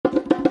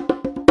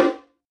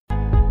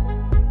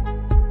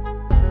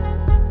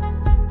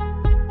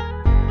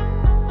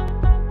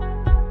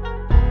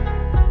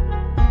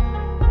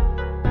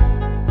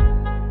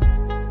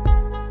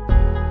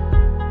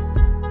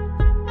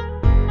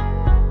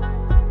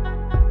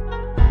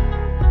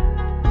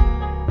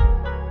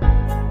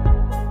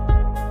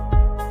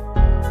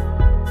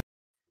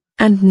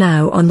And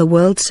now on the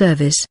World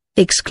Service,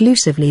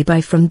 exclusively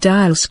by From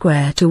Dial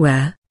Square to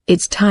Where,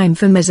 it's time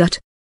for Mesut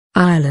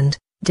Island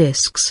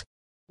Discs.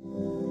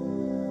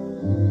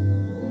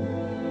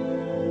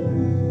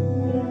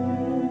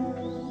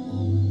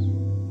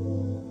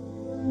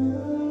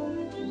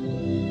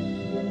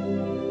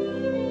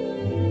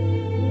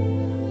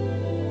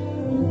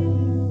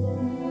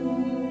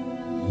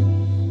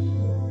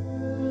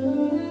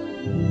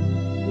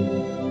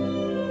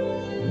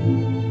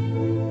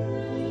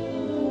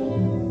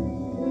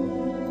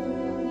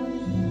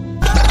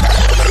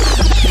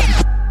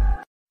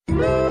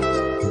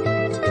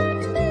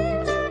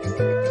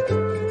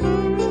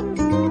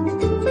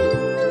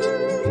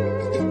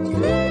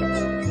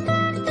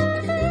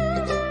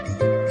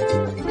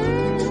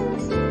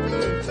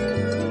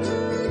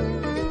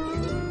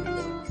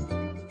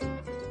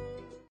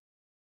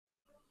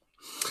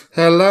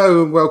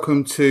 Hello and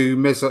welcome to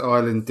Mesut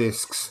Island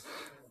Discs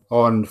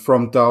on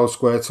From Dial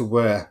Square to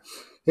Where.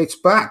 It's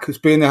back. It's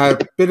been a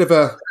bit of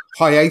a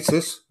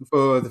hiatus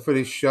for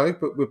this show,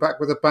 but we're back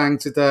with a bang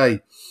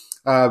today.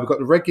 We've got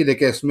the regular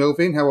guest,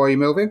 Melvin. How are you,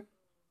 Melvin?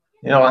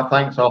 Yeah, well,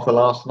 thanks. After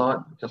last night,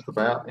 just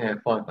about. Yeah,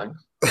 fine,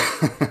 thanks.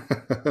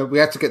 We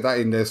had to get that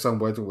in there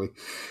somewhere, didn't we?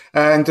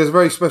 And there's a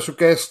very special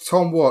guest,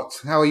 Tom Watt.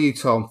 How are you,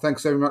 Tom?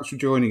 Thanks very much for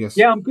joining us.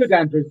 Yeah, I'm good,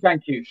 Andrew.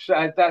 Thank you.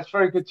 So, that's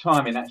very good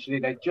timing, actually.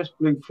 They just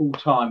blew full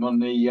time on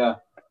the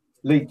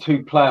League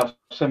Two playoff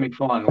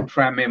semi-final,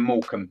 Tranmere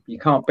Morecambe. You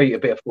can't beat a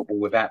bit of football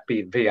without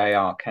being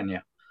VAR, can you?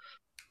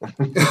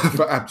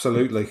 But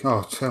absolutely.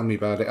 Oh, tell me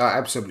about it. I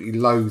absolutely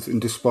loathe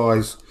and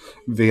despise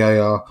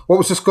VAR. What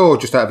was the score,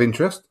 just out of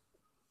interest?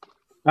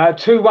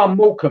 2-1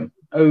 Morecambe,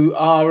 who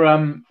are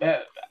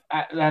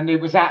and it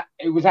was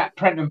at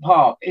Prenton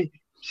Park.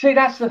 See,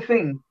 that's the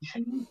thing. You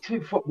see, League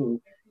Two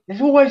football.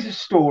 There's always a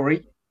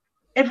story.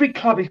 Every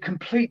club is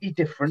completely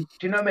different.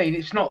 Do you know what I mean?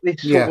 It's not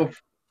this sort of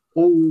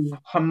all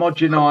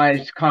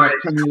homogenised kind of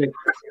Premier League.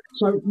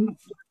 So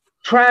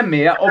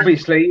Tranmere,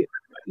 obviously,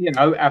 you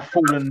know, have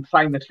fallen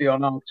famously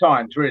on our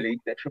times. Really,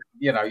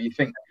 you know, you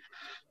think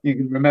you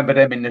can remember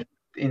them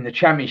in the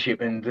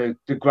Championship and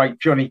the great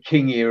Johnny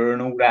King era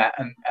and all that,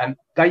 and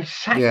they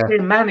sacked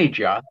their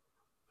manager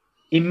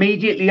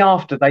immediately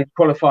after they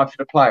qualified for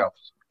the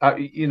playoffs.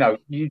 You know,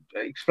 you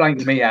explain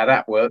to me how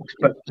that works,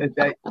 but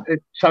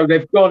so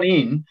they've gone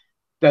in.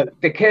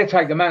 The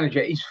caretaker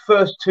manager, his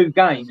first two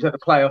games at the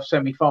playoff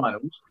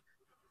semi-finals,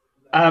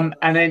 and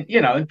then,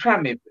 you know, and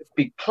Tranmere,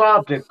 big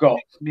club, they've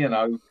got, you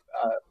know,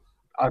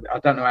 I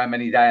don't know how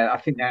many I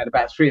think they had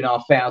about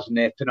 3,500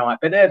 there tonight,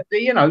 but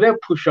they'll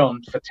push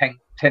on for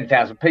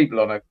 10,000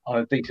 people on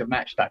a decent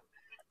match day.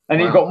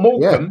 And you've got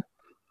Morecambe,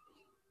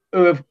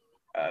 who have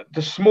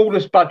the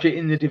smallest budget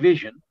in the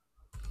division,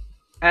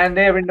 and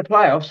they're in the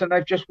playoffs, and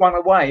they've just won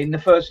away in the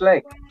first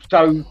leg.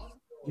 So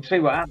you see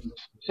what happens.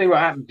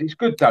 It's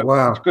good though.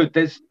 Wow. It's good.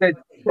 There's they're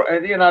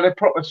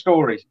proper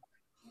stories.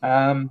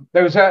 There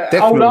was an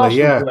old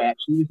Arsenal boy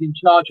actually who was in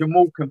charge of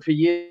Morecambe for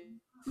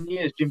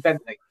years, Jim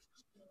Bentley,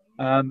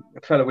 a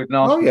fellow with an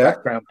Arsenal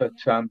background. But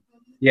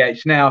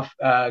it's now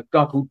a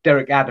guy called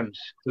Derek Adams,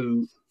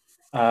 who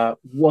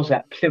was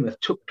at Plymouth,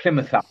 took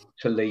Plymouth up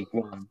to League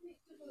One.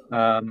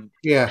 And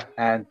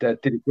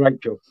did a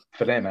great job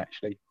for them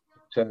actually.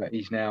 So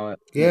he's now at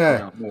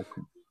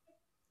Morecambe.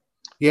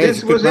 Yeah,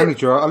 he's a good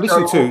manager. I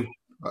listened to.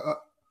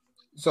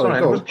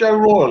 Sorry, was Joe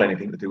Royle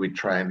anything to do with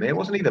Tranmere?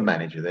 Wasn't he the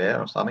manager there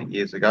or something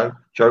years ago?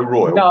 Joe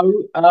Royle?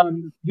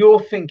 No,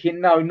 you're thinking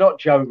not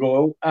Joe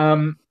Royle.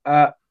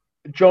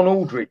 John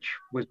Aldridge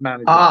was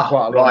manager for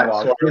quite a long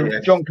while.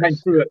 Sorry, John came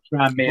through at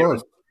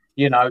Tranmere,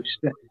 you know,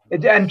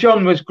 and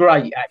John was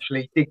great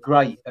actually. Did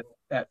great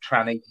at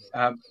Tranny.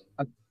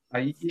 I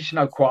used to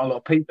know quite a lot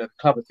of people at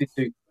the club. I did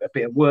do a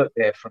bit of work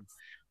there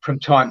from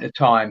time to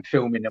time,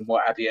 filming and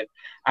what have you.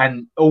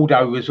 And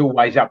Aldo was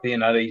always up there, you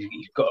know, he's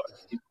got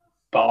a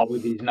bar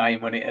with his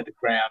name on it at the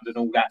ground and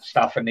all that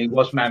stuff. And he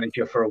was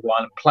manager for a while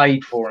and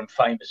played for him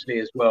famously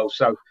as well.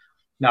 So,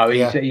 no,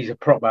 he's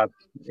proper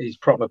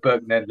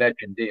Birkenhead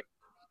legend, him,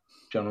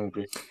 John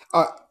Aldridge.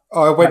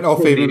 I went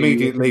off him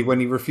immediately when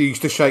he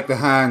refused to shake the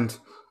hand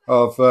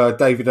of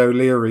David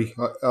O'Leary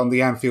on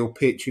the Anfield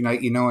pitch in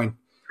 '89.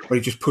 When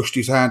he just pushed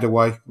his hand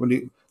away.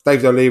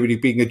 David O'Leary,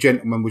 being a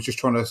gentleman, was just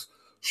trying to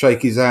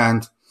shake his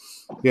hand.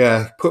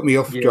 Yeah, put me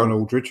off John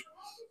Aldridge.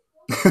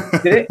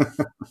 Did it?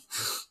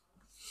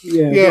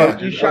 Yeah.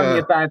 Well, you show me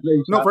a bad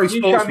loser. Not very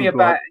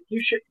sportsmanlike.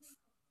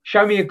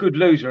 Show me a good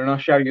loser, and I'll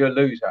show you a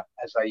loser,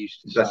 as they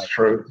used to say. That's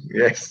true.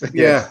 Yes.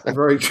 Yeah,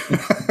 very true.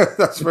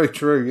 That's very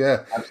true.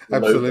 Yeah,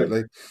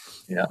 absolutely.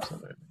 Yeah,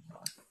 absolutely.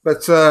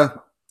 But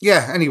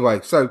anyway,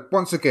 so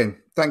once again,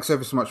 thanks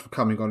ever so much for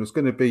coming on. It's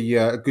going to be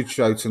a good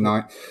show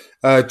tonight.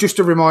 Just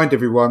to remind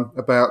everyone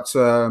about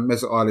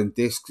Mesut Island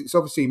Discs, it's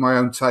obviously my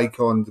own take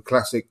on the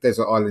classic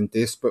Desert Island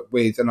Disc, but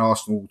with an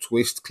Arsenal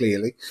twist,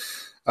 clearly.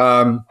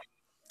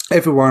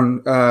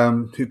 Everyone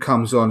who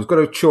comes on has got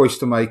a choice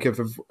to make of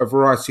a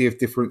variety of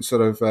different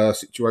sort of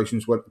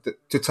situations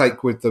to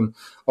take with them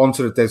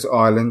onto the desert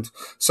island.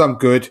 Some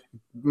good,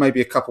 maybe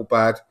a couple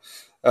bad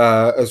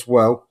as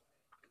well.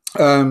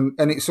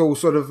 and it's all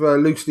sort of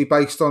loosely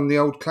based on the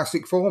old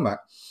classic format.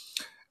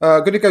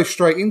 Going to go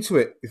straight into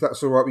it, if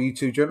that's all right with you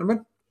two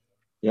gentlemen.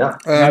 Yeah.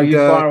 And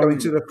go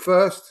into the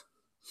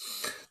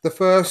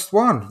first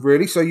one,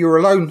 really. So you're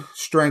alone,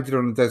 stranded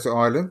on a desert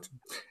island,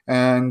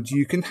 and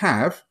you can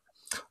have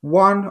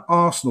one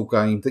Arsenal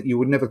game that you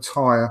would never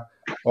tire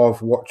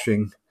of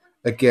watching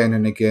again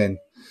and again.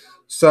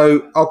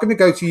 So I'm going to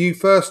go to you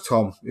first,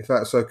 Tom, if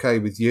that's okay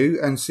with you,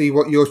 and see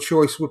what your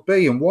choice would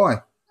be and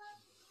why.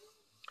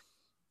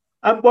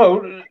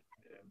 Well,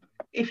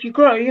 if you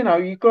grow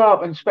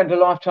up and spend a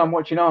lifetime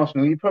watching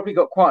Arsenal, you've probably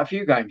got quite a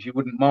few games you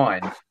wouldn't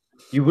mind.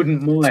 You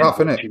wouldn't mind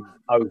watching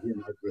over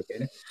and over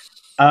again.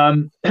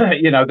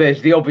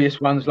 There's the obvious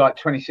ones like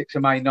 26th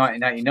of May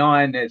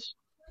 1989. There's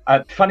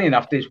funny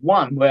enough, there's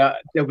one where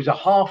there was a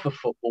half of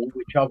football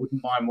which I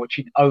wouldn't mind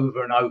watching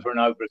over and over and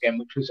over again,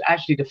 which was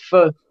actually the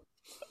first.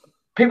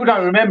 People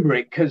don't remember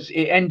it because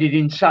it ended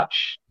in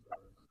such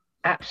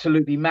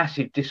absolutely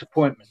massive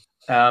disappointment.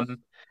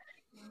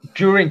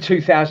 During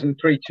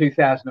 2003,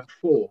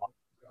 2004,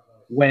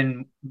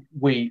 when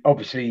we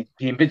obviously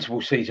the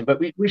invincible season, but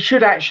we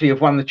should actually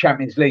have won the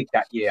Champions League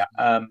that year.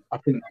 I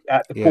think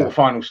at the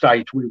quarter-final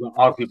stage, we were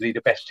arguably the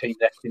best team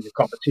left in the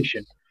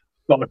competition.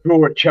 Got a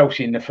draw at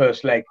Chelsea in the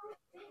first leg.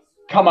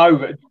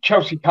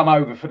 Chelsea come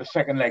over for the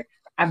second leg,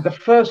 and the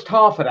first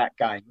half of that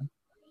game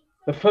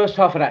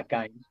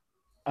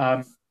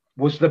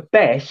was the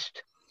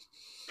best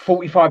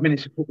 45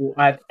 minutes of football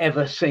I've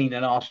ever seen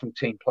an Arsenal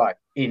team play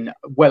in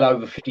well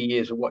over 50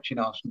 years of watching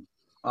Arsenal.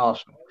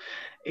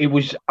 It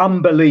was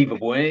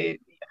unbelievable.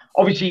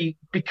 Obviously,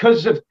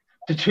 because of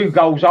the two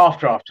goals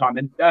after half-time,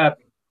 and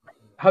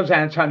Jose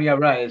Antonio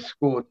Reyes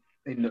scored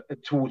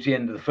towards the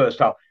end of the first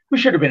half. We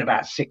should have been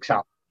about 6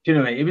 up. Do you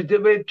know what I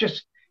mean?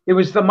 It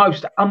was the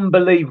most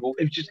unbelievable.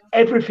 It was just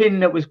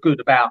everything that was good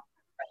about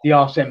the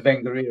Arsene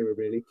Wenger era,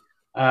 really.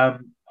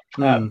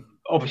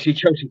 Obviously,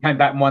 Chelsea came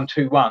back and won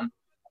 2-1.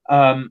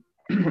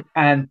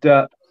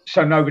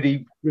 So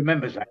nobody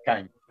remembers that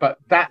game. But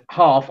that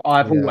half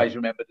I've always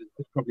remembered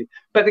probably.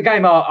 But the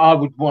game I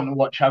would want to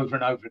watch over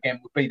and over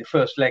again would be the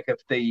second leg of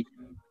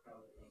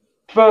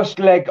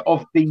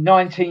the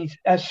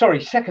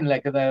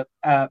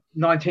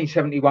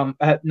 1971.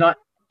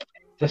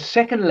 The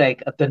second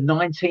leg of the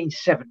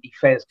 1970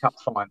 Fairs Cup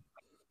final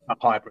at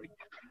Highbury,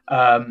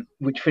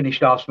 which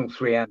finished Arsenal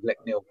 3,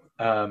 Anderlecht 0.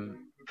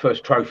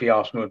 First trophy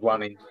Arsenal had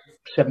won in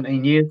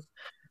 17 years.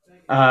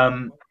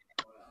 I'm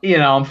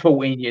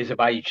 14 years of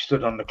age,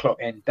 stood on the clock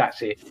end.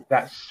 That's it.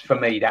 For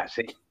me, that's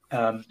it.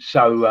 That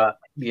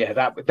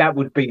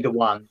would be the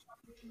one.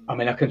 I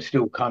mean, I can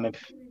still kind of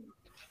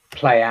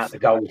play out the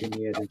goals in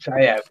years and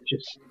say, it was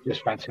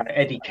just fantastic.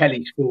 Eddie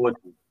Kelly scored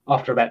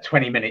after about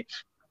 20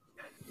 minutes.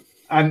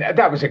 And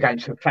that was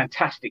against a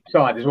fantastic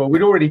side as well.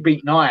 We'd already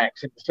beaten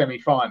Ajax in the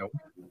semi-final,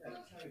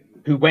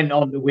 who went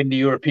on to win the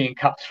European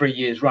Cup 3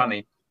 years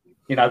running.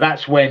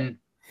 That's when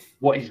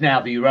what is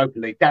now the Europa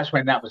League, that's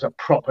when that was a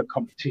proper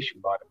competition,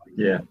 by the way.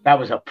 Yeah. That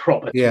was a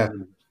proper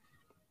tournament.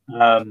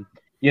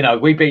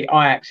 We beat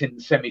Ajax in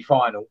the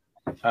semi-final,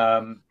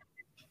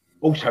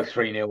 also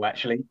 3-0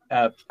 actually,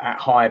 at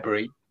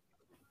Highbury.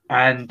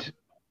 And,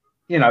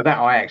 that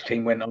Ajax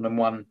team went on and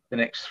won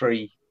the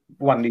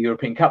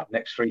European Cup the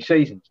next 3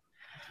 seasons.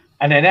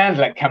 And then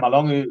Anderlecht came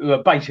along, who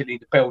are basically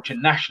the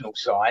Belgian national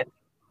side.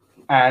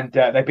 And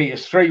they beat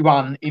us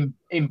 3-1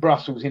 in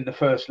Brussels in the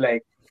first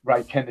leg.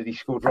 Ray Kennedy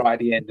scored right at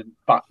the end,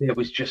 but there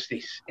was just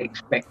this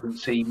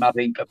expectancy,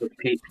 muddy of a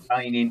pitch,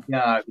 raining.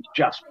 It was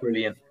just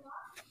brilliant.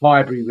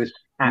 Highbury was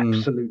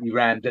absolutely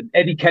rammed, and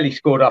Eddie Kelly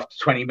scored after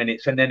 20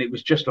 minutes, and then it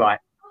was just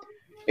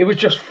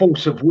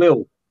force of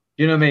will.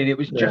 You know what I mean? It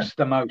was just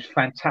the most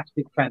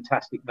fantastic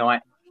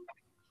night.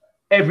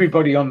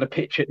 Everybody on the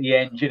pitch at the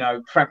end,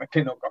 Frank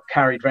McClintock got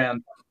carried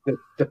around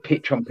the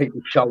pitch on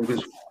people's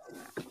shoulders,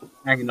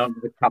 hanging on to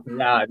the cup, and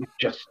it was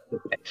just the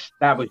best.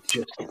 That was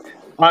just,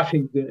 I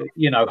think that,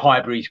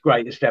 Highbury's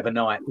greatest ever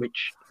night,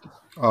 which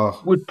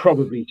would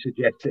probably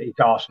suggest that it's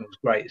Arsenal's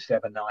greatest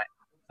ever night.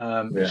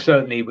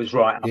 Certainly it was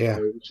right up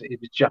there. It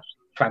was just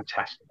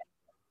fantastic.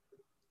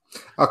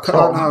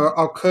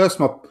 I'll curse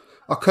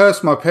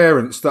my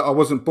parents that I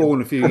wasn't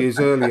born a few years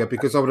earlier,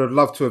 because I would have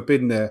loved to have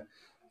been there.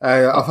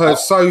 I've heard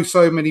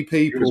so many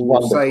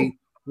people say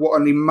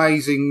what an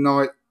amazing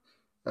night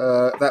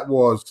that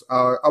was.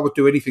 I would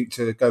do anything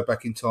to go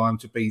back in time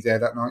to be there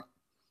that night.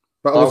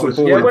 But I wasn't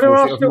born. It was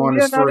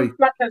 -3.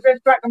 There's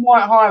black and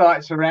white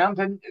highlights around,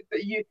 and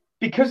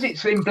because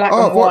it's in black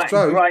and white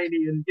and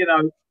grainy, and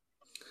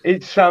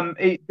it's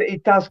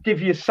it does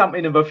give you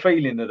something of a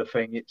feeling of the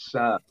thing. It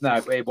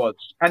was,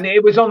 and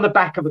it was on the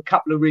back of a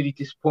couple of really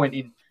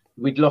disappointing.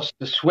 We'd lost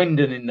to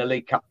Swindon in the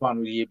League Cup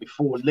final the year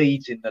before,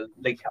 Leeds in the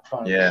League Cup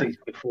final the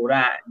season before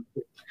that.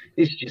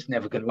 It's just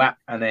never going to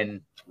happen, and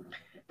then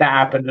that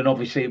happened, and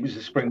obviously it was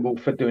the springboard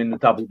for doing the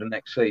double the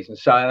next season.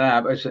 So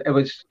it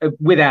was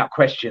without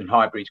question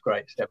Highbury's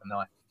greatest ever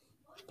night.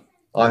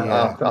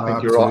 I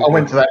think you're right. I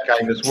went to that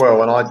game as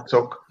well, and I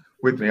took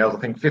with me, I was, I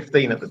think,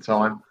 15 at the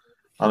time.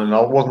 And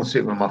I wasn't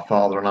sitting with my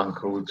father and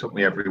uncle who took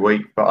me every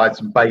week, but I had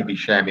some baby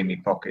sham in my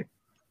pocket.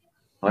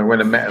 I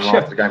went and met him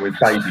after the game with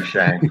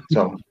Babysham,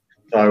 Tom.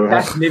 So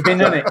that's living,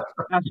 isn't it?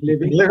 That's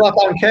living. I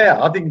don't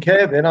care. I didn't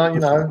care then. I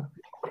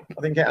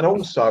didn't care. And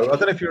also, I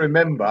don't know if you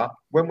remember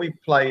when we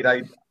played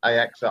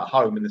Ajax at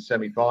home in the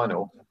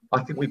semi-final.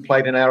 I think we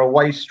played in our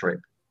away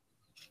strip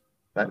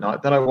that night.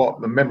 I don't know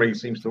what the memory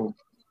seems to.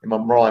 In my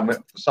mind,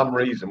 for some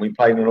reason, we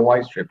played in an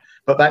away strip.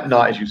 But that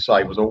night, as you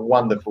say, was a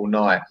wonderful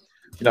night.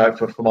 You know,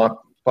 for my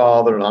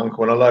father and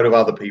uncle and a load of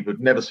other people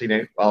who'd never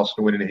seen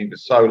Arsenal win anything for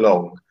so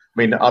long.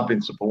 I mean, I've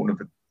been supporting them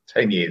for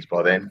 10 years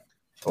by then,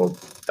 or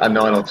 9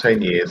 or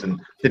 10 years, and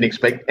didn't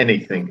expect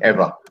anything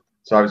ever.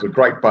 So it was a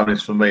great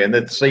bonus for me. And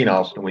they'd seen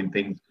Arsenal win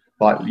things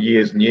like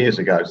years and years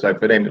ago. So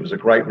for them, it was a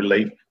great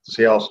relief to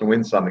see Arsenal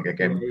win something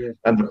again.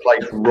 And the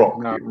place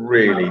rocked. It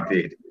really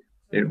did.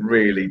 It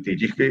really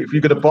did. If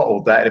you could have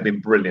bottled that, it'd have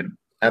been brilliant.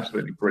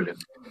 Absolutely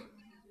brilliant.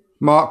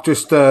 Mark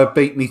just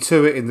beat me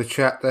to it in the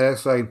chat there,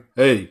 saying,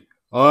 "Hey,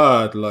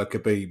 I'd like a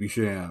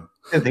Babysham."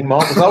 I didn't think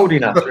Mark was old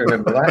enough to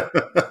remember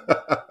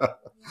that.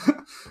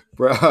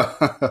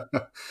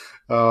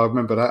 I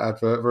remember that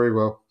advert very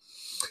well.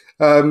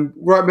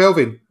 Right,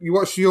 Melvin,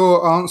 what's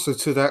your answer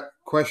to that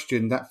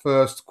question, that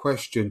first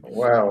question?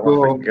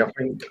 Well, I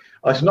think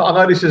it's not.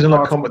 I know this isn't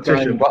a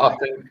competition, but I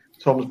think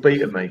Tom's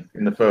beaten me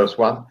in the first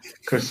one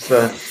because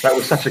that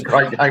was such a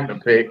great game to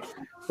pick.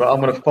 But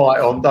I'm going to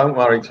fight on. Don't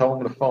worry, Tom. I'm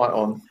going to fight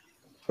on.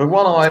 But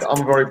one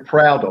I'm very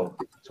proud of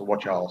to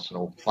watch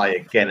Arsenal play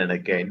again and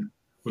again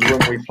was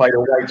when we played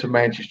away to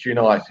Manchester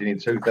United in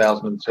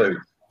 2002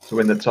 to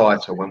win the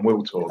title when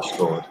Wiltord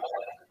scored.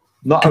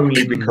 Not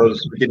only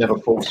because we didn't have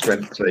a full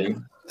strength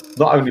team,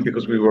 not only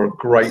because we were a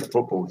great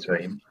football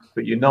team,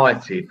 but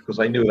United because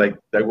they knew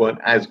they weren't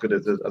as good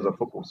as a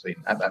football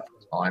team at that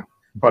time.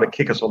 Tried to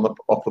kick us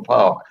off the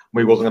park.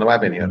 We wasn't going to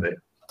have any of it.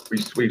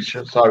 We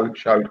showed so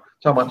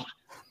much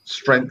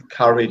strength,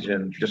 courage,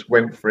 and just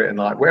went for it. And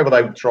like whatever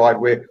they tried,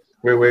 we'll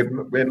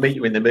meet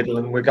you in the middle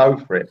and we'll go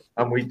for it.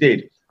 And we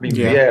did. I mean,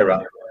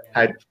 Vieira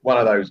had one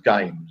of those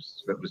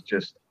games that was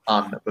just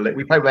unbelievable.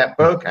 We played without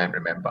Bergkamp,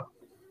 remember?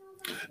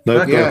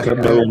 No,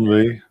 no on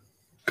me.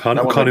 Can't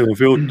even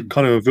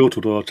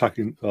Wiltord or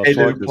attacking.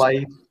 Edu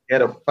played. He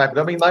had a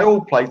fabulous. I mean, they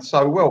all played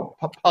so well.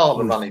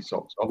 Parler ran his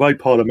socks off. They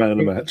Parler man of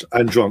the match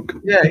and drunk.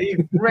 Yeah, he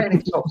ran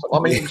his socks off.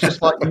 I mean, it's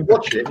just like you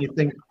watch it and you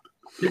think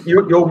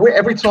you're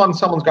every time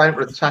someone's going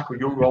for a tackle,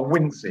 you're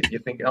wincing.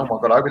 You're thinking, oh my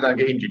God, I hope he don't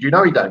get injured. You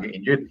know he don't get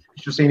injured.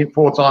 You've just seen it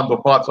 4 times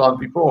or 5 times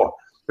before.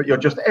 But you're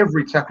just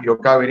every tackle you're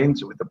going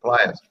into with the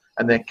players.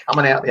 And they're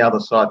coming out the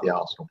other side, the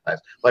Arsenal players.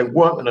 They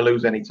weren't going to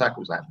lose any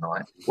tackles that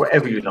night,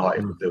 whatever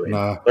United were doing.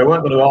 No. They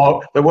weren't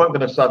going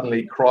to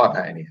suddenly cry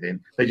about anything.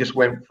 They just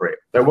went for it.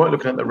 They weren't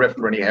looking at the ref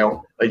for any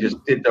help. They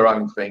just did their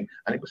own thing,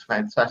 and it was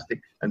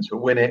fantastic. And to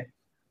win it,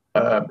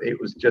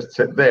 it was just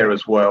there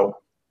as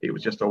well. It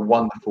was just a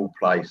wonderful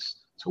place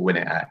to win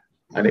it at,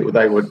 and it was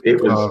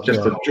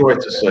just a joy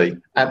to see,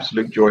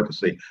 absolute joy to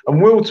see.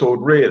 And Wiltord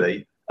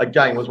really,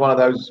 again, was one of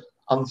those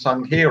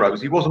unsung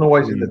heroes. He wasn't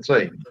always in the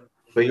team.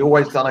 But he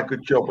always done a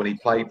good job when he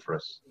played for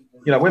us.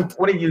 You know, when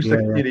he used to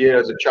give the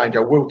years a change,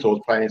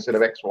 Wiltord's playing instead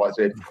of X, Y,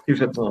 Z. He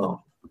was like,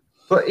 oh.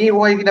 But he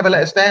never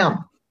let us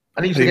down.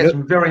 And he used to get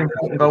some very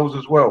important goals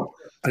as well.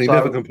 And he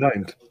never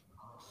complained.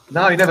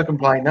 No, he never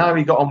complained. No,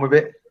 he got on with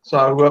it.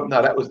 So,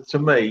 no, that was, to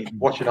me,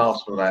 watching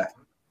Arsenal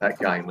that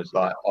game was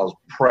like, I was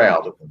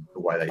proud of them, the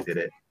way they did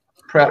it.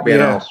 Proud to be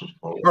an Arsenal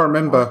supporter. I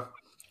remember.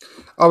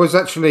 I was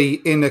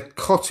actually in a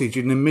cottage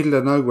in the middle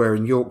of nowhere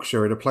in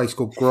Yorkshire in a place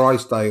called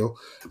Grisdale,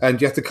 and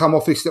you had to come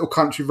off this little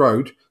country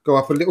road, go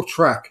up a little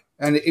track,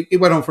 and it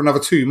went on for another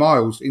 2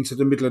 miles into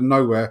the middle of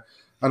nowhere.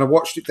 And I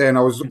watched it there, and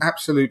I was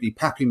absolutely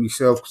papping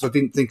myself because I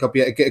didn't think I'd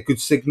be able to get a good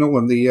signal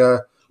on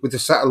the with the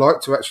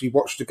satellite to actually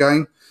watch the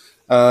game.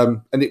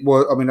 And it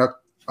was, I mean,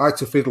 I had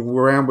to fiddle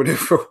around with it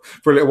for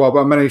a little while,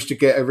 but I managed to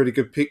get a really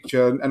good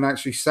picture and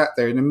actually sat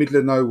there in the middle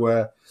of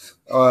nowhere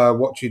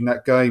watching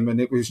that game, and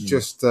it was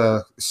just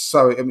it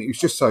was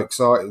just so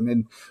exciting.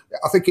 And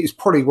I think it's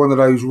probably one of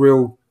those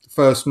real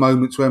first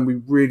moments when we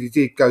really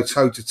did go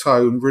toe to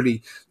toe and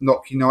really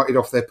knock United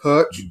off their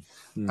perch.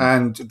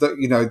 And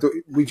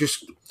we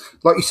just,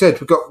 like you said,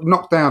 we got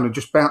knocked down and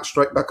just bounced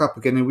straight back up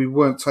again, and we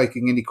weren't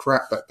taking any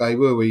crap that day,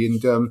 were we? And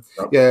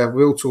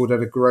Wiltord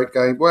had a great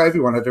game. Well,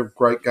 everyone had a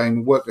great game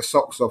and worked their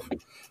socks off.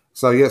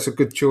 So yeah, it's a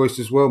good choice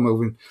as well,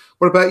 Melvin.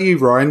 What about you,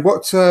 Ryan?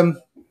 What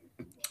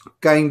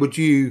game would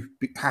you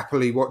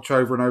happily watch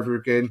over and over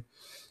again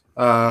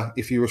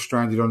if you were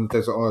stranded on a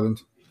desert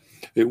island?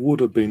 It would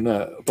have been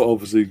that, but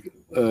obviously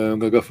I'm going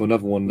to go for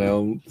another one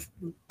now.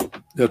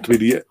 It have to be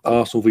the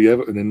Arsenal v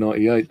Everton in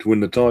 '98 to win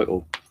the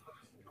title,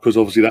 because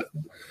obviously that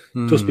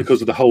just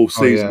because of the whole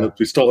season,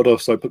 we started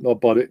off so, but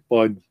not by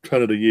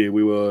turn of the year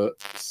we were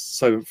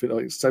seventh,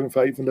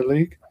 8th in the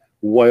league,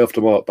 way off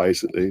the mark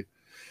basically.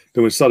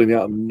 Then we're suddenly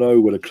out of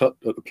nowhere,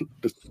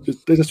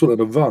 they just went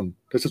on a run.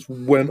 They just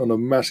went on a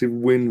massive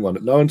win run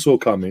that no one saw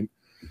coming.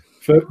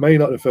 Man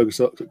United and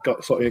Ferguson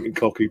got started getting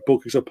cocky.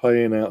 Bookies are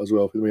paying out as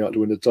well for me out to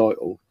win the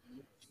title.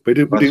 But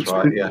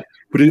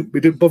we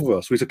didn't bother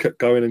us. We just kept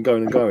going and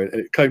going and going. And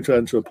it came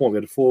down to a point. We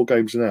had 4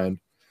 games in hand.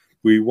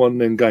 we won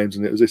them games,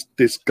 and it was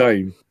this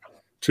game,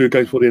 2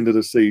 games before the end of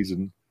the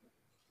season,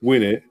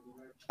 win it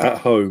at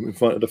home in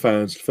front of the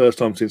fans, first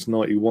time since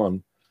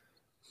 '91,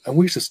 and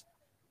we just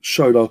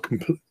showed our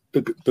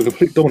the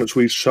complete dominance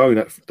we've shown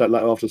that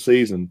latter after the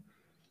season.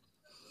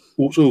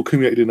 What's all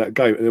accumulated in that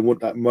game, and then what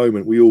that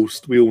moment we all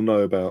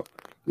know about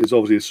is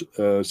obviously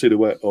a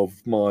silhouette of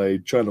my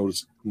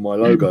channels, my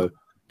logo.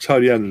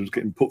 Tony Adams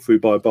getting put through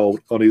by a bowl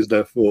on his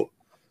left foot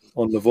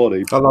on the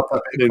volley. I love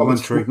that bit of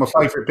commentary. My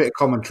favourite bit of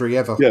commentary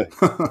ever. Yeah.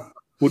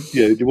 What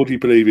do you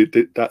believe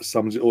that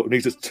sums it all? And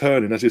he's just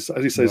turning, as he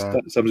says,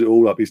 that sums it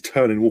all up. He's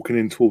turning, walking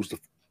in towards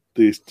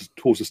the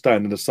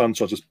stand, and the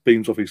sunshine just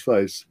beams off his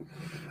face.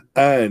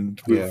 And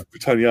with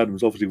Tony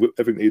Adams, obviously, with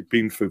everything he'd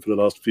been through for the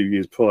last few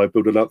years prior,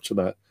 building up to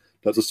that,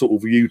 that's a sort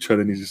of U-turn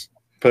in his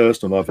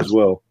personal life as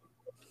well.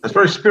 It's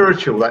very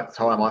spiritual that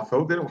time, I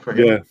thought, didn't it, for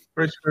him? Yeah.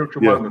 Very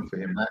spiritual moment for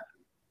him, that.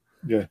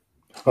 Yeah.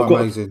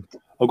 Amazing.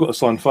 I've got a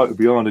signed photo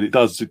behind it. It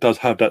does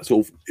have that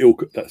sort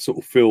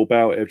of feel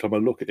about it every time I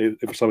look at it,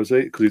 every time I see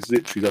it, because it's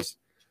literally just,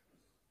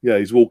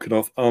 he's walking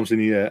off, arms in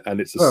the air, and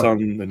it's the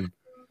sun and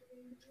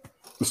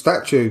the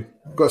statue.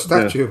 Got a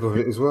statue of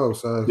it as well.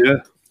 So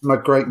a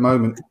great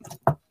moment.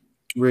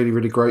 Really,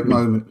 really great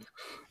moment.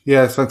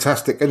 Yeah, it's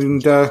fantastic.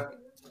 And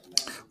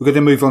we're going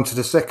to move on to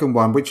the second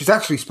one, which is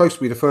actually supposed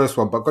to be the first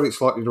one, but I got it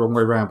slightly the wrong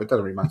way around, but it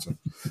doesn't really matter.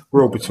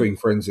 We're all between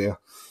friends here.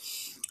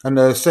 And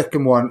the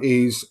second one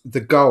is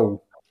the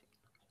goal.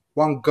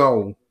 One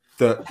goal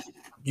that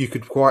you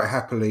could quite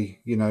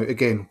happily,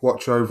 again,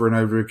 watch over and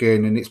over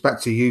again. And it's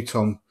back to you,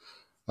 Tom,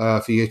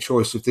 for your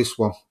choice of this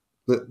one.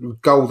 The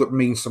goal that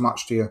means so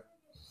much to you.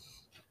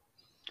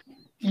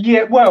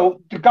 Yeah,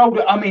 well, the goal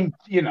that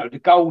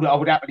I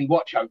would happily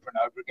watch over and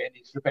over again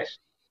is the best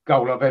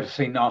goal I've ever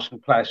seen an Arsenal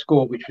player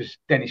score, which was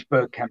Dennis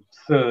Bergkamp's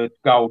third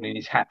goal in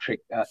his hat-trick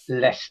at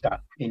Leicester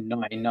in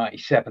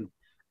 1997,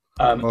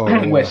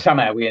 where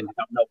somehow we ended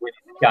up not winning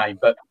the game,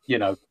 but,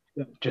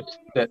 just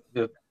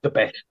the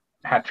best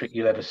hat-trick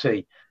you'll ever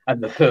see.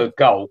 And the third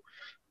goal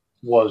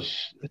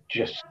was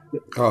just...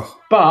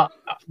 But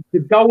the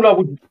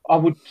goal I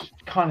would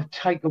kind of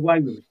take away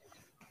with it.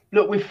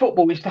 Look, with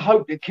football, it's the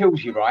hope that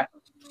kills you, right?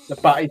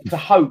 But it's the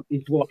hope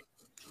is what...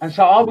 And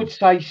so I would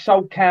say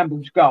Sol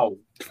Campbell's goal.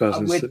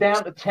 We're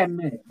down to 10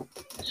 men.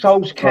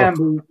 Sol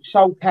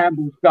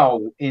Campbell's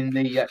goal in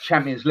the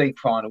Champions League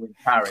final in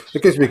Paris.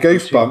 It gives me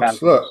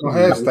goosebumps. Look, my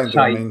hair's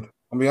standing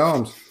on my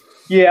arms.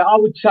 Yeah, I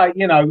would say,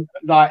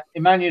 like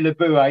Emmanuel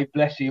Eboué,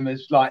 bless him,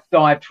 has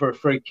died for a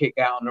free kick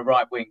out on the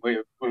right wing.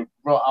 I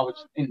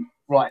was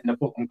right in the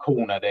bottom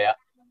corner there,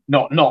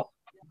 not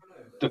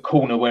the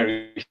corner where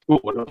he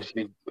scored,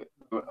 obviously,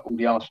 all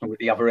the Arsenal at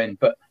the other end.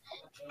 But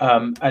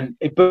and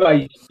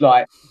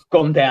Eboué's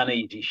gone down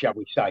easy, shall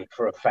we say,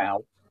 for a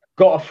foul,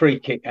 got a free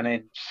kick, and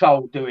then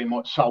Sol doing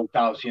what Sol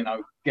does,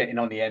 getting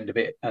on the end of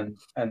it and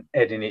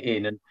heading it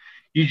in, and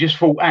you just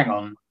thought, hang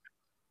on,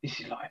 this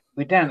is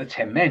we're down to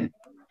 10 men.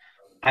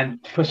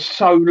 And for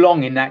so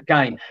long in that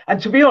game.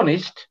 And to be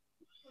honest,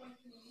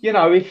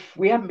 if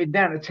we hadn't been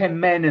down to 10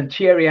 men and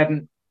Thierry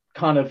hadn't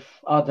kind of,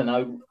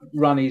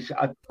 run his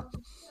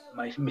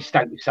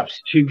mistake with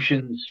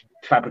substitutions,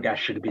 Fabregas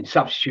should have been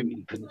substituted,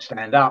 he couldn't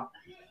stand up.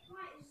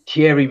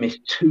 Thierry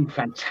missed 2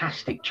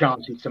 fantastic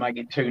chances to make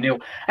it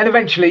 2-0. And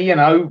eventually,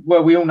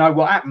 we all know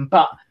what happened.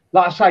 But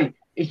like I say,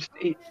 it's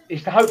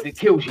the hope that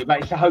kills you,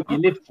 but it's the hope you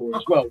live for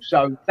as well.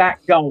 So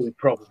that goal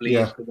probably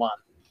is the one.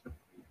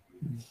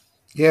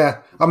 Yeah,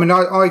 I mean,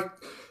 I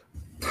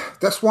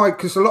that's why,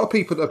 because a lot of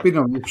people that have been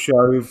on this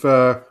show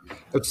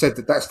have said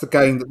that that's the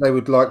game that they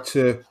would like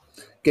to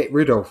get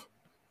rid of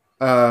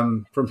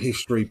from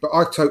history. But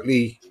I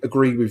totally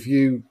agree with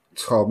you,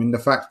 Tom, in the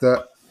fact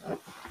that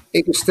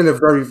it was still a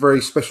very,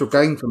 very special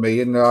game for me,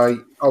 and I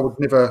would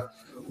never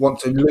want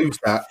to lose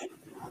that.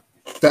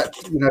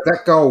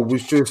 That goal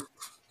was just.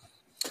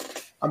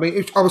 I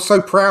mean, I was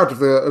so proud of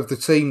the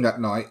team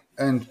that night,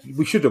 and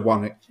we should have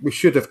won it. We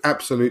should have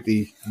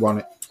absolutely won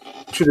it.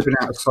 Should have been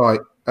out of sight,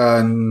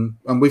 and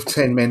with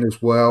 10 men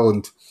as well,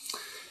 and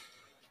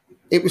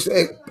it was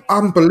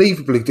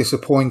unbelievably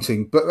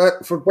disappointing. But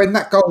when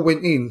that goal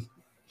went in,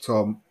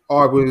 Tom,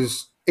 I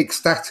was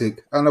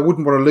ecstatic, and I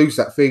wouldn't want to lose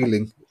that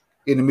feeling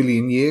in a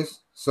million years.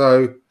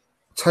 So,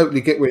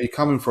 totally get where you're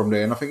coming from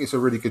there, and I think it's a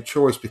really good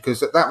choice,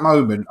 because at that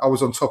moment I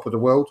was on top of the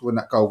world when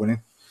that goal went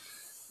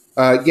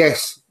in.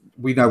 Yes,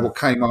 we know what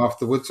came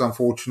afterwards,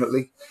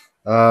 unfortunately.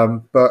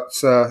 But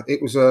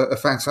it was a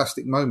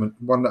fantastic moment,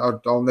 one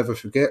that I'll never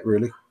forget,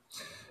 really,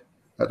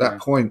 at that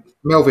point.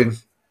 Melvin,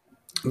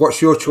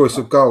 what's your choice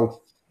of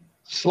goal?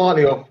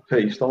 Slightly off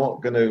piste. I'm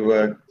not going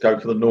to go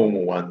for the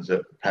normal ones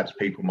that perhaps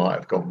people might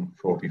have gone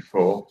for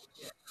before.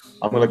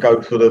 I'm going to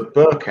go for the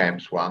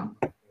Bergkamp's one.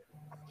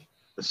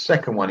 The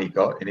second one he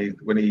got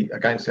when he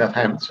against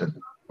Southampton,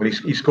 when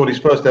he scored his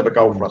first ever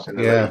goal for us in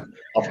the league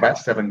after about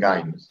 7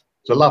 games.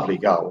 It's a lovely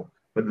goal.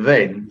 But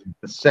then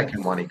the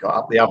second one he got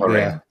up the other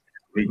end.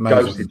 He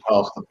ghosted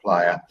past the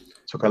player,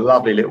 took a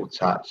lovely little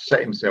touch,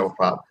 set himself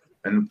up,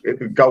 and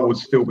the goal would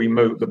still be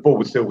moved. The ball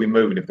would still be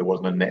moving if there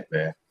wasn't a net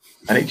there.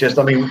 And it just,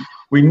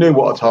 we knew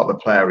what a type of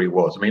player he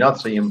was. I mean, I'd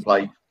seen him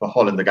play for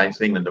Holland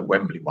against England at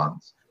Wembley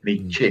once, and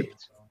he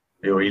chipped,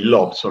 or he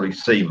lobbed,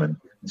 Seaman.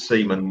 And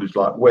Seaman was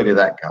like, where did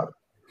that go?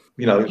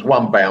 You know, it was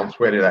one bounce,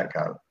 where did that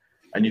go?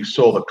 And you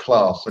saw the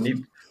class,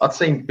 and I'd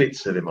seen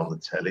bits of him on the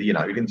telly, you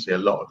know, you didn't see a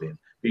lot of him,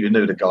 but you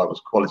knew the guy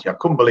was quality. I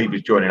couldn't believe he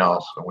was joining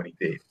Arsenal when he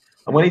did.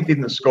 And when he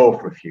didn't score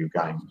for a few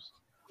games,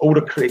 all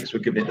the critics were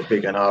giving it the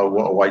big, and oh,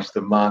 what a waste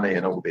of money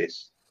and all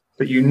this.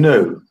 But you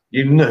knew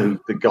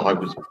the guy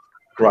was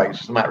great. It's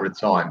just a matter of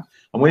time.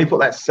 And when he put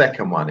that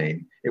second one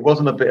in, it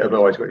wasn't a bit of,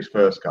 oh, he's got his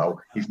first goal.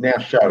 He's now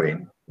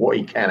showing what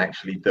he can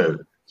actually do.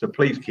 So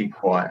please keep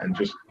quiet and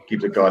just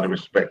give the guy the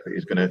respect that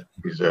he's going to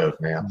deserve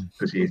now,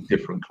 because he is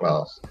different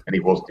class, and he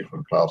was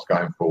different class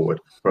going forward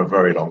for a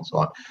very long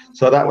time.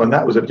 So that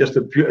was just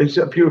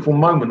a beautiful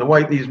moment. The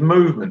way his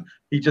movement,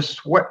 he just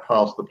swept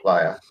past the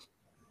player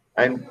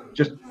and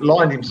just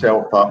lined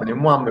himself up, and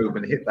in one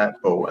movement hit that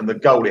ball, and the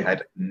goalie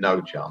had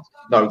no chance.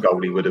 No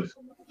goalie would have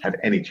had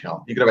any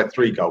chance. You could have had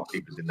 3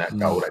 goalkeepers in that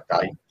goal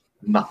that day.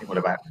 Nothing would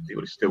have happened. It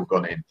would have still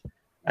gone in.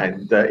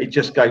 And it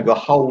just gave the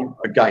whole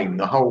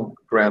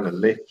ground a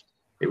lift.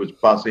 It was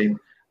buzzing,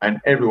 and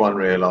everyone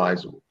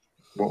realised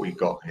what we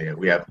got here.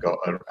 We have got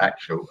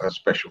a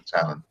special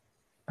talent,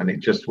 and it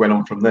just went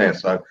on from there.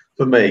 So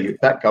for me,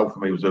 that goal for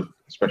me was a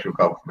special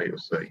goal for me to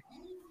see.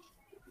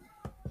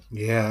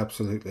 Yeah,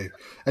 absolutely.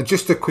 And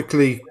just to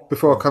quickly,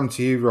 before I come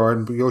to you,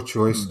 Ryan, with your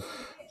choice,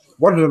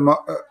 one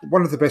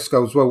of the best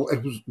goals. Well,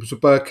 it was a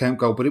Bergkamp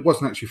goal, but it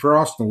wasn't actually for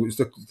Arsenal. It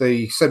was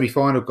the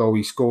semi-final goal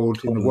he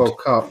scored in the World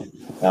Cup.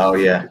 Oh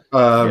yeah.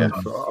 I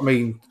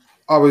mean,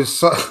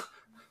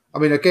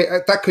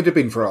 again, that could have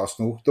been for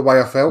Arsenal. The way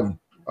I felt,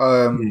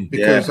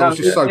 because I was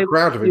just so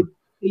proud of him.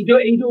 He'd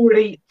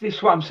already. This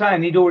is what I'm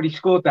saying. He'd already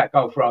scored that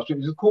goal for us. It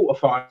was a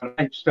quarter-final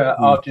against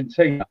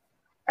Argentina,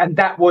 and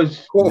that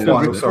was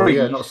quarter-final. Sorry,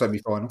 not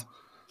semi-final.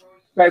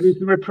 It was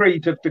the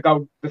reprise of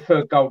the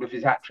third goal of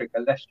his hat-trick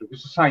at Leicester. It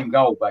was the same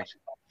goal,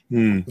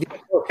 basically.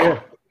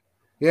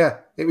 Yeah,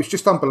 it was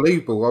just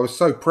unbelievable. I was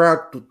so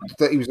proud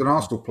that he was an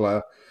Arsenal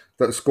player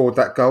that scored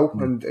that goal,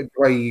 and the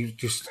way he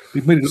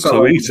made it look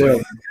so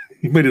easy.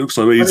 He made it look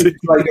so easy. He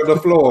played on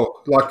the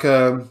floor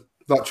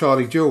like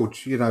Charlie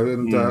George, you know,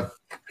 and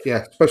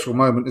special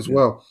moment as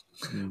well.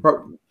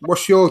 Right,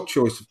 what's your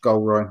choice of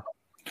goal, Ryan?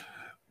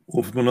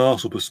 Well, from an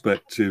Arsenal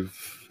perspective,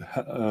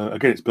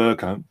 again, it's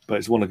Bergkamp, but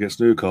it's one against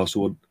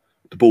Newcastle.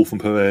 The ball from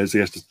Perez, he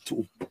has to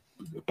sort of,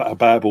 a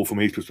bad ball from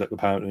his perspective,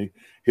 apparently.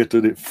 He had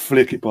to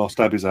flick it past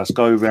Stabby's ass,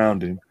 go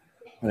around him,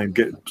 and then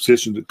get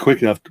positioned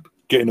quick enough to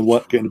get in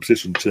the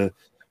position to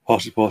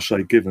pass it past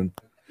Shay Given.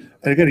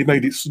 And again, he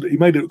made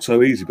it look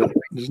so easy, but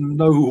there's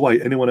no way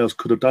anyone else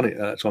could have done it at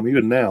that time.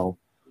 Even now,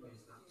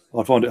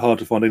 I find it hard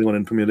to find anyone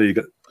in Premier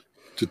League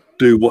to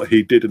do what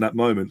he did in that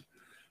moment.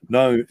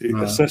 No,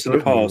 assessing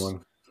the pass.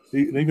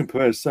 Even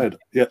Perez said,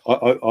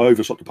 I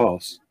overshot the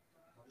pass.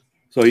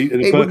 So it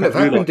wouldn't have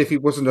happened if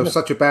it wasn't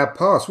such a bad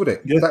pass, would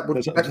it? Yeah,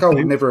 that goal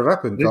would never have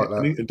happened like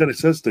that. And Dennis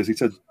says this. He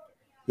said,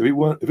 if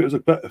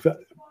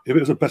it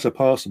was a better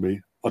pass to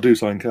me, I'd do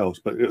something else.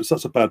 But it was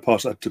such a bad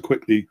pass, I had to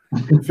quickly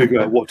figure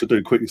out what to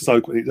do quickly,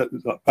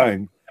 like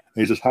bang,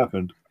 and it just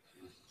happened.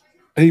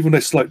 And even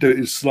they do it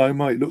in slow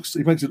mo.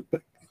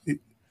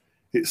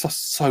 It's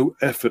just so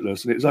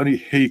effortless, and it's only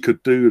he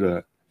could do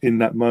that in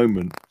that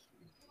moment.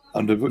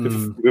 And with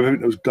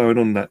everything that was going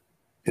on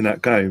in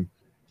that game,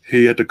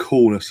 he had the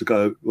coolness to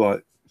go,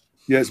 right,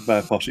 yeah, it's a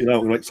bad pass. You know,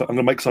 I'm going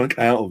to make something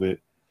out of it.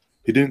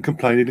 He didn't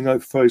complain. He didn't go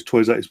throw his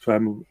toys at his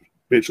pram,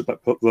 bitch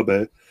about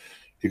rubber.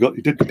 He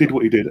did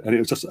what he did, and it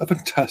was just a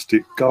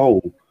fantastic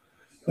goal.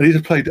 And he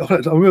just played. I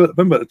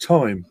remember at the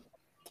time,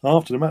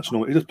 after the match,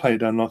 he just played it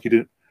down like he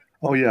didn't.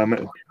 Oh yeah, I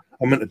meant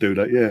to do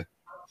that. Yeah.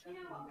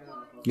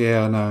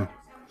 Yeah, I know.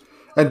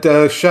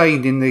 And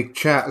Shane in the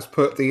chat has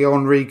put the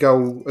Henry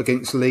goal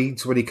against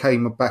Leeds when he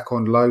came back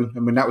on loan. I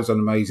mean, that was an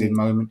amazing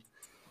moment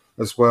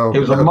as well. It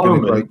was a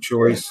moment. A great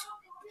choice.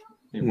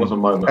 It was a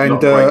moment.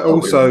 And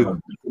also,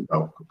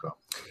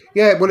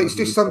 yeah, well, it's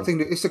just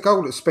something it's a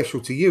goal that's special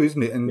to you,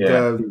 isn't it? And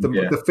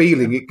the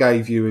feeling it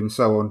gave you and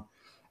so on.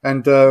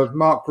 And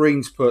Mark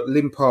Green's put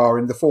Limpar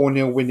in the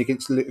 4-0 win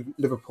against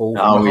Liverpool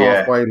on the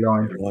halfway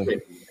line.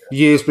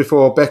 Years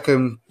before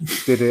Beckham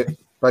did it,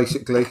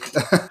 basically.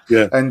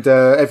 Yeah. And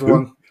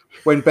everyone,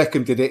 when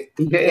Beckham did it,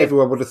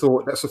 everyone would have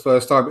thought that's the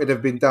first time it had ever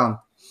been done.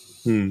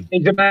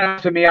 He's a man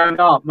to me own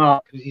art,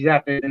 Mark, because he's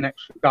had an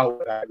extra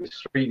goal. It was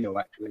 3-0,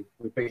 actually.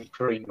 We've been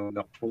 3-0,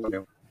 not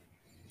 4-0.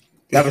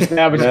 That was the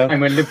time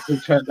when Liverpool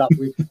turned up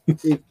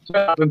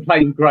and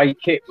playing grey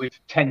kit with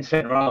 10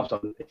 centre halves on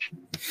the pitch.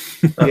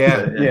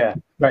 Yeah.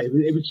 Right.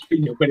 It was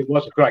 3-0, but it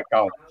was a great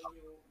goal.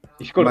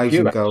 He scored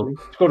amazing a few, goal. He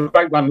scored a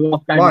great one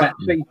last game of that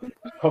season.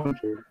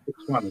 Coventry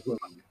 6-1 as well.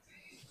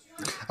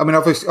 I mean,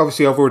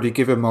 obviously, I've already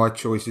given my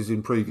choices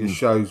in previous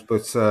shows,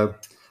 but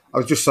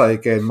I'll just say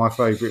again, my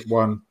favourite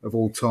one of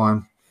all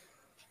time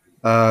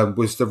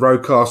was the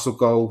Rocastle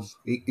goal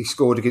he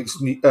scored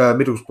against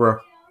Middlesbrough,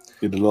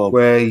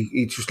 where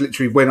he just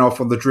literally went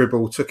off on the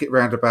dribble, took it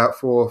round about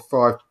 4 or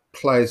 5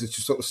 players, and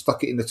just sort of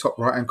stuck it in the top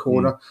right-hand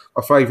corner.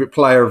 My favourite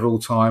player of all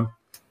time.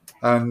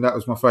 and that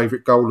was my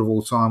favourite goal of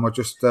all time. I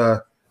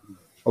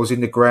was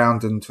in the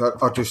ground, and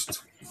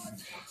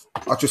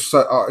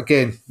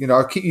again,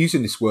 I keep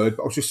using this word,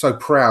 but I was just so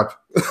proud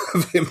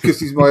of him because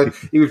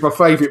he was my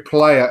favourite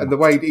player, and the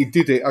way he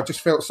did it, I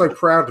just felt so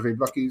proud of him,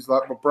 like he's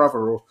like my brother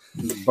or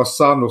my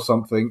son or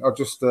something.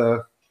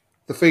 The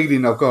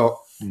feeling I got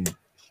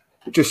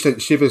just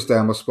sent shivers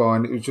down my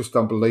spine. It was just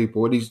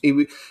unbelievable. And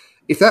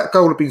if that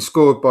goal had been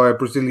scored by a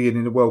Brazilian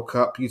in the World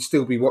Cup, you'd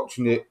still be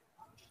watching it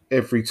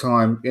every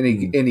time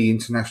any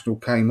international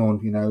came on.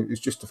 It was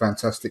just a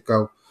fantastic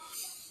goal.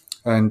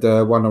 And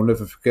one I'll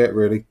never forget,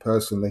 really,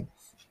 personally.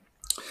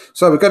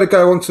 So we're going to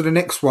go on to the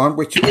next one,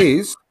 which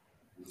is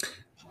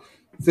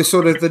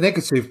the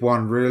negative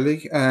one,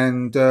 really.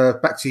 And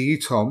back to you,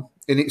 Tom.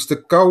 And it's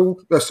the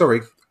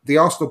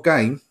Arsenal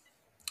game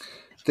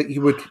that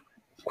you would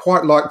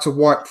quite like to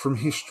wipe from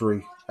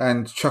history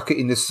and chuck it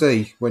in the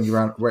sea when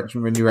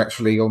you're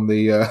actually on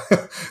the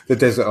the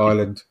desert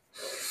island.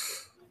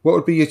 What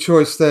would be your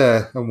choice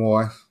there, and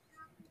why?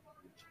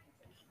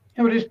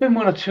 Yeah, well, there's been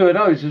one or two of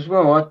those as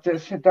well. I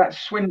said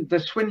the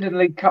Swindon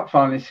League Cup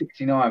final in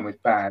 '69 was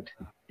bad.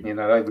 They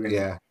were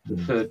in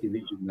the third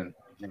division,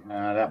 and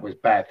that was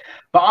bad.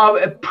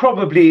 But it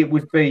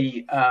would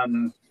be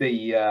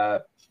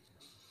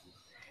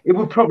it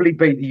would probably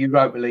be the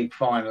Europa League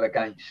final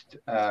against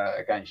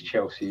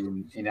Chelsea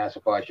in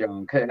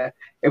Azerbaijan.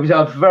 It was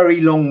a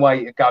very long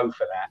way to go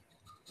for that.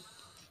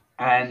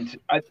 And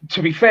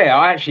to be fair,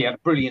 I actually had a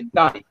brilliant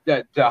day.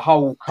 The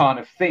whole kind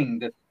of thing,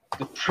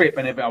 the trip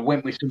and everything. I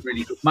went with some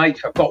really good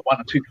mates. I've got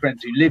one or two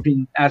friends who live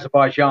in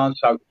Azerbaijan,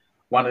 so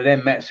one of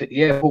them met us at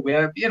the airport. We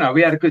had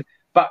a good.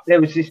 But there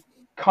was this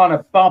kind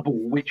of bubble,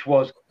 which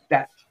was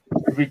that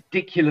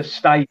ridiculous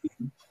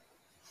stadium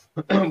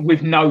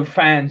with no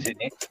fans in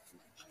it.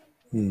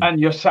 And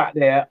you're sat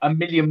there a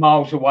million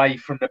miles away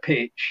from the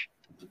pitch,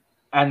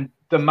 and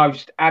the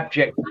most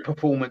abject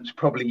performance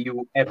probably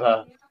you'll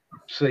ever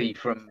see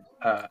from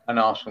an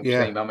Arsenal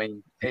team. I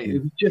mean,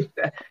 it was just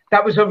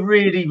that was a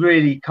really,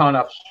 really kind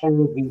of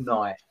horrible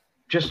night,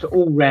 just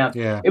all round.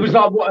 Yeah. It was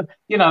like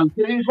it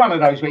was one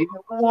of those where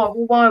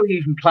why are we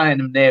even playing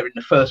them there in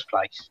the first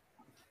place?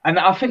 And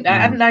I think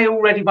that hadn't they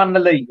already won the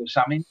league or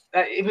something?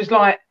 It was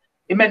like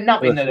it meant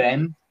nothing to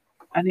them,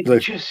 and it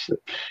was just.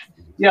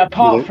 Yeah,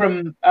 apart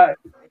from,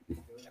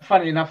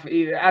 funny enough,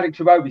 Alex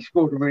Iwobi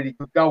scored a really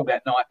good goal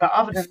that night. But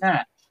other than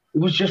that, it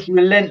was just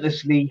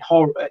relentlessly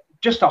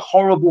just a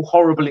horrible,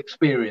 horrible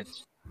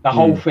experience, the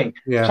whole thing.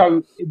 Yeah.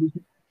 So it was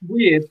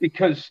weird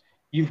because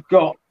you've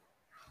got,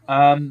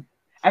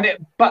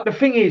 but the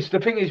thing is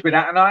with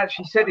that, and I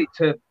actually said it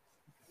to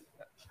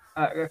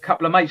a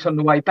couple of mates on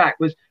the way back,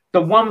 was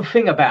the one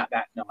thing about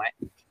that night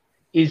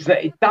is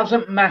that it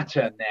doesn't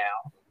matter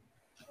now,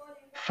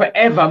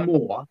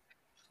 forevermore,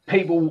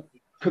 people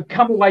could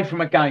come away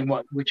from a game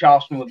which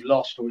Arsenal have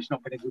lost, or it's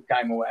not been a good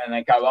game, and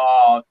they go,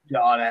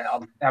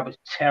 that was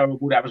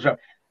terrible, that was rough.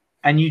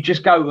 And you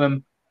just go to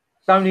them,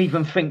 don't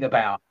even think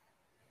about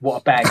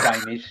what a bad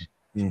game is.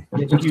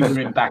 If you were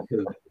in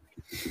Baku.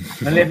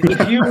 And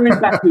if you were in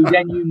Baku,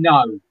 then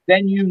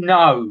you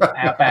know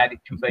how bad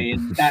it can be,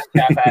 and that's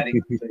how bad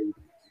it can be.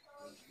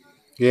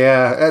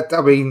 Yeah,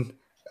 I mean,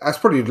 that's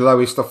probably the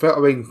lowest I felt.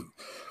 I mean,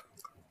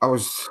 I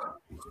was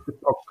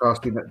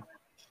podcasting that.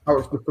 That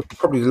was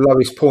probably the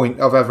lowest point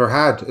I've ever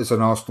had as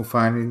an Arsenal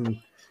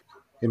fan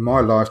in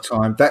my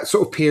lifetime. That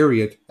sort of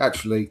period,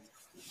 actually.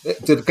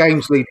 The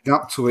games leading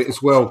up to it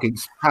as well,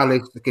 against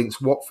Palace,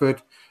 against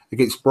Watford,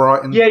 against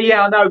Brighton.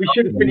 Yeah, I know. We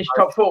should have finished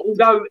top four.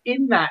 Although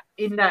in that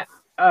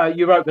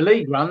Europa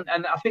League run,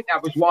 and I think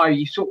that was why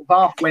you sort of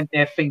half went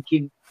there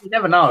thinking, you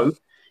never know,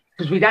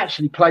 because we'd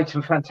actually played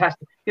some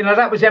fantastic.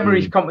 That was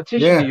Emery's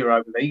competition, the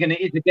Europa League, and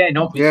it is again,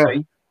 obviously.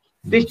 Yeah.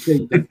 This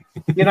season,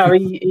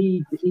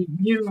 he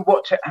knew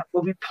what to.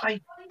 Well, we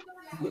played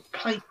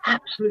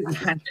absolutely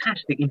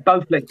fantastic in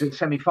both legs of the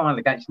semi-final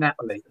against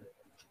Napoli.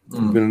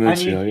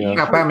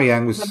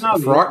 Aubameyang was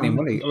frightening,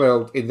 wasn't he?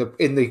 Well, in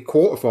the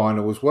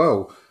quarterfinal as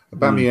well,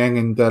 Aubameyang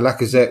and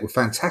Lacazette were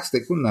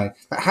fantastic, weren't they?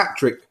 That hat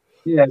trick,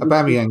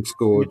 Aubameyang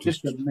scored,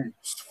 just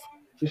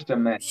a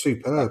mess,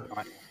 superb.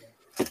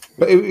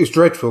 But it was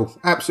dreadful,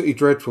 absolutely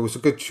dreadful. It's a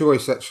good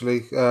choice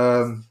actually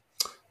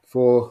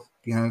for.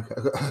 A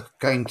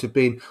game to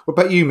be in. What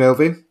about you,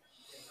 Melvin?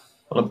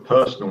 On a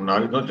personal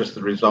note, not just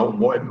the result and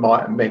what it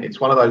might have meant, it's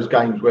one of those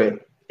games where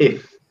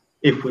if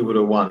we would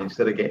have won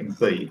instead of getting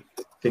beat,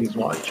 things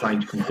might have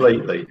changed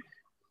completely.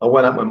 I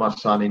went up with my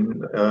son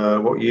in,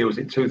 what year was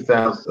it?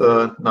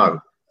 2000? No,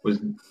 it was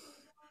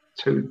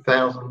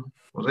 2000,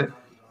 was it?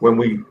 When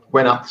we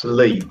went up to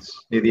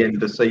Leeds near the end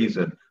of the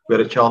season, we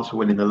had a chance of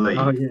winning the league.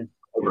 Oh, yeah.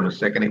 Hold on a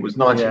second. It was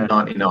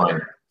 1999.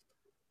 Yeah.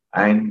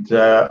 And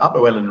up at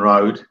Ellen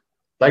Road,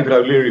 David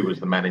O'Leary was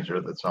the manager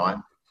at the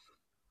time.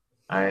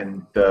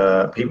 And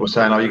people were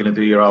saying, you're going to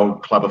do your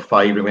old club a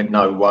favour. He went,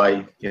 no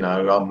way.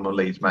 I'm the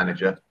Leeds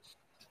manager.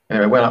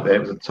 Anyway, went up there.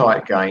 It was a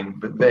tight game.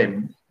 But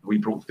then we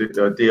brought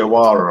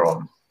Diawara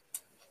on,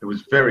 who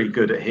was very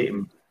good at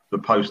hitting the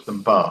post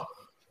and bar.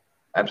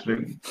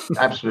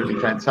 Absolutely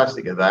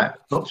fantastic at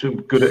that. Not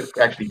too good at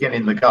actually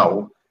getting the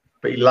goal.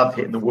 but he loved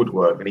hitting the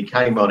woodwork. And he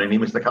came on and he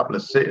missed a couple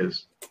of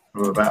sitters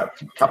from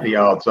about a couple of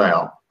yards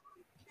out.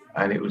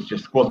 And it was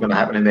just wasn't going to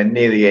happen. And then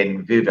near the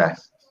end,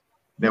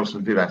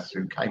 Nelson Vivas,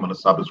 who came on a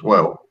sub as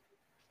well,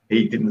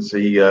 he didn't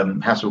see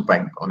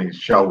Hasselbank on his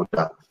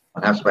shoulder,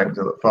 and Hasselbank was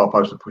at the far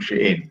post to push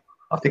it in.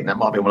 I think that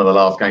might be one of the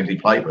last games he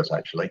played with us,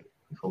 actually,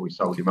 before we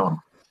sold him on.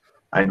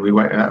 And we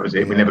went, and that was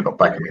it. We never got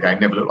back in the game,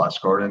 never looked like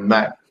scoring, and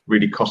that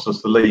really cost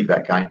us the lead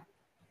that game.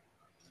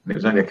 And it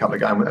was only a couple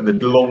of games. And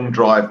the long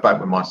drive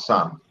back with my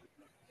son,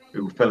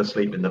 who fell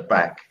asleep in the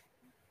back.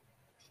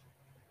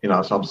 You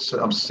know, so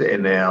I'm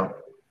sitting there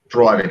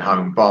driving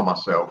home by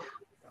myself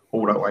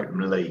all that way from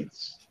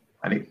Leeds.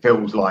 And it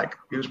feels like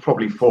it was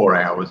probably 4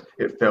 hours.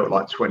 It felt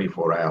like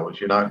 24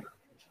 hours, you know.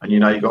 And you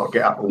know, you got to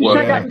get up and work.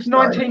 You said that was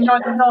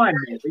 1999,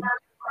 maybe?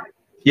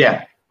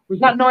 Yeah. Was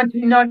that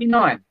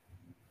 1999?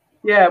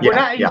 Yeah. Well,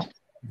 that is,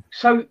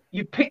 so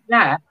you picked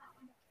that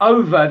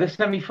over the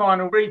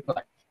semi-final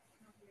replay.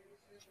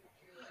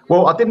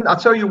 Well, I didn't. I'll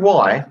tell you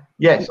why.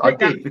 Yes, I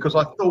did, because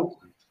I thought.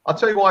 I'll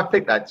tell you why I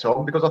picked that,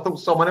 Tom, because I thought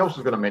someone else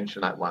was going to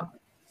mention that one,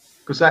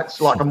 because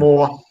that's like a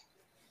more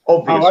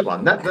obvious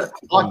one. That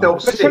I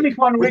felt the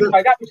semi-final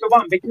replay. That was the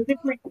one, because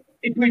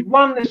if we'd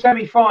won the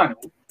semi-final,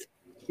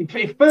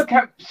 if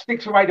Bergkamp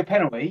sticks away the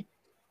penalty,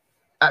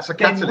 that's a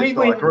catalyst.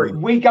 I agree.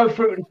 We go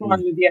through to the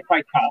final of the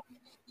FA Cup.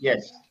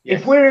 Yes.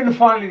 If we're in the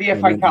final of the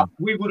FA Cup,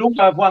 we would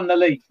also have won the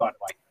league. By the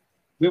way,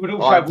 we would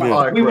also have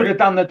won. We would have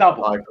done the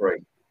double. I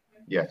agree.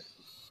 Yes.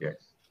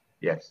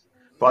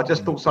 But I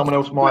just thought someone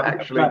else might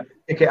actually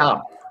pick it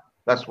up.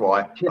 That's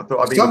why I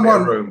thought I'd be in the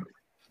room.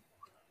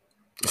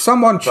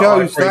 Someone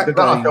chose that game.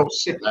 I felt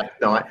sick that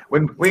night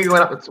when we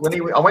went up.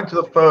 I went to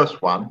the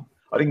first one.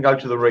 I didn't go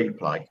to the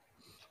replay.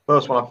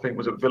 First one I think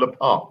was at Villa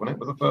Park. Wasn't it?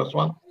 Was the first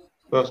one?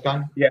 First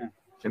game? Yeah.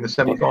 In the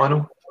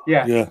semi-final.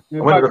 Yeah.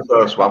 I went to the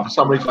first one. For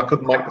some reason, I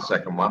couldn't make the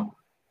second one,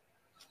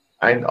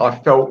 and I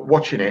felt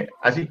watching it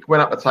as he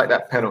went up to take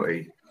that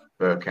penalty,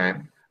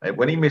 Bergkamp.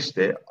 When he missed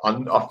it, I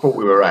thought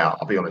we were out.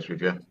 I'll be honest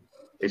with you.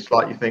 It's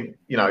like you think,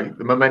 you know,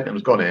 the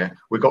momentum's gone here.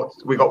 We got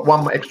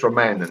one extra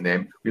man than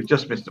them. We've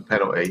just missed a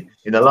penalty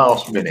in the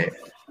last minute.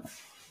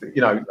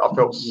 You know, I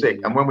felt sick.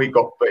 And when we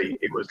got beat,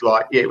 it was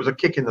like, it was a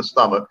kick in the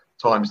stomach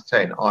times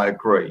 10. I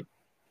agree.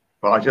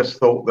 But I just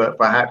thought that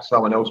perhaps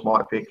someone else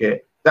might pick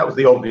it. That was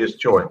the obvious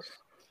choice.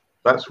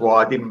 That's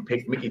why I didn't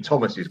pick Mickey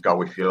Thomas's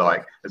goal, if you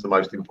like, as the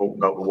most important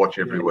goal to watch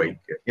every week,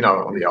 you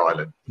know, on the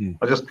island.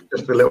 I just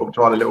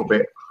tried a little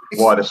bit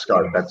wider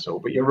scope, that's all.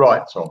 But you're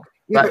right, Tom.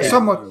 Yeah, but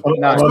someone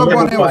else.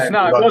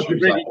 No, it was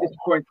really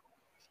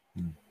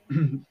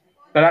disappointing.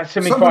 But that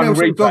semi-final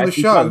replay, if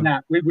we'd done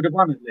that, we would have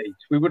won the league.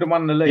 We would have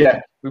won the league.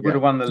 Yeah. We would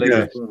have won the league.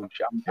 Yeah.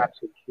 I'm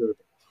absolutely sure.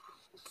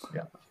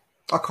 Yeah.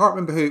 I can't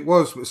remember who it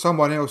was, but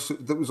someone else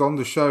that was on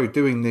the show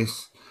doing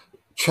this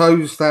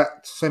chose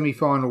that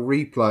semi-final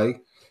replay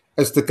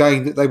as the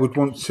game that they would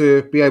want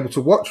to be able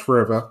to watch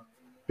forever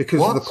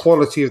because of the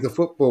quality of the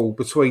football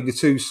between the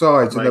two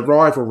sides and the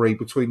rivalry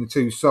between the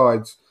two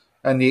sides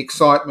and the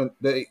excitement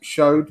that it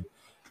showed.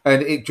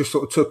 And it just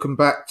sort of took them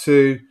back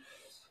to,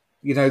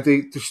 you know,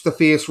 the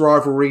fierce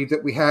rivalry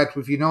that we had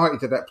with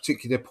United at that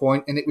particular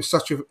point. And it was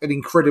such an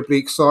incredibly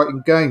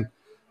exciting game.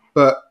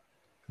 But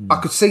I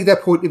could see their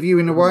point of view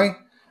in a way.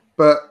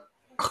 But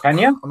can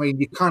you? I mean,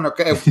 you can't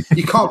get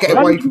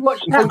away from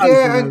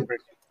it.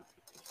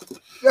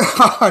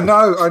 I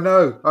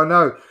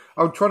know.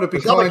 I'm trying to be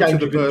kind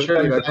to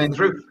the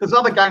Andrew, because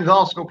other games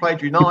Arsenal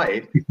played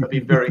United have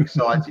been very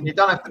exciting. You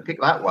don't have to pick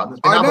that one. There's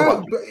been other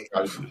ones.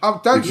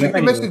 Don't shoot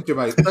the messenger,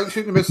 mate. Don't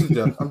shoot the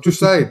messenger. I'm just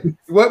saying.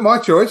 It weren't my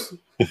choice.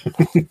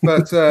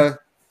 But there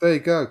you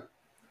go.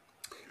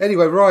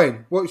 Anyway,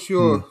 Ryan, what's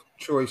your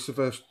choice of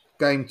a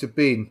game to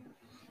bin?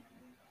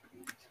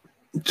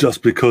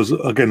 Just because,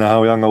 again,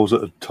 how young I was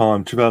at the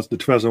time, the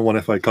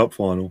 2001 FA Cup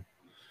final.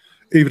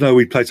 Even though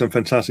we played some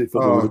fantastic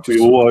football,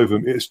 we were all over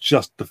them. It's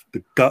just the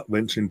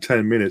gut-wrenching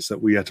 10 minutes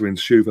that we had to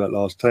ensue for that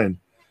last 10.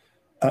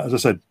 As I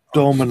said,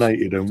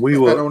 dominated, and we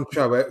were on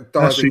show it,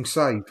 diving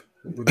save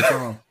with the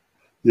arm.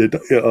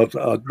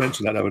 I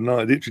mentioned that the other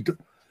night.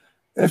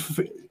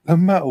 No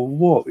matter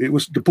what, it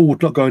was the ball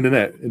was not going in the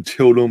net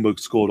until Lundberg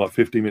scored like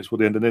 15 minutes before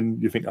the end, and then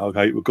you think,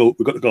 okay, we've got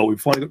the goal. We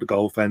finally got the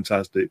goal,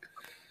 fantastic.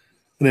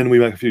 And then we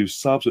make a few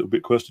subs, a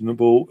bit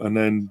questionable, and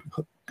then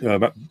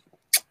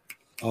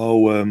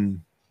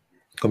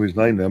his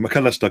name there.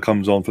 McAllister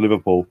comes on for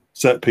Liverpool,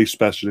 set piece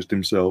specialist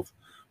himself.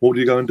 What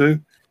do you go and do?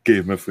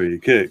 Give him a free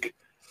kick.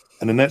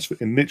 And then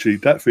literally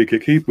that free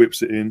kick, he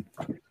whips it in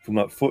from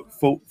like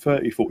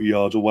 30, 40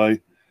 yards away.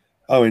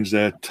 Owens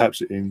there,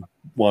 taps it in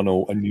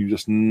 1-0, and you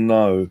just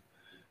know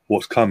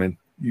what's coming.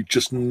 You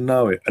just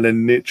know it. And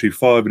then literally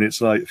 6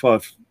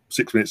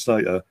 minutes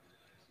later,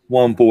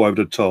 one ball over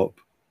the top.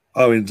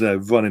 Owens there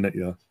running at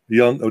you.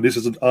 This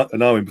is an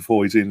Owen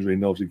before his injury,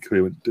 and obviously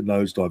career went to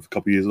nosedive a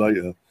couple of years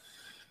later.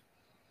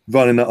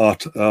 Running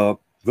at our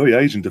very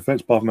aging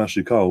defence, apart from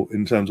Ashley Cole,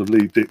 in terms of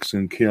Lee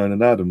Dixon, Keown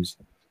and Adams.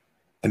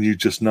 And you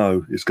just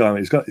know it's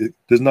going.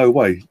 There's no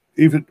way.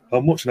 Even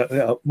I'm watching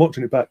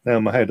it back now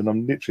in my head, and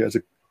I'm literally as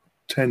a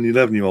 10,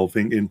 11-year-old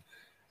thinking,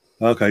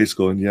 okay, he's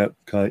scoring. Yeah,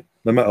 okay.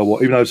 no matter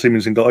what. Even though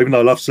Seaman's in goal, even though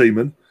I love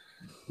Seaman,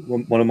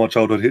 one of my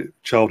childhood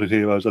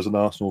heroes as an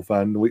Arsenal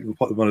fan, one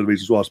of the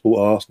reasons why I support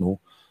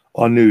Arsenal,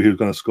 I knew he was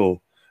going to score.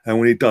 And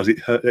when he does,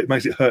 it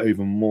makes it hurt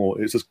even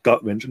more. It's just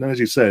gut wrench. And as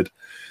you said,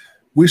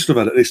 we should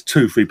have had at least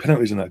 2-3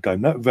 penalties in that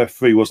game. That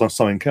referee was on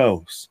something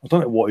else. I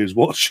don't know what he was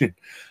watching.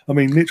 I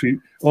mean, literally,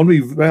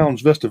 Henri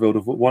Rounds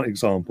Westerveld, one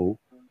example,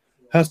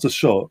 has the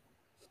shot.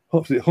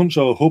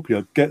 Huncho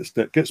Hopia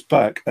gets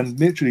back and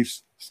literally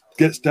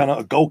gets down at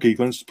a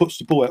goalkeeper and puts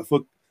the ball out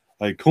for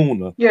a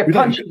corner. Yeah,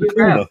 punches it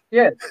down.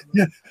 Yeah,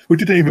 we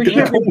didn't even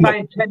get the corner. We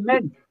should have been playing 10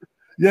 men.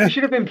 Yeah, we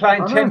should have been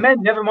playing 10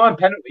 men. Never mind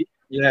penalty.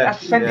 Yeah,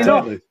 that's sending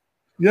off.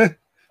 Yeah,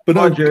 but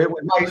mind you,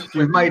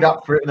 we've made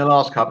up for it in the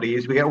last couple of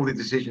years. We get all the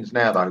decisions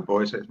now, though,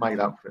 boys. So it's made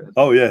up for it.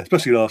 Oh yeah,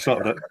 especially last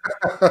night with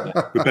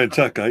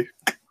Benteke.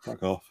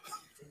 Fuck off.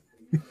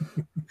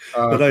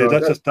 But hey,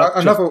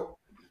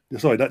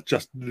 that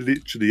just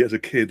literally, as a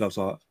kid, I was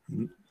like,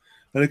 and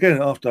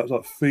again, after that was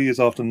like 3 years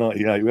after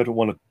 '98, we hadn't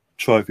won a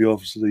trophy,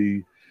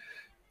 obviously.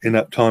 In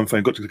that time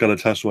frame, got to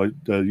Galatasaray,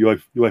 the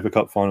UEFA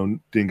Cup final,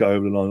 didn't go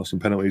over the line, lost some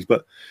penalties,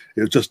 but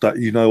it was just that,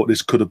 what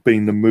this could have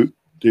been the moot.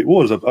 It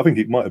was. I think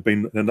it might have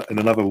been in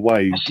another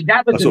way. Actually,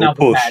 that was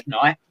another bad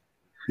night.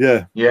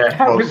 Yeah.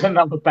 That was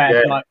another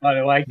bad night, by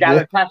the way.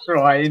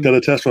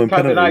 Galatasaray and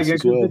penalties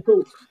as well.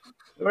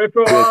 We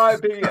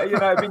thought,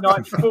 it'd be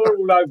 94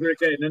 all over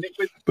again, and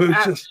it was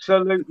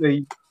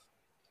absolutely.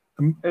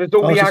 There was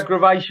all the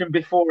aggravation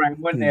beforehand,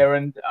 wasn't there?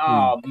 And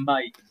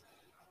mate.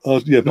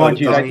 Mind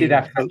you, they did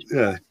have.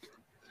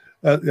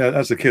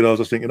 As a kid, I was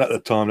just thinking at the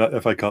time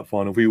that FA Cup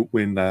final, if we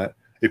win that,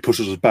 it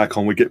pushes us back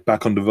on. We get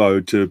back on the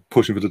road to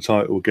pushing for the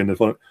title again.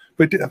 But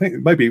I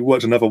think maybe it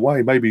worked another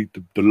way. Maybe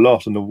the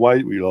loss and the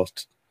way we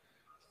lost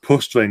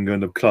pushed Wenger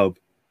and the club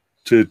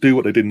to do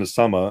what they did in the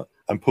summer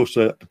and push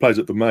the players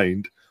that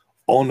remained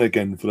on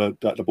again for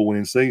the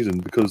ball-winning season,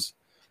 because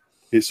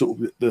it's sort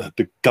of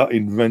the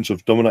gutting wrench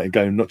of dominating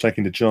game, not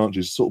taking the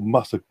chances, sort of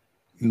must have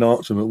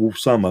knocked them all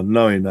summer,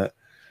 knowing that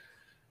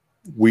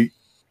we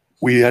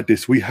had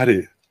this, we had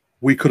it.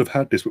 We could have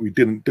had this, but we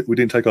didn't. We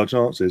didn't take our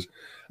chances.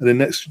 And then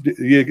next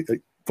year,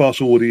 fast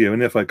forward a year in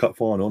the FA Cup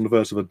final, on the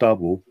verge of a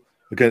double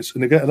against a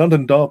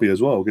London derby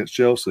as well against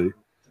Chelsea,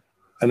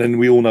 and then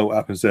we all know what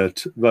happens there.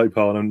 Ray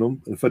Parlour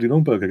and Freddie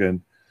Ljungberg again.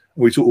 And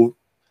we sort of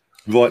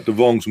right the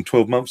wrongs from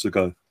 12 months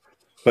ago.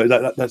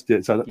 But that's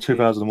it. So that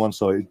 2001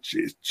 side,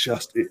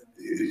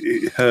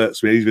 it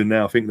hurts me even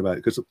now thinking about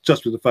it, because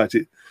just with the fact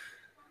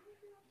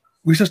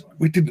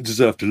we didn't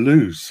deserve to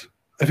lose.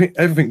 I think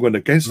everything went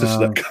against us in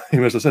that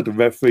game. As I said, the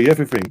referee,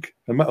 everything,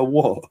 no matter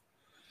what.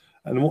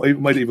 And what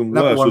made it even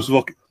worse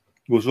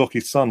was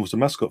Rocky's son was the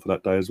mascot for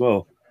that day as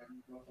well.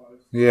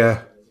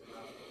 Yeah.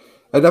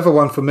 Another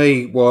one for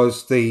me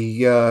was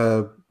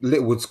the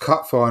Littlewoods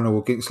Cup final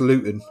against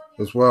Luton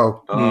as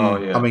well. Oh,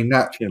 yeah. I mean,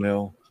 that...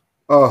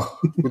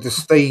 with the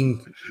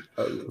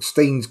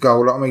Steen's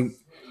goal. I mean,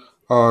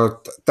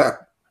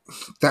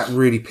 that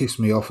really pissed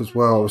me off as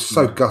well. I was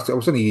so gutted. I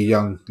was only a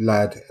young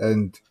lad,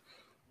 and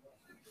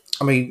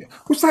I mean,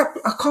 was that?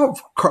 I can't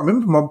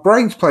remember. My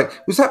brain's playing.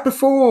 Was that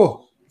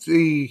before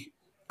the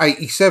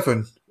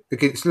 87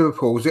 against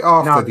Liverpool? Was it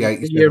after the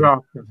 87? The year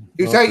after.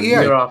 It was 88. The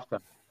year after.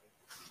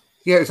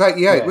 Yeah, it was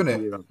 88,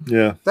 wasn't it?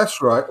 Yeah,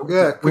 that's right.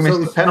 Yeah, we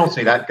missed the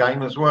penalty that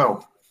game as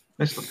well.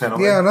 Missed the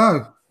penalty. Yeah, I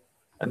know.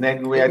 And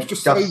then we had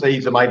Gus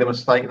Caesar made a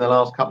mistake in the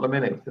last couple of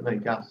minutes, didn't he,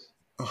 Gus?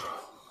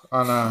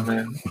 I know.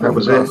 Yeah, that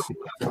was it.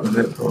 That was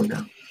it for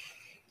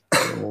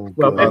you.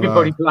 Well,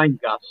 everybody blamed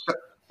Gus.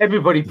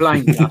 Everybody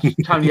blamed Gus.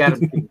 Tony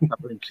Adams didn't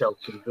cover himself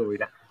to enjoy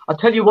that. I'll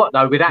tell you what,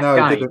 though, with that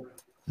game,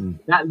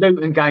 that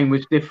Luton game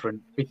was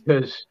different,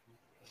 because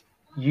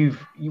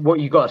what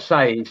you got to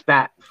say is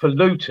that for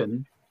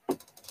Luton,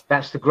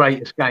 that's the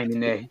greatest game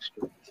in their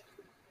history.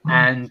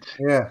 And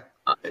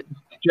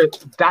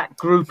just that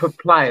group of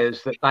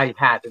players that they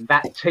had and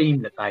that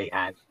team that they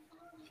had,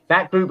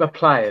 that group of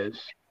players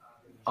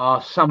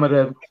are some of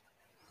the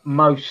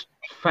most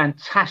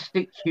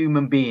fantastic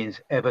human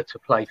beings ever to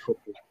play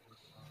football.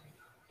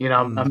 You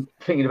know, I'm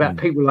thinking about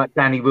people like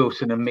Danny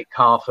Wilson and Mick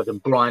Harford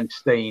and Brian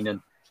Steen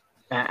and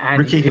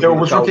Ricky Hill.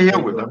 Was Ricky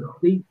Hill with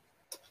them?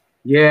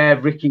 Yeah,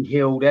 Ricky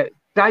Hill.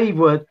 They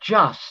were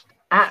just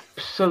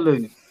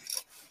absolute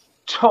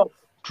top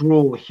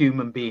draw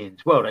human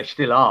beings. Well, they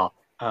still are.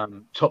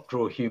 Top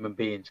draw human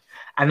beings.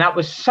 And that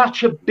was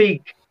such a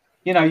big,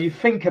 you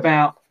think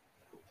about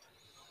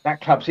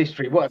that club's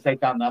history. What have they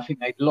done? I think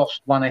they'd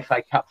lost one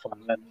FA Cup final,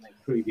 hadn't they,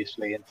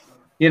 previously? And,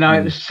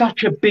 it was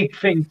such a big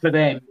thing for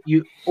them.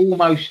 You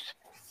almost,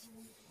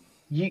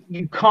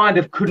 you kind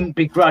of couldn't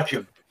begrudge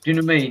them. Do you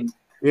know what I mean?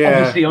 Yeah,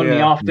 obviously, on the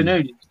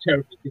afternoon, it's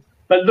terrible.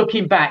 But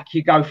looking back,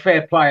 you go,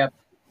 fair play.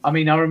 I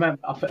mean, I remember,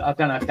 I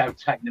don't know if they were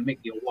taking the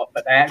mickey or what,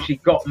 but they actually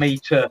got me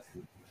to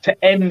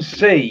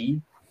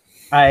MC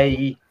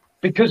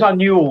because I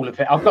knew all of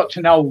it. I've got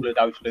to know all of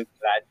those Luton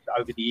lads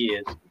over the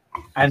years,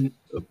 and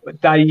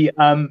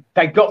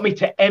they got me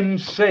to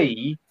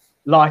MC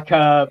like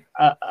a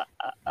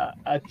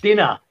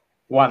dinner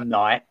one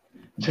night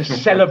to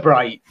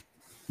celebrate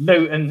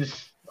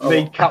Luton's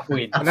League Cup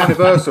win. An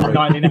anniversary.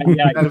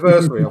 1988.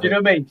 Anniversary of Do you know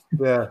it. what I mean?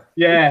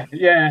 Yeah.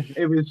 Yeah.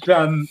 It was,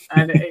 and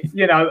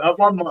at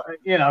one,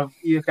 you're going,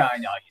 you're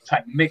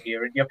taking mick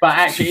here, and but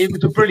actually, it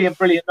was a brilliant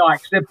night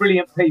because they're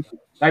brilliant people.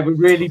 They were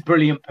really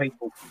brilliant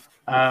people,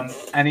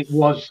 and it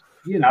was,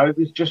 it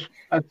was just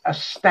a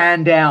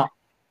standout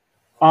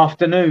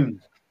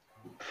afternoon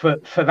for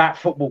that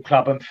football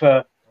club and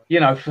for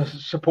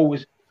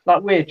supporters.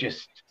 Like we're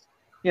just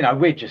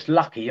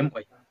lucky, aren't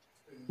we?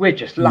 We're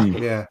just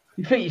lucky. Yeah.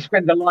 You think you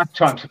spend a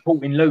lifetime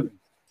supporting Luton?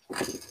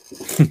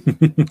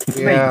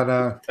 Yeah, I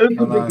know. Who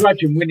could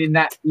begrudge them winning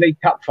that League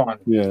Cup final?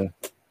 Yeah.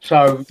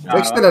 So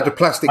they still had a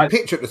plastic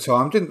pitch at the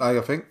time, didn't they?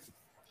 I think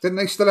didn't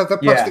they still have the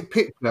plastic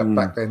pitch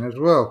back then as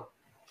well?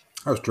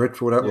 That was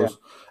dreadful. That was.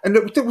 And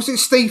was it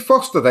Steve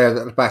Foster there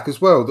at the back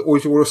as well that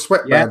always wore a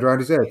sweatband around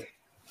his head?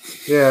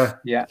 Yeah.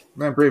 Yeah.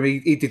 Remember him?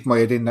 He did my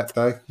head in that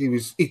day. He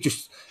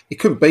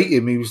couldn't beat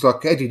him. He was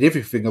like headed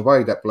everything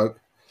away. That bloke.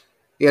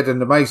 He had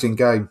an amazing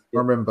game. I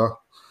remember.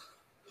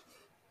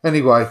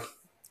 Anyway,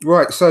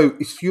 right. So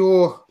it's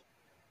your.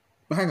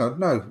 Hang on.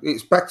 No,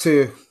 it's back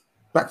to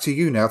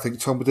you now. I think,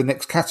 Tom, with the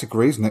next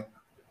category, isn't it?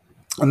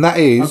 And that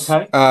is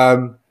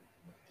the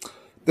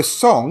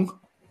song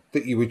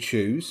that you would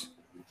choose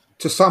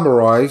to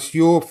summarise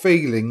your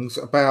feelings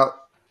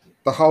about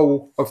the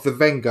whole of the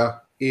Wenger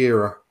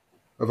era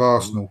of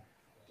Arsenal.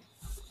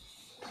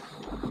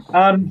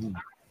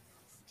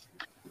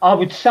 I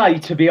would say,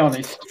 to be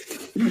honest,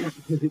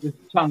 because it was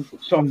some,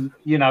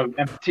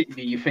 and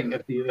particularly you think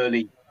of the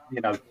early,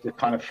 the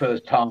kind of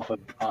first half of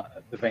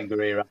the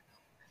Wenger era,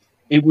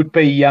 it would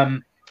be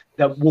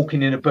that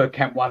Walking in a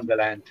Bergkamp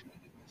Wonderland,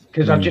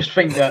 because I just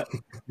think that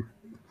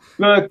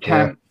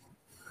Bergkamp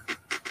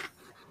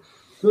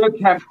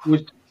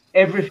was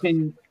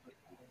everything.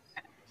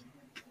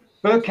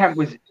 Bergkamp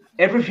was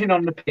everything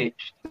on the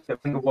pitch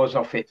that Wenger was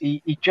off it. He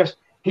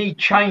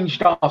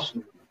changed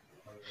Arsenal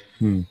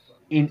to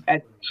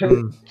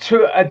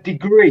a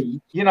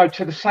degree,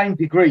 to the same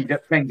degree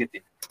that Wenger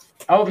did.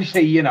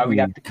 Obviously, he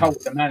had to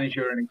cult the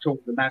manager and he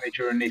talked the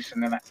manager and this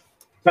and that.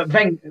 But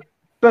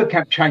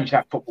Bergkamp changed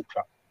that football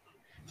club.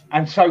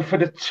 And so for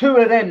the two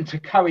of them to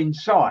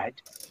coincide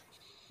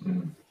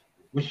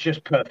was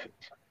just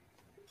perfect.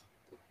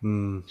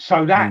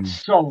 So that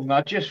song,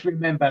 I just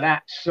remember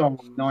that song,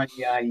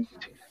 98.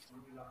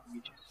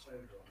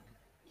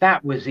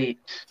 That was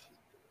it.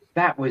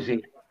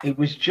 It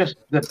was just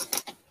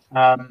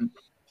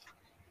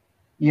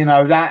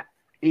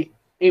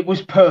it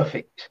was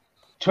perfect.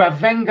 To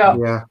have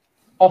Wenger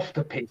off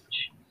the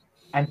pitch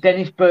and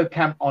Dennis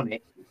Bergkamp on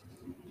it,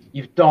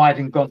 you've died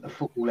and gone to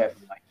football heaven,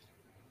 mate.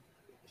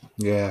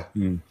 Yeah.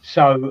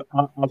 So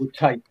I would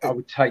take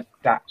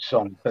that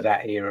song for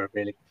that era,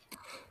 really.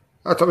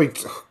 I mean,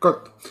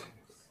 God,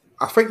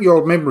 I think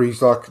your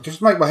memories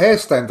just make my hair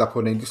stand up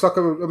on end. It's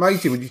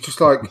amazing when you just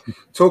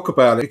talk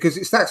about it because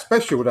it's that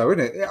special, though,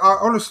 isn't it?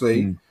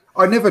 Honestly,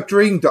 I never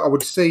dreamed that I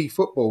would see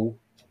football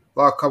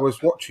like I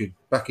was watching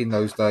back in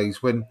those days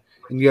in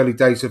the early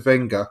days of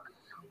Wenger.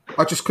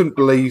 I just couldn't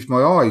believe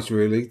my eyes,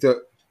 really,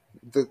 that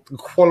the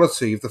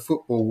quality of the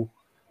football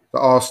that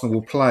Arsenal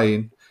were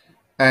playing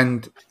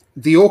and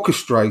the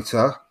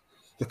orchestrator,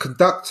 the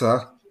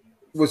conductor,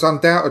 was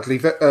undoubtedly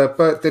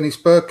Dennis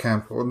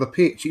Bergkamp on the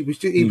pitch. He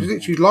was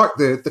literally like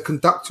the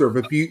conductor of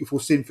a beautiful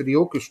symphony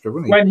orchestra,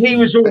 wasn't he? When he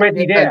was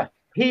already there.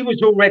 He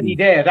was already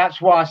there.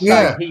 That's why I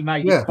say he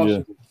made it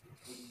possible.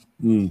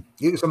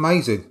 It was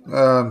amazing.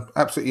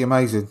 Absolutely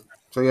amazing.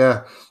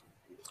 So,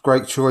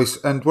 great choice.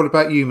 And what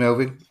about you,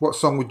 Melvin? What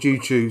song would you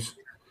choose?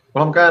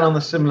 Well, I'm going on the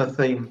similar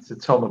theme to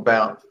Tom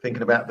about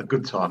thinking about the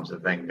good times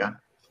of Wenger,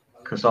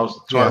 because I was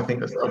trying to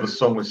think of a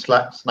song with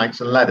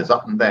snakes and ladders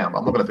up and down.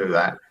 I'm not going to do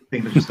that. I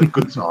think it was just the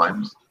good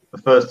times.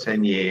 The first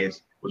 10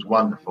 years was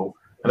wonderful.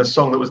 And a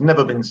song that was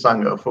never been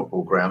sung at a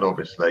football ground,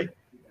 obviously,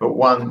 but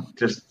one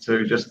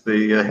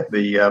the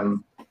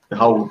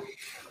whole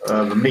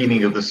the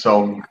meaning of the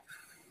song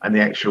and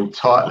the actual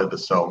title of the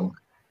song,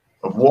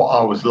 of what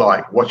I was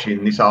like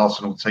watching this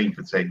Arsenal team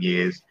for 10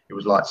 years. It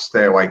was like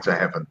Stairway to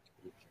Heaven.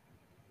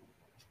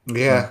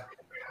 Yeah.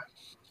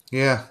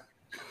 That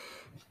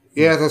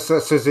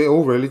says it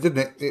all, really, didn't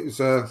it?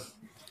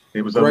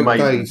 It was an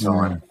amazing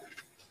time.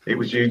 It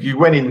was you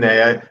went in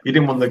there, you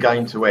didn't want the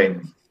game to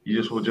end. You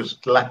just were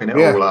just lapping it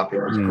all up.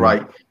 It was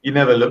great. You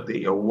never looked at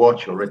your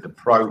watch or read the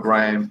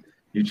programme.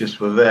 You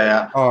just were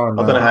there. I don't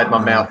know if I had my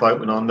mouth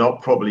open or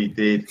not, probably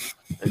did,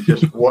 and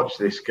just watched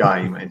this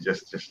game and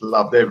just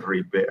loved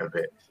every bit of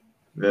it.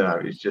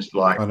 It's just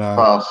like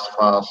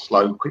fast,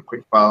 slow, quick,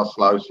 fast,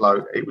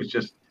 slow. It was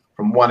just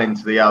from one end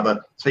to the other.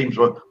 Teams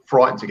were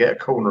frightened to get a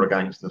corner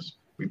against us.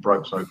 We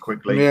broke so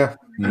quickly.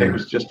 And it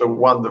was just a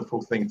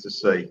wonderful thing to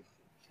see.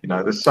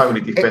 There's so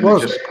many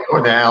defenders just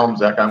putting their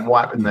arms out going,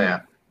 what happened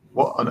there?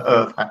 What on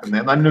earth happened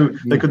there? And they knew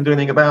they couldn't do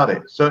anything about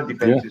it. Certain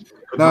defenses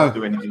could not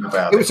do anything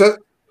about it.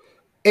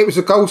 It was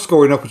a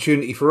goal-scoring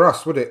opportunity for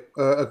us, wasn't it?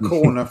 A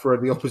corner for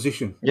the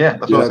opposition. Yeah,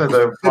 that's what I said.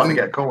 They were trying to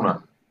get a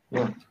corner.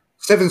 Yeah.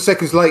 7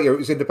 seconds later, it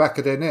was in the back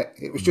of their net.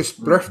 It was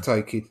just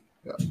breathtaking.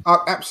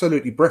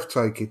 Absolutely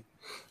breathtaking.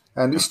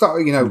 And it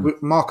started,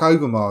 with Mark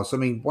Overmars. I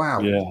mean, wow.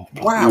 Yeah.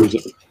 Wow.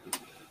 Nicholas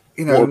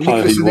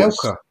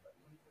Anelka.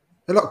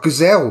 They're like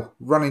gazelle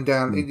running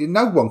down.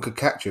 No one could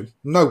catch him.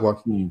 No one.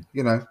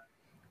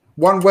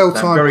 One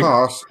well-timed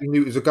pass, you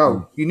knew it was a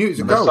goal. You knew it was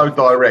a goal. They're so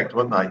direct,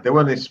 weren't they? They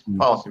weren't this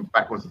passing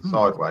backwards and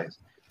sideways.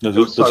 No,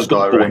 they so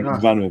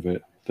direct. Ran with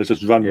it. They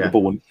just ran with the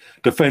ball. And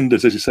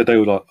defenders, as you said, they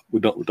were like, we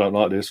don't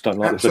like this, don't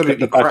like Absolutely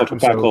this. They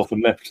kept back off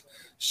and left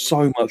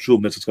so much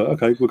room. They just go,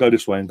 okay, we'll go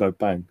this way and go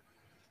bang.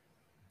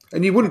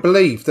 And you wouldn't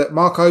believe that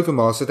Mark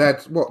Overmars had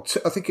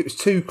I think it was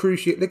 2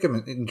 cruciate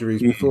ligament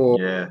injuries before.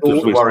 Yeah,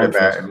 just worry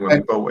about him when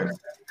we bought him.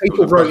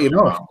 People wrote him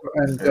off,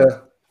 and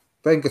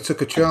Wenger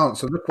took a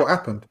chance, and look what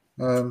happened.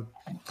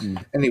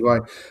 Anyway,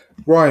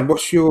 Ryan,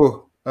 what's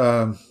your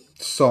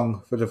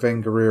song for the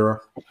Wenger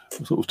era?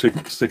 I'm sort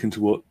of sticking to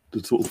what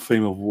the sort of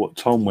theme of what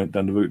Tom went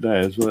down the route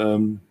there is.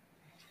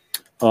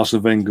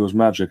 Arsene Wenger was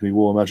magic, and he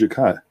wore a magic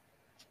hat.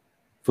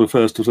 For the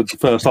first half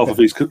of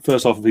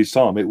his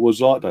time, it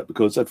was like that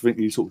because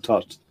everything he sort of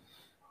touched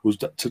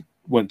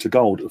went to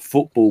gold.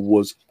 Football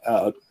was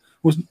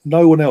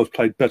no one else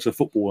played better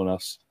football than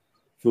us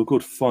for a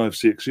good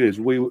 5-6 years.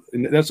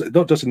 That's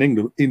not just in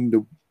England,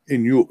 in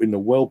Europe, in the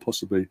world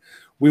possibly.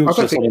 We were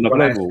just on another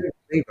level.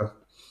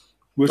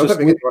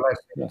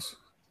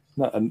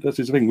 And that's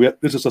the thing.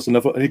 This is just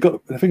another. And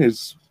the thing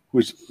is,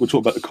 we talked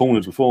about the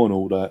corners before and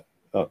all that.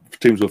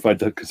 Teams were afraid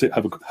to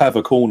have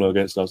a corner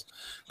against us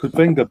because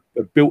Wenger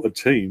built a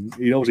team.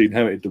 He obviously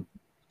inherited some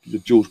of the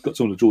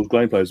George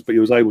Graham players, but he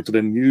was able to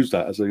then use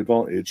that as an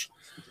advantage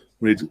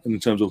in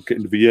terms of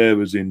getting the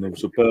Vieiras in, the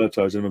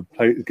Robertos, and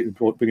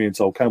bringing in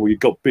Sol Campbell. You've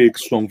got big,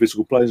 strong,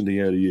 physical players in the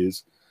early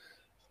years,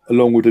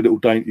 along with the little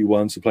dainty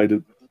ones to play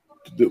the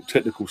little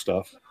technical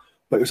stuff.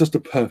 But it was just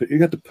you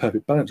had the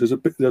perfect balance. There's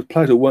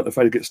players who weren't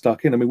afraid to get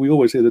stuck in. I mean, we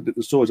always hear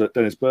the stories like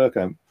Dennis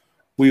Bergkamp.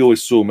 We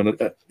always saw him in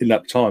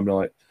that time,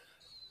 like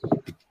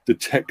the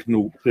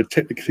technically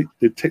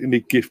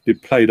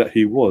gifted player that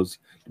he was,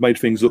 made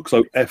things look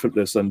so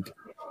effortless and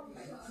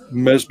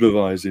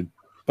mesmerising.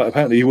 But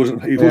apparently he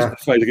wasn't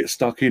afraid to get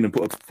stuck in and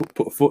put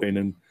a foot in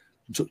and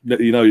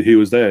let you know he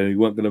was there and he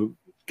weren't going to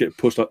get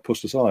pushed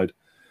aside.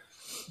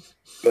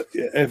 But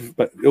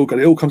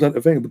it all comes down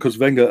to Wenger because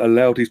Wenger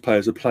allowed his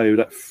players to play with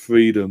that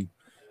freedom,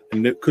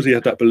 and because he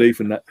had that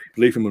belief in them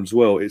as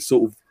well. It's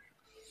sort of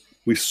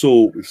we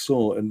saw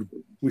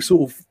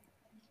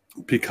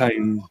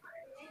became.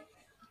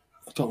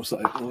 I don't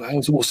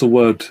know what's the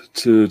word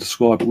to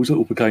describe it. We sort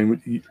of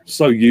became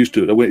so used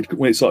to it that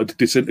when it started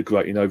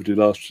disintegrating over the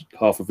last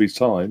half of his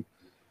time,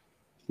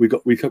 we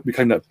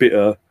became that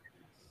bitter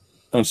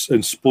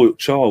and spoilt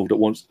child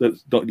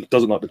that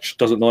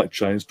doesn't like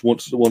change.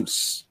 Wants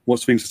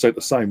things to stay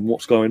the same.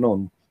 What's going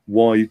on?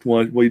 Why are you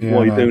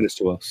doing this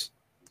to us?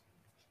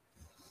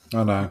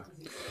 I know.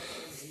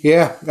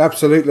 Yeah,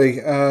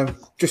 absolutely.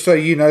 Just so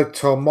you know,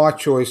 Tom, my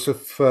choice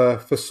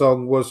for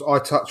song was "I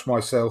Touch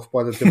Myself"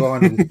 by the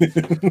Divinyls.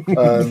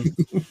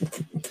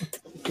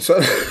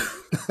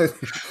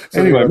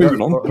 Anyway, moving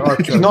on.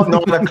 It's not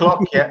 9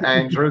 o'clock yet,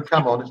 Andrew.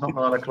 Come on, it's not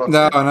 9 o'clock.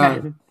 No, I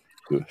know.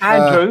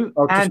 Andrew,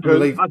 I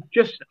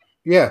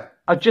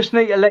just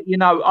need to let you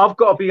know I've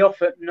got to be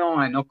off at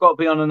 9. I've got to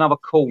be on another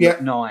call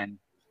at 9.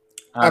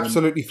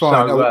 Absolutely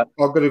fine. So,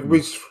 I'm going to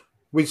whiz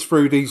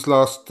through these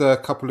last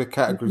couple of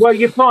categories. Well,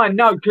 you're fine.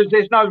 No, because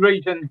there's no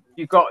reason.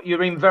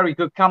 You're in very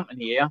good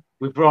company here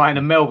with Ryan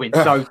and Melvin.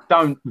 So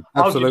don't.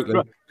 Absolutely.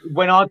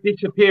 When I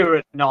disappear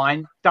at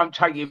 9, don't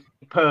take it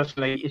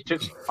personally. It's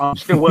just I'm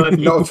still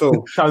working. Not at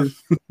all. So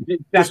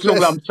that's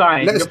all I'm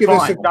saying. Give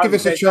us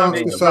a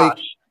chance to say.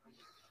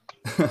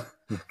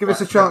 Give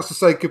us a chance to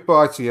say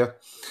goodbye to you.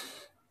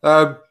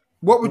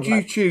 What would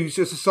you choose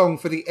as a song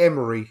for the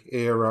Emery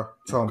era,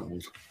 Tom?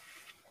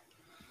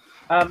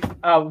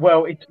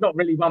 Well, it's not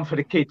really one for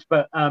the kids,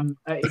 but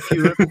if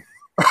you,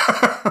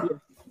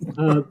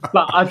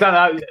 but I don't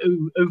know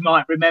who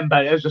might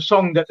remember. There's a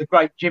song that the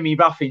great Jimmy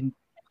Ruffin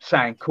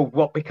sang called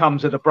 "What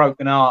Becomes of the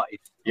Broken Hearted."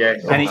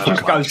 Yes, and it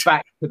just goes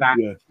back to that.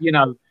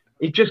 Yeah.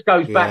 It just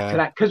goes back to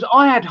that because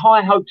I had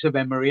high hopes of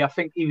Emery. I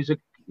think he was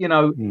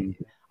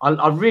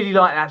I really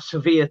like that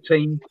Sevilla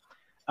team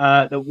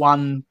that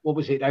won. What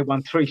was it? They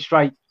won 3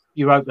 straight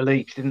Europa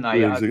Leagues, didn't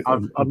they? I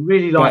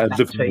really like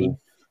that team.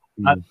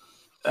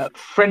 A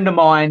friend of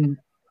mine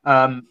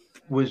had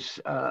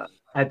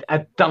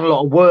done a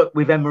lot of work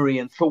with Emery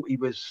and thought he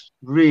was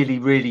really,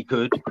 really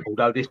good.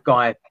 Although this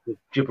guy was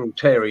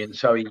Gibraltarian,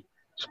 so he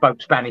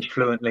spoke Spanish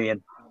fluently,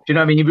 and do you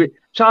know what I mean?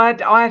 So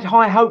I had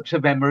high hopes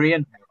of Emery,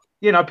 and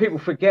people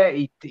forget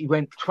he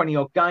went 20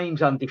 odd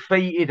games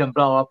undefeated and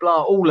blah blah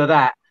blah, all of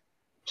that.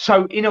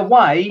 So in a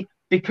way,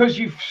 because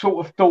you've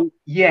sort of thought,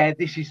 yeah,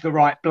 this is the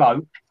right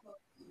bloke,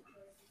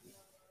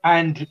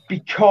 and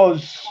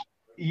because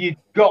you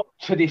got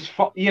to this,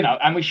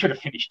 and we should have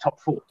finished top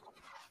 4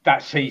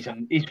 that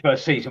season. His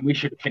first season, we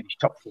should have finished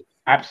top 4.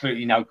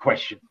 Absolutely no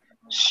question.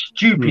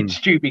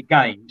 Stupid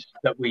games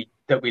that we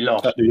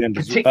lost. At the end,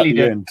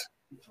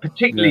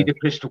 particularly the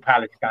Crystal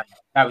Palace game.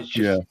 That was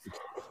just.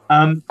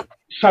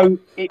 So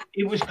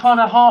it was kind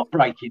of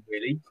heartbreaking,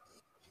 really,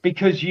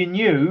 because you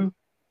knew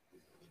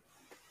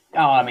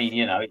I mean,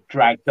 you know, it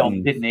dragged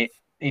on, didn't it,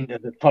 into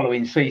the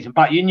following season?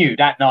 But you knew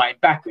that night in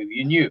Baku,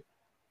 you knew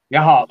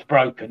your heart's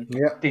broken.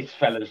 Yeah. This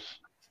fella's,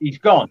 he's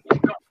gone.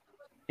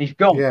 He's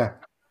gone. Yeah.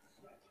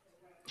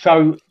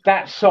 So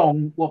that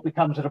song, What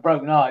Becomes of the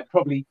Broken Heart,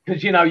 probably,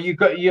 because, you know, you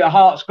got, your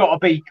heart's got to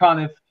be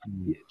kind of,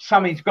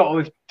 something's got to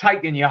have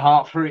taken your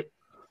heart for it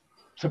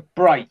to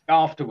break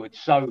afterwards.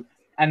 So,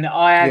 and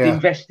I had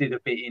invested a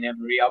bit in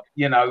Emery.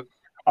 You know,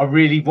 I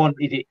really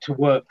wanted it to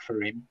work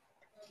for him.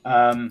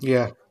 And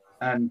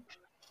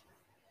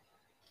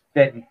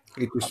then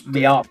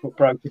my heart got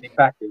broken in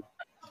Baku.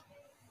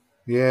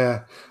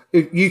 Yeah.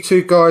 You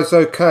two guys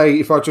okay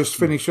if I just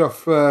finish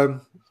off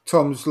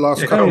Tom's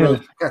last couple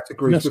of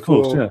categories? Yes, before...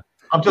 of course, yeah.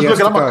 I'm just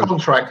looking at my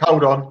contract.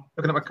 Hold on.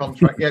 Looking at my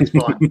contract. Yeah, it's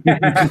fine.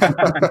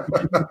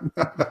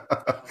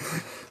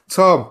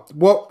 Tom,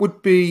 what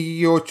would be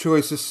your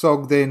choice of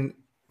song then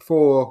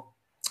for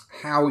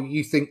how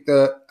you think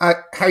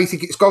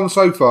it's gone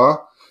so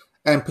far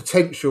and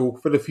potential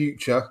for the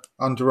future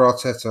under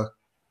Arteta?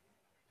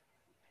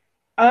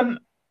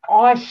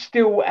 I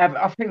still have.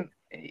 I think,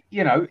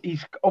 you know,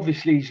 he's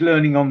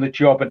learning on the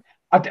job, and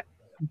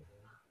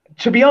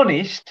to be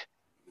honest,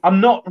 I'm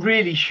not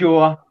really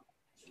sure.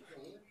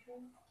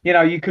 You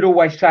know, you could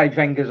always say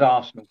Wenger's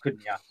Arsenal,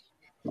 couldn't you?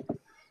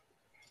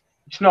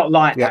 It's not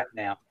like that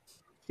now.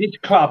 This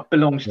club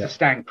belongs to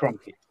Stan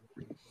Kroenke.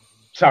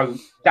 So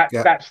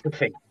that's the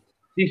thing.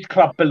 This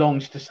club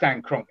belongs to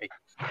Stan Kroenke.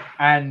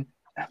 And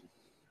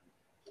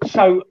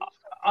so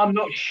I'm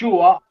not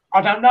sure.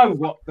 I don't know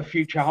what the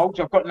future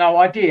holds. I've got no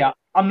idea.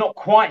 I'm not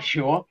quite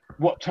sure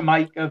what to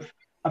make of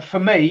for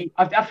me,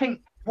 I think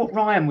what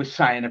Ryan was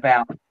saying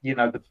about, you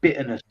know, the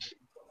bitterness,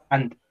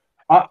 and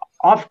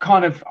I've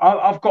got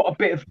a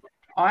bit of,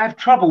 I have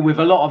trouble with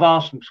a lot of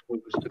Arsenal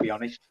supporters, to be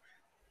honest.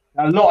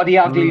 A lot of the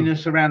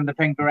ugliness around the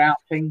Wenger out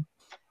thing.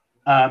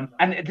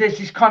 And there's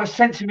this kind of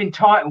sense of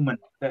entitlement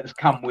that has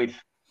come with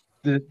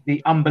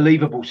the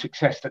unbelievable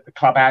success that the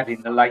club had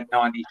in the late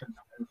 90s and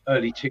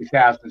early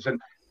 2000s. And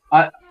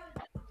I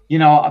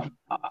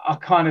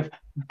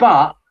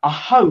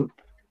hope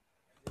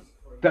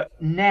that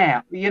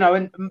now, you know,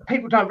 and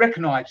people don't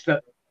recognise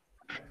that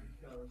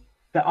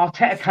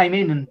Arteta came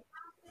in and,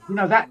 you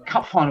know, that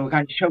cup final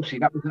against Chelsea,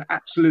 that was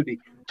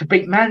to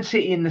beat Man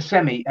City in the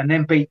semi and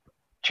then beat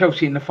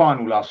Chelsea in the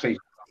final last season.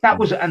 That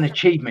was an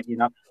achievement, you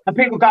know. And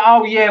people go,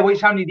 oh, yeah, well,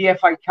 it's only the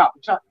FA Cup.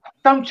 It's like,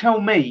 don't tell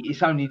me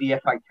it's only the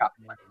FA Cup.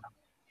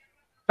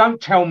 Don't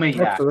tell me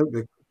that.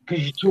 Absolutely.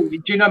 Because you talk,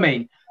 do you know what I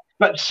mean?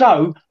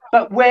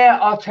 But where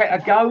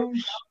Arteta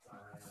goes,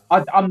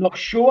 I'm not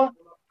sure.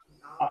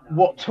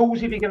 What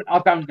tools have he given? I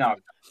don't know.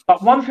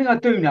 But one thing I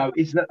do know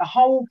is that the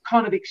whole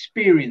kind of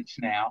experience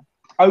now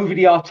over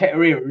the Arteta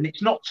era, and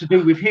it's not to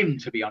do with him,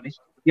 to be honest,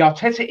 the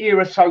Arteta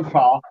era so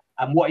far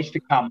and what is to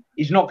come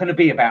is not going to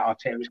be about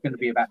Arteta. It's going to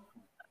be about...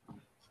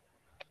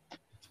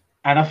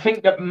 And I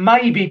think that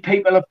maybe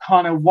people have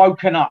kind of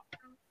woken up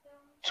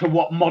to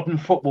what modern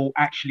football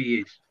actually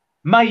is.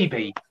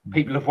 Maybe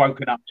people have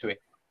woken up to it.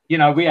 You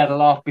know, we had a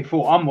laugh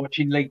before. I'm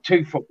watching League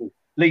Two football,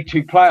 League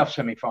Two playoff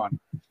semi-final,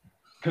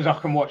 because I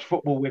can watch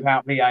football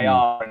without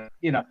VAR. And,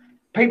 you know,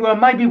 people are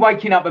maybe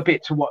waking up a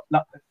bit to what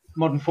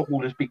modern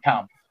football has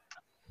become.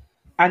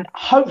 And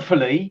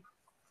hopefully,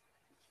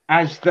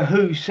 as The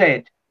Who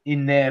said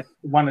in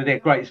one of their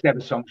greatest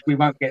ever songs, we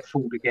won't get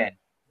fooled again.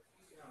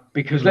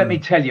 Because let me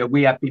tell you,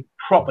 we have been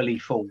properly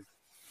fooled.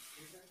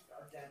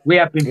 We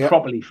have been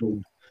properly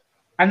fooled.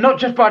 And not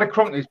just by the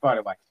Kroenkes, by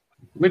the way.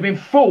 We've been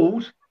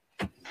fooled,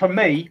 for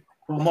me,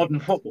 by modern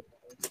football.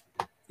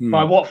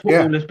 By what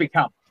football has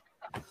become.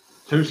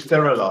 Too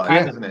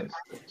sterilised, isn't it?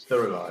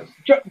 Sterilised.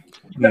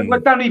 Well,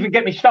 don't even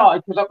get me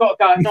started, because I've got to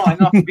go at 9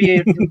 and I can be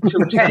here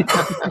until 10.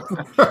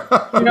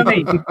 You know what I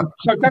mean?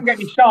 So don't get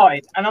me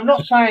started. And I'm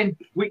not saying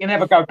we can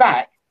ever go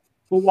back.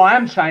 But what I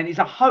am saying is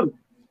I hope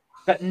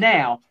that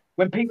now,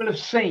 when people have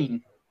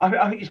seen,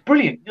 it's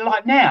brilliant.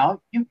 Like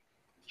now, you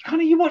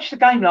watch the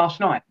game last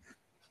night.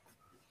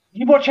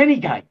 You watch any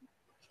game.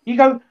 You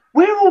go,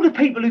 where are all the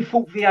people who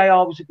thought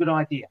VAR was a good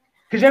idea?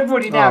 Because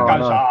everybody now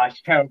goes,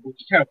 it's terrible,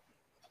 it's terrible.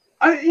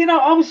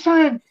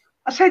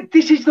 I said,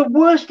 this is the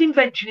worst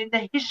invention in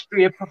the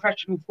history of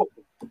professional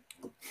football.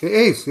 It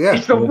is, yeah.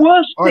 It's the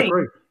worst thing.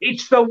 Agree.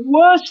 It's the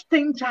worst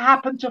thing to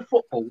happen to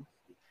football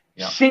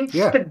since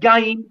the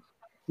game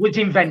was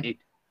invented.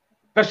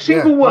 The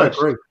single worst.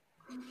 I agree.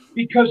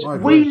 Because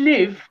we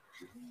live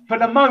for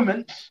the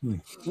moments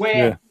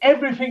where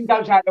everything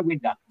goes out the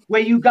window,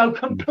 where you go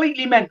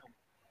completely mental,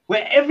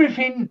 where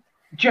everything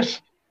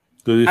just...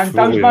 And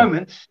those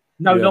moments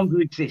no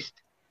longer exist.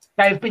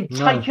 They have been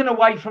taken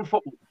away from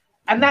football.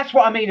 And that's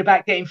what I mean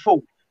about getting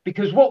fooled.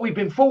 Because what we've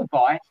been fooled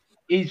by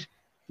is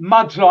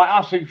muds like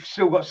us who've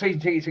still got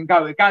season tickets and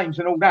go to games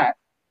and all that.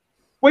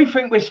 We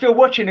think we're still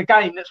watching a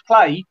game that's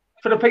played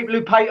for the people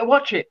who pay to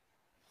watch it.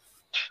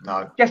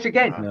 No. Guess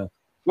again. No.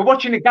 We're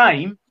watching a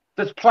game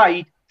that's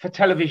played for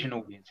television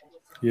audiences.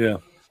 Yeah.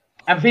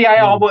 And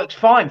VAR works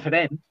fine for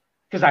them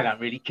because they don't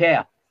really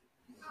care.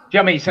 Do you know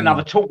what I mean? It's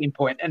another talking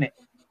point, isn't it?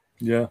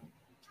 Yeah.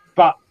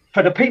 But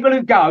for the people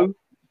who go,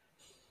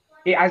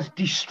 it has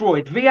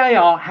destroyed.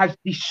 VAR has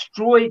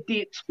destroyed the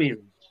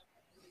experience.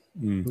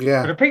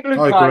 Yeah, for the people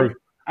who I play, agree.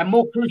 and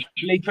more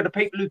crucially, for the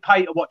people who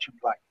pay to watch them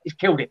play. It's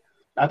killed it.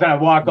 I don't know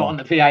why I got on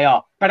the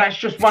VAR, but that's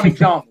just one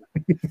example.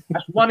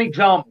 That's one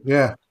example.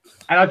 Yeah.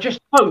 And I just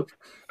hope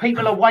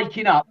people are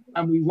waking up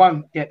and we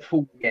won't get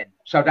fooled again.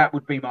 So that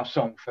would be my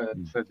song for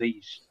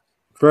these.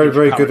 Very, these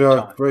very current good.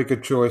 times. Very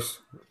good choice.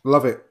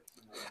 Love it.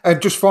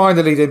 And just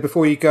finally, then,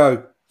 before you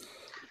go,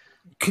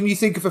 can you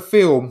think of a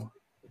film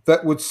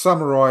that would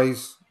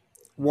summarise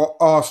what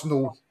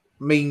Arsenal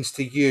means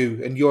to you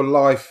and your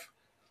life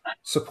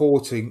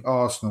supporting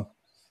Arsenal?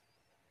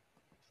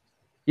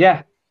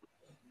 Yeah.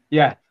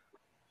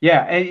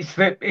 It's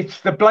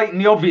the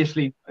blatantly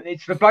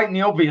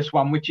obvious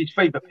one, which is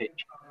Fever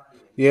Pitch.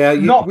 Yeah,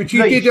 which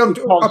you did on.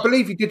 Because, I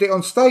believe you did it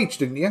on stage,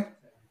 didn't you?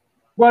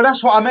 Well,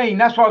 that's what I mean.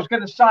 That's what I was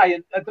going to say.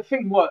 And the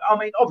thing was, I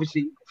mean,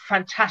 obviously,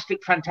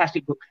 fantastic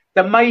book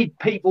that made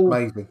people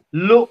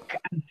look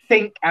and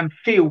think and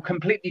feel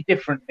completely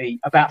differently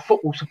about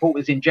football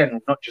supporters in general,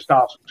 not just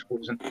Arsenal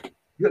supporters. And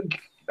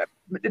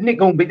Nick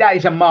Hornby, that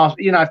is a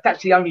master. You know, if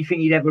that's the only thing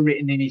he'd ever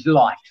written in his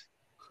life,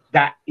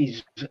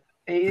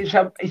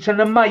 it's an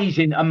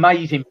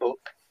amazing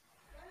book.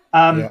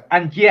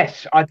 And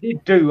yes, I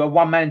did do a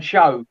one-man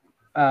show,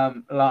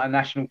 like a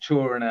national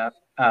tour and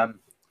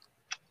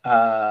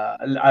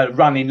a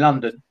run in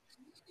London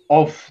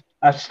of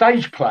a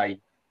stage play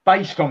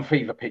based on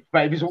Fever Pitch.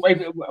 But it was,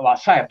 I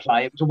say a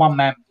play, it was a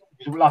one-man.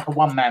 It was like a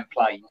one-man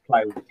play. You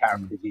play all the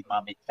characters, his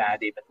mum, his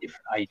dad, him at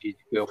different ages,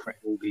 his girlfriend,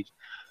 all these.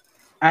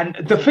 And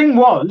the thing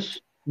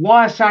was,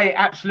 why I say it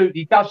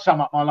absolutely does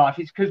sum up my life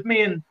is because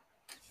me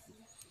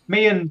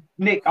and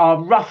Nick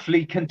are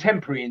roughly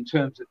contemporary in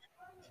terms of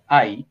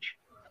age.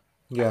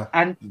 Yeah.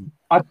 And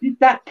I did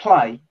that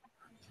play.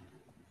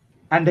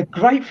 And the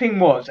great thing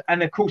was,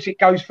 and of course it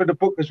goes for the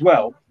book as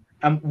well,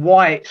 and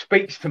why it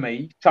speaks to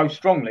me so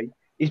strongly,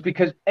 is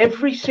because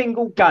every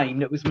single game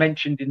that was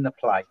mentioned in the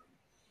play,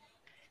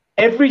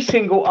 every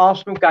single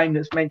Arsenal game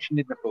that's mentioned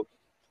in the book,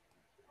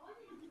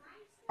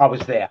 I was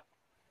there.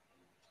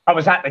 I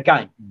was at the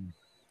game.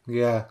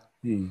 Yeah.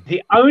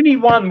 The only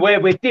one where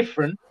we're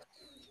different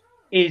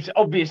is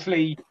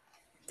obviously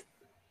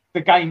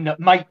the game that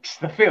makes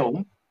the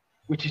film,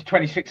 which is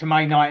 26th of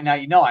May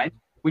 1989,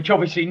 which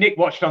obviously Nick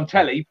watched on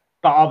telly,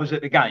 but I was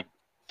at the game.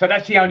 So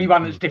that's the only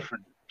one that's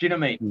different. Do you know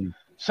what I mean?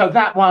 So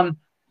that one,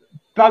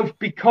 both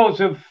because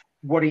of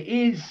what it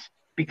is,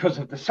 because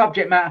of the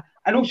subject matter,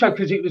 and also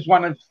because it was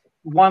one of,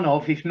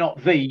 if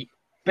not the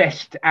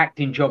best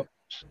acting jobs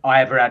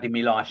I ever had in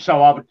my life.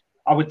 So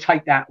I would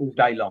take that all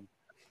day long.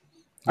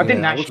 I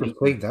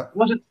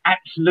wasn't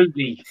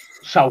absolutely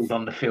sold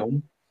on the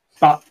film,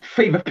 but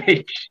Fever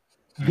Pitch,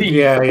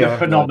 the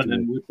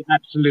phenomenon, was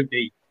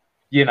absolutely,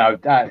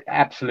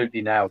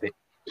 absolutely nailed it.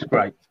 It's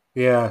great.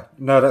 Yeah,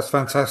 no, that's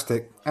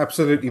fantastic.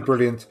 Absolutely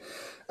brilliant.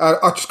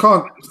 I just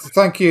can't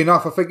thank you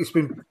enough. I think it's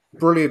been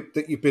brilliant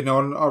that you've been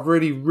on. I've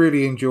really,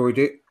 really enjoyed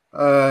it.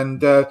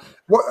 And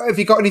what have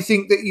you got?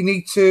 Anything that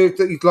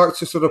you'd like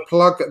to sort of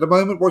plug at the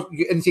moment?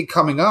 Anything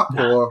coming up?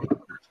 Or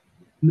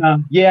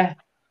no? Yeah,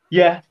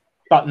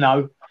 but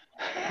no.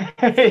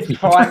 It's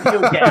fine.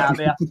 You'll get out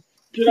there.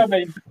 Do you know what I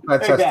mean?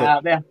 Fantastic. Get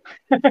out there.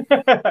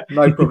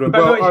 No problem.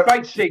 But it's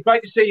great to see.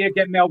 Great to see you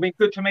again, Melvin.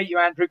 Good to meet you,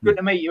 Andrew. Good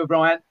to meet you,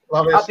 Brian.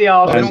 Love it. Up the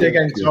Arsenal. See you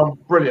again, Tom.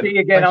 Brilliant. See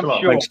you again, I'm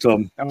sure. Thanks,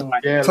 Tom. All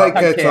right. Yeah, take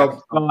care,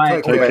 Tom.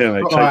 Bye. Take care,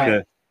 mate. Take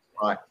care.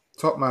 Bye.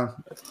 Top man.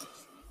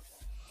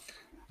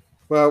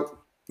 Well,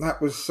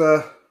 that was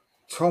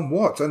Tom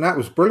Watt, and that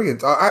was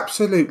brilliant. I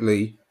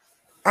absolutely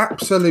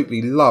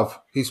love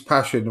his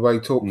passion, the way he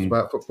talks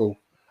about football.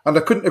 And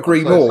I couldn't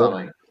agree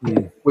more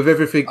with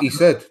everything he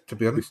said, to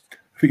be honest.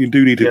 I think you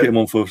do need to get him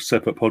on for a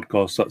separate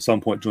podcast at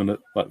some point during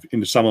in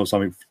the summer or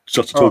something,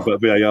 just to talk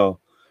about VAR.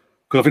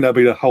 Because I think that'd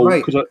be the whole.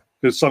 Because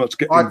there's so much to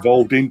get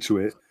involved into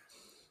it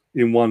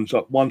in one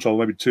show,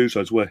 maybe two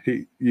shows, where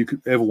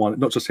everyone,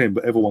 not just him,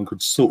 but everyone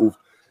could sort of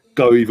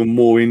go even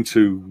more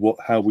into what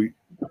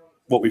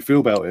we feel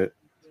about it.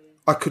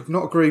 I could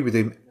not agree with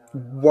him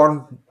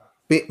one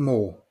bit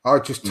more. I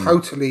just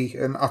totally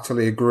and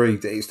utterly agree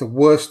that it's the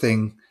worst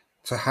thing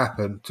to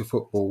happen to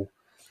football.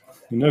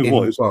 You know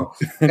what?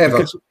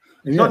 Ever.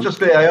 It's not just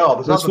VAR.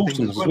 There's other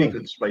things as well you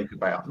could speak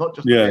about. Not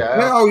just VAR.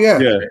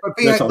 But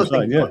that's what I'm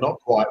saying. Are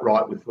not quite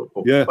right with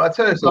football. Yeah. But I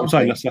tell you something. I'm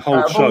saying that's the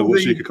whole show.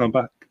 What you could come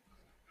back.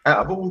 Out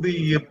of all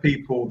the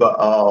people that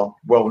are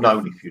well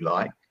known, if you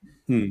like,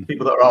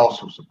 people that are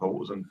Arsenal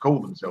supporters and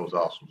call themselves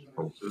Arsenal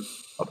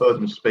supporters, I've heard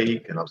them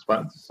speak and I've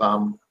spoken to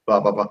some.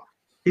 Blah blah blah.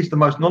 He's the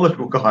most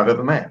knowledgeable guy I've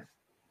ever met.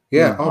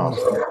 Yeah,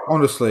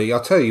 honestly,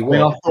 I'll tell you what.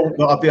 I thought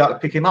that I'd be able to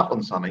pick him up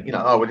on something.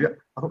 I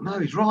thought, no,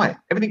 he's right.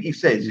 Everything he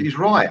says, he's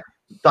right.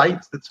 The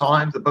dates, the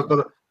times,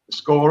 the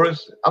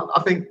scorers.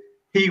 I think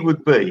he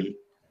would be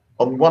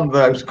on one of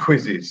those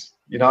quizzes,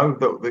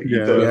 that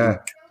you do. Yeah.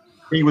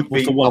 He would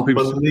be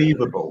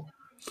unbelievable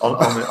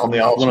on the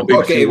Arsenal.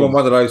 I'll get him on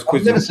one of those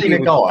quizzes. I've never seen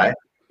a guy.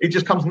 It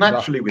just comes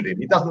naturally with him.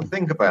 He doesn't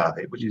think about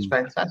it, which is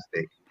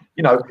fantastic.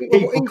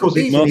 Because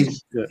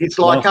it's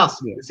like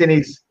us. It's in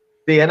his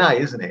DNA,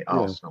 isn't it,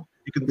 Arsenal?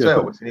 You can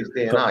tell it's in his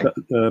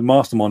DNA.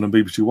 Mastermind on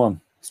BBC One,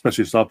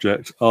 especially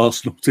subject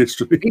Arsenal's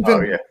history.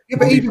 Even,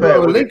 but even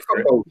lower league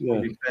football.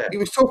 He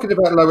was talking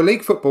about lower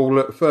league football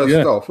at first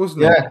off,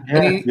 wasn't he?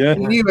 And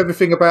he knew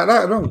everything about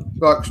that at all,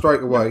 like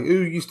straight away.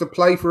 Who used to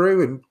play for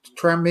who and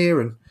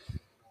Tranmere and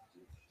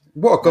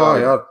what a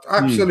guy. I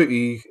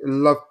absolutely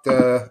loved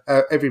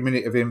every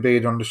minute of him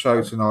being on the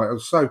show tonight. I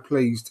was so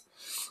pleased.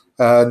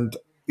 And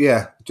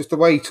just the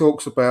way he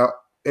talks about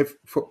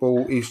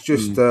football is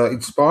just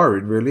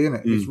inspiring, really, isn't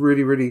it? It's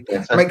really, really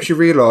makes you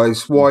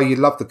realise why you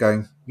love the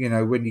game. You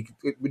know, when you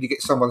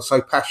get someone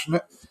so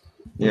passionate,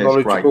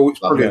 knowledgeable, it's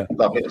brilliant.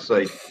 Lovely to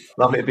see.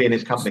 Lovely to be in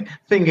his company.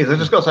 Thing is, I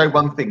just got to say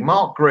one thing.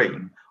 Mark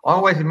Green, I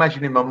always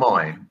imagine in my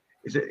mind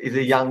is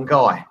a young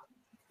guy.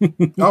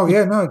 Oh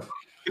yeah, no, but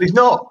he's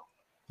not.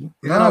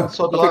 He's an old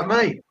sod like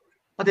me.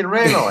 I didn't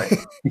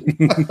realise.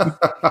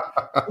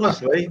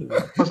 Honestly,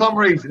 for some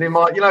reason, in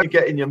my, you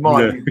get in your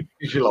mind, you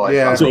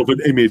visualise sort of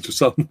an image or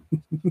something.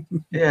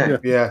 Yeah.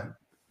 Exactly.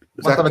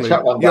 Must have a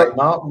chat one day,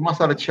 Mark. We must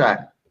have a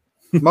chat.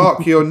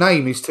 Mark, your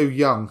name is too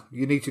young.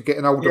 You need to get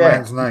an older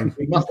man's name.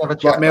 We must have a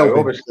chat. Like Melvin,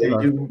 obviously,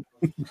 you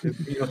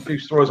a few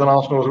stories on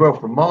Arsenal as well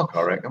from Mark,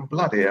 I reckon.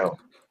 Bloody hell.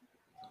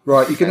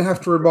 Right, you're going to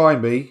have to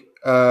remind me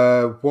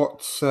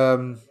what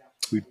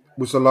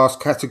was the last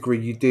category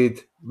you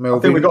did, Melvin?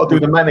 I think we've got to do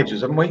the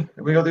managers, haven't we? Have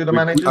we got to do the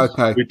managers?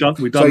 Okay. We've done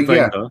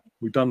Wenger.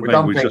 We've done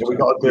Wenger. We've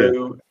got to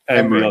do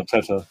Emery,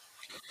 Arteta.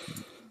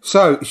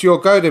 So it's your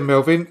go then,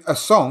 Melvin. A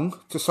song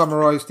to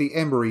summarise the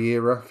Emery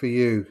era for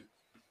you.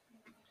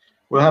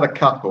 We had a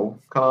couple.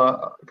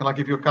 Can I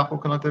give you a couple?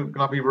 Can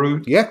I be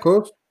rude? Yeah, of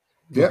course.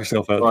 Knock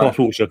yourself out. Right.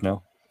 Orchard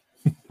now.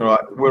 All right,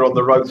 we're on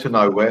the road to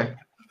nowhere.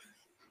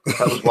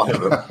 That was one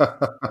of them.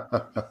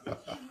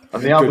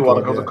 And the other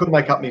one, because I couldn't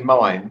make up my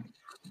mind,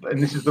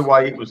 and this is the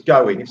way it was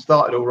going. It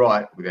started all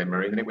right with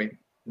Emery, and it went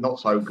not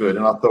so good.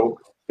 And I thought,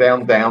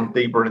 down, down,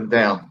 deeper and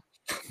down.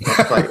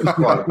 That's why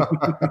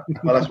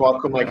I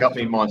couldn't make up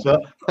my mind.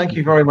 So thank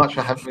you very much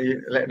for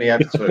letting me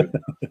have two.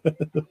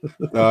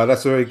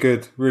 That's very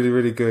good. Really,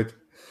 really good.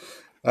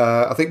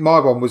 I think my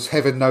one was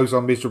Heaven Knows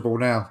I'm Miserable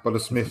Now by the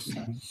Smiths.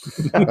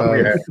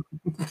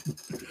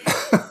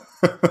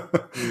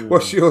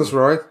 What's yours,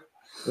 Roy?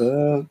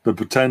 The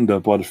Pretender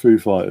by the Foo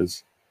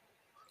Fighters.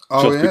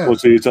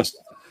 Because he's just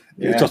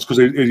because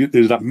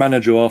he's that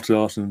manager after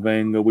Arsene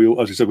Wenger.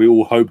 As you said, we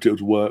all hoped it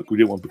would work. We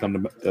didn't want to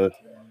become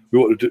we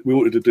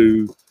wanted to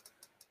do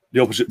the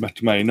opposite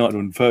to Man United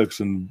when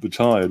Ferguson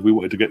retired. We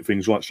wanted to get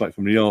things right straight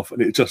from the off,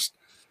 and it just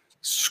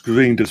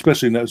screamed,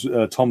 especially as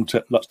Tom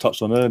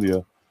touched on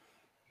earlier,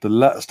 the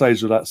latter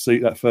stage of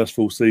that first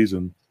full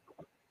season,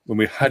 when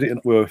we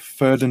were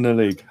third in the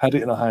league, had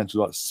it in our hands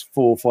with like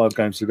 4 or 5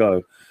 games to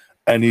go,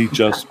 and he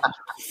just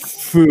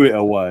threw it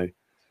away.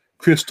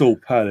 Crystal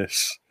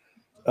Palace,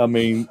 I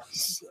mean,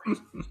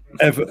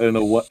 Everton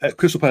away,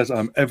 Crystal Palace at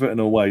home,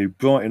 Everton away,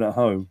 Brighton at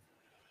home.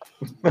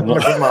 I'm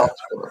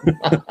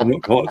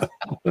not quite.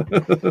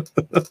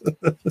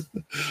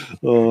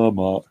 Oh,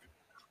 Mark.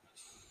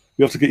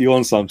 We have to get you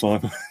on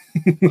sometime.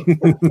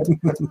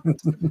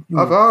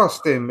 I've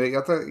asked him.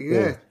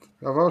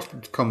 I've asked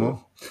him to come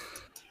on.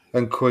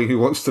 And Queen, who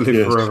wants to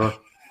live forever.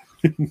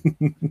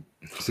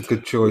 It's a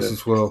good choice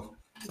as well.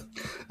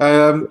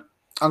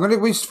 I'm going to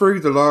whiz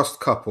through the last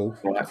couple,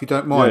 if you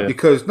don't mind,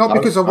 because I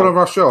want to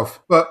rush off,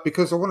 but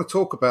because I want to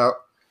talk about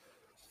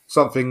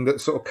something that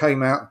sort of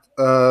came out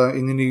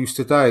in the news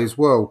today as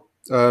well.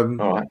 All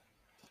right.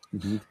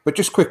 But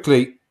just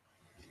quickly,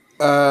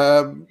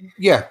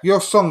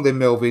 your song then,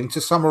 Melvin,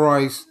 to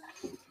summarise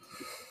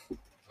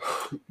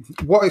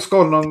what it's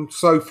gone on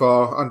so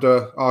far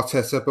under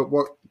Arteta, but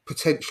what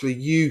potentially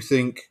you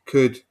think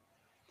could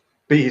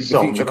be his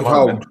song could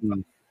hold.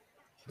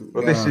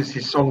 Well, this is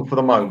his song for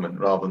the moment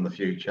rather than the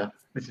future.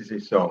 This is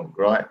his song,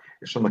 right?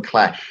 It's from The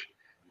Clash.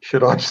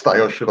 Should I stay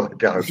or should I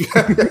go?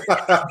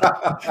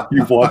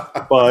 You've won.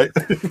 Bye.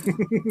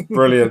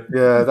 Brilliant.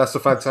 Yeah, that's a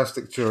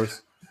fantastic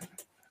choice.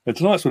 It's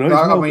nice one.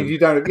 I mean, you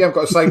haven't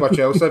got to say much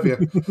else, have you?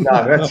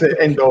 No, that's it.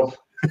 End of.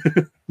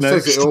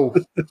 Says it all.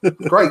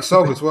 Great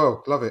song as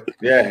well. Love it.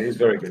 Yeah, it's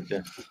very good.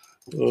 Yeah.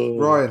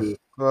 Ryan,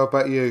 how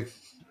about you?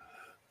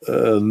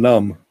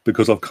 Numb,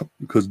 because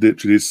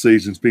literally this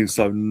season's been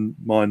so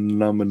mind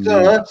numb and.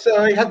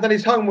 Sir, he hadn't done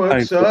his homework,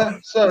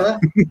 painful. Sir.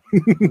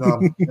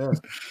 Numb. Yeah.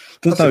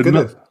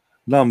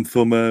 Numb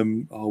from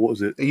what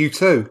was it?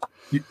 U2.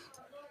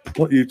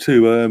 What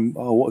U2?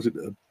 What was it?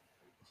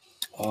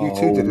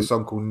 U2 did a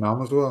song called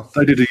Numb as well.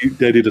 They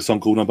did a song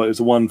called Numb, but it's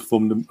the one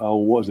from the what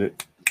was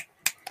it?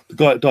 The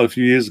guy that died a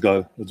few years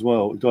ago as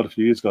well. He died a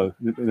few years ago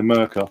in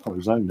America. I can't remember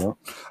his name now.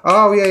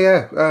 Oh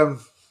yeah.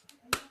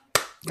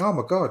 Oh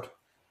my God.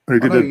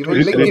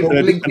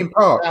 Linkin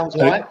Park.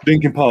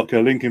 Linkin Park.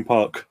 Linkin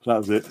Park. That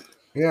was it.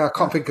 Yeah, I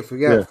can't think of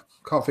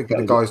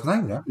the guy's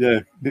name now. Yeah,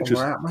 it's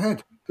out of my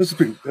head. That's the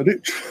thing. I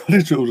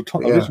listen to it all the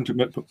time. I listen to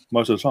it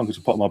most of the time because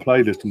it's part of my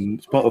playlist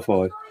and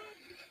Spotify.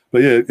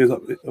 But yeah,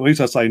 the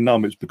reason I say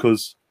numb is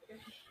because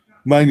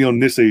mainly on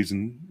this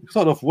season. It's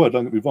not off word,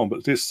 don't get me wrong,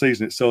 but this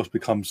season itself has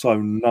become so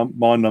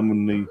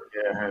mind-numbingly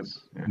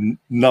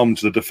numb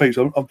to the defeats.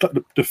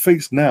 The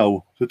defeats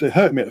now, they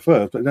hurt me at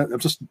first, but I'm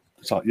just,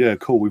 it's like, yeah,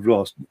 cool, we've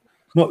lost.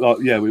 Not like,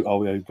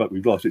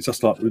 we've lost. It's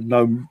just like there's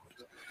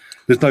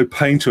no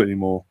pain to it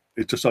anymore.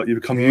 It's just like you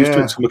become used to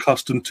it, become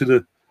accustomed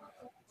to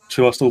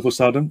us all of a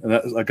sudden, and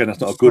that's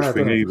not a good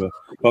thing either.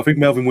 But I think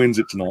Melvin wins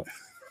it tonight.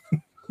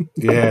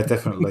 Yeah,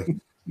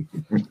 definitely.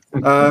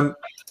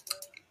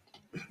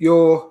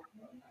 Your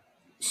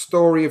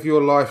story of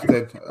your life,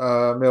 then,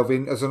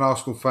 Melvin, as an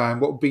Arsenal fan,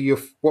 what would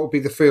be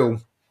the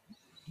film?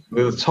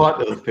 With the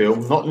title of the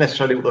film, not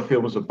necessarily what the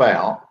film was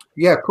about.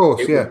 Yeah, of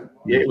course.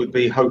 It would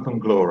be Hope and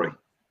Glory.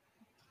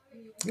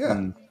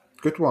 Yeah,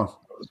 good one.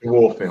 It's a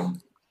war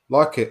film.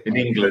 Like it in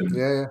England.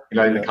 Yeah.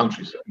 In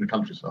the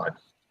countryside.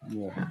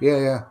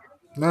 Yeah.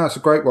 No, it's a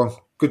great one.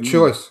 Good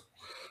choice,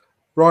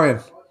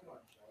 Ryan.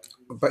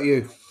 What about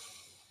you?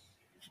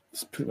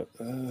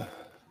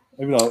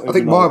 I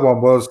think my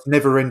one was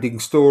Never Ending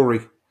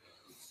Story.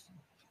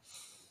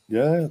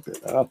 Yeah,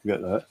 I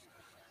forget that.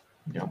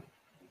 Yeah.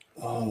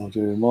 Oh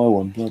dear, my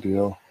one, bloody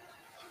hell.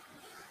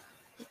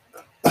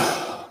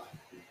 I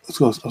was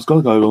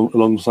going to go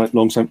along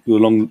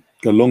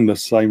the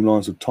same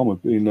lines of Tom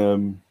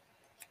in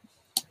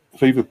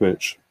Fever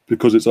Pitch,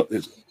 because it's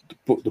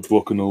the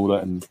book and all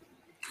that, and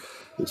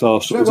it's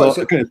Arsenal.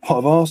 It's part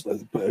of Arsenal,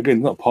 but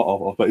again, not part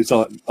of, but it's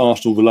like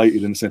Arsenal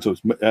related in the sense of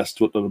that's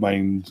what the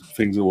main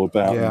things are all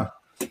about. Yeah,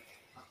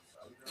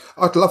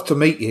 I'd love to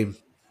meet him,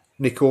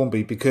 Nick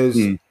Hornby, because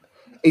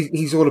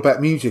he's all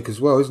about music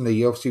as well, isn't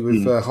he? Obviously,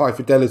 with High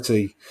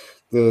Fidelity,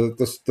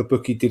 the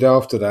book he did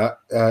after that,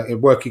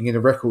 working in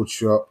a record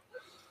shop.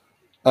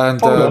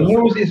 And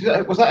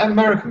was that an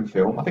American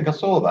film? I think I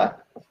saw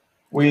that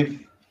with.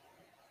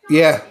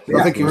 Yeah,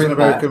 I think it was an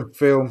American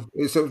film.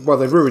 They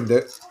ruined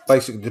it.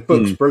 Basically, the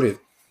book's brilliant.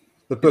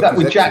 The book is that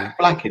with Jack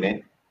Black in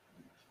it?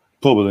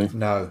 Probably.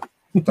 No,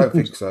 don't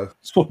think so.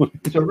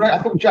 I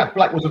thought Jack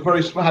Black had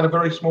a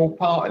very small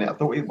part in it. I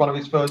thought it was one of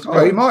his first.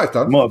 Oh, he might have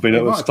done. Might have been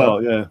at the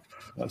start. Yeah.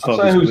 I'll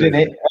say who's in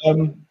it.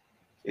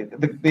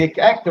 The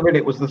actor in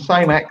it was the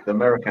same actor,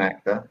 American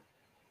actor,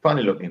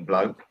 funny-looking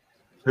bloke,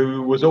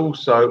 who was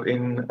also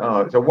in.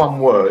 It's a one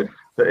word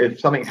that if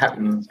something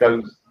happens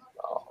goes.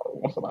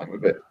 What's the name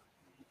of it?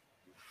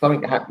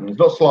 Something happens,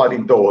 not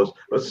sliding doors,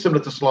 but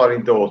similar to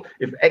sliding doors.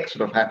 If X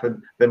would have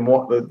happened, then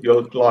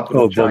your life would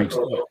have changed.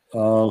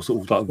 Sort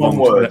of like one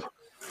word.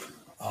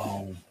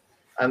 Oh.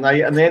 And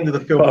the end of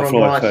the film are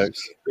on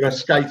ice. They're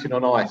skating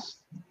on ice,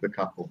 the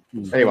couple.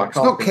 Anyway, it's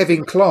not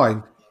Kevin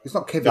Kline. It's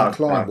not Kevin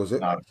Kline, was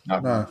it?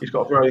 No. He's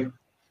got a very.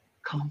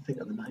 Can't think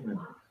of the name of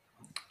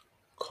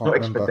it. Not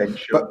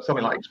Expedential,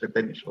 something like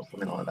Expedential or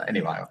something like that.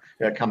 Anyway,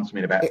 it comes to me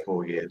in about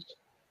 4 years.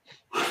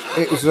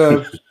 It was.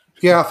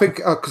 Yeah, I think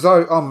because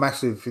I'm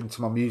massive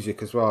into my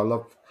music as well. I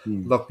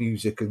love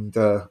music, and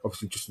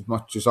obviously just as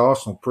much as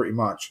Arsenal, pretty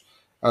much.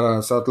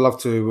 So I'd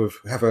love to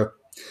have a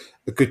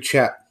good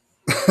chat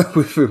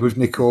with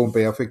Nick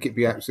Hornby. I think it'd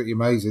be absolutely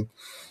amazing.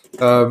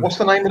 What's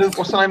the name of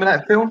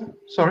that film?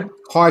 Sorry,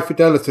 High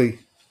Fidelity.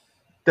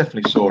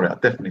 Definitely saw it. I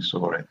definitely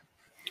saw it.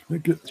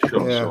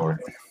 Sure, yeah. Saw it.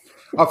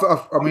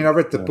 I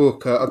read the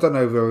book. I don't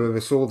know if I ever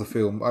saw the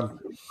film, but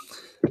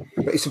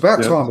it's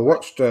about time I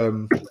watched.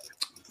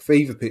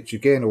 Fever Pitch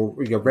again, or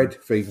read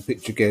Fever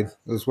Pitch again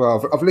as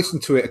well. I've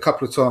listened to it a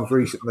couple of times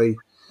recently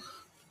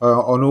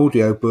on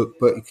audiobook,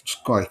 but you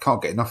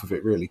can't get enough of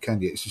it, really,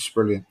 can you? It's just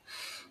brilliant.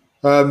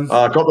 I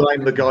got the name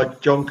of the guy,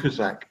 John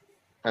Cusack.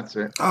 That's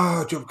it.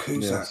 Oh, John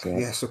Cusack.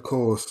 Yes, of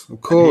course. He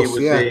was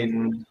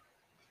in.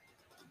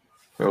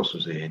 Who else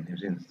was he in? He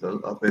was in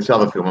this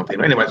other film I'm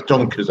thinking. Anyway, it's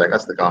John Cusack.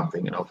 That's the guy I'm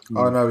thinking of.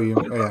 I know you.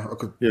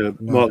 Yeah,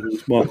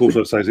 Mark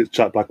also says it.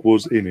 Jack Black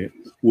was in it.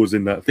 Was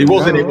in that film. He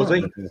was in it, was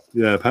he?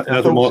 Yeah,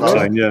 that's what Mark's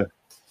saying. Yeah.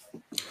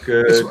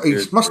 He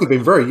must have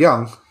been very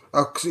young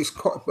because it's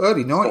quite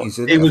early 90s.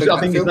 I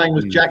think his name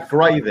was Jack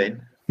Gray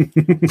then.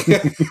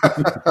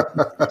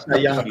 That's how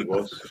young he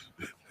was.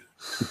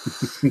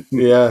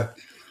 Yeah.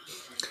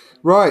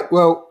 Right.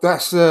 Well,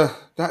 that's it.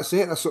 That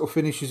sort of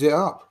finishes it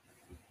up.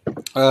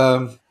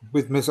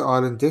 With Mesut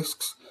Island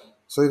Discs.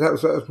 So that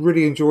was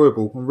really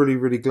enjoyable. I'm really,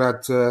 really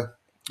glad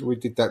we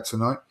did that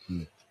tonight.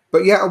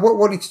 But yeah, what I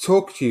wanted to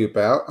talk to you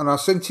about, and I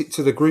sent it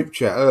to the group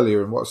chat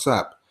earlier in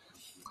WhatsApp,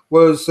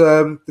 was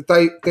the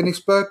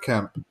Dennis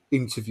Bergkamp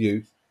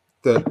interview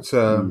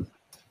that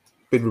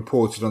been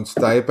reported on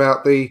today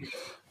about the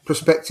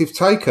prospective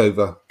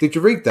takeover. Did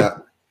you read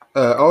that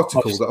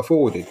article that I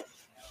forwarded?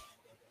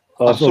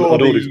 I saw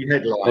the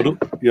headline.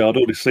 I'd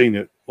already seen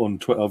it on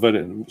Twitter. I've read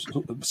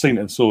it, seen it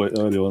and saw it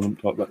earlier on,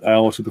 like an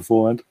hour or two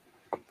beforehand.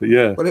 But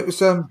yeah. Well, it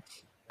was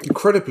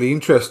incredibly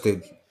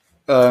interesting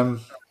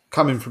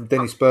coming from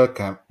Dennis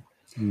Bergkamp.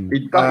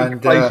 He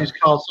plays his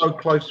card so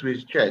close to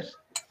his chest.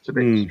 It's a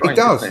bit strange, it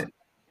does. Isn't it?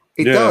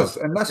 It does,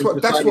 and that's what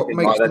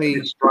makes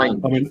me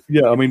strange.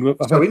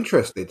 So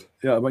interested.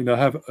 Yeah, I mean, I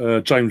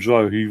have James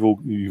Rowe, who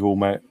you've all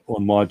met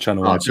on my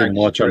channel.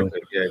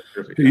 Terrific. Yeah,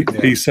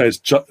 terrific. He says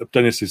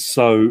Dennis is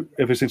so.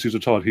 Ever since he was a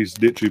child, he's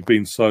literally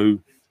been so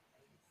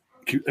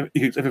he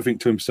keeps everything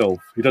to himself.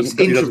 He doesn't.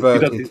 He's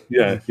introverted.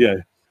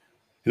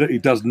 He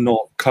does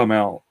not come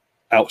out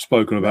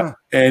outspoken about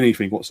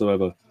anything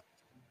whatsoever.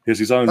 He has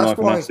his own life,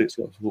 and that's it,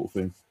 sort of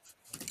thing.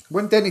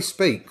 When Dennis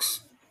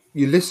speaks,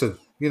 you listen,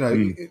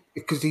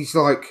 because he's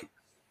like,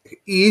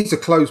 he is a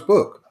closed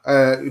book.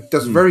 He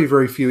does very,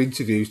 very few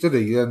interviews, doesn't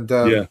he? And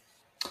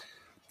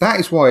that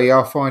is why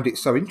I find it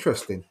so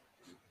interesting.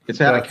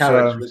 It's out of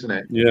character, isn't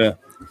it? Yeah.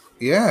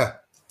 Yeah,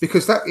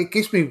 because it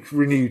gives me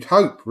renewed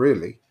hope,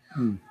 really,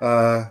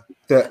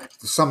 that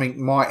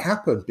something might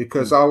happen,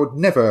 because I would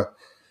never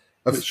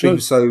have been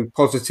so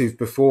positive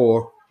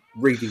before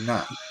reading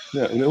that.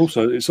 Yeah, and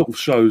it sort of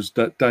shows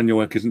that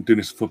Daniel Ek isn't doing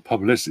this for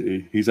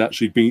publicity. He's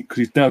actually been, because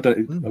he's now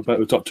done about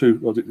the top two.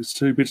 It's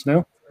 2 bids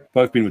now,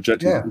 both been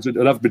rejected. Yeah.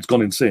 Another bid's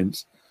gone in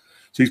since.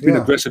 So he's been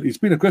aggressive. He's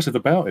been aggressive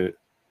about it.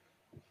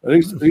 At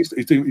least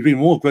he's been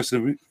more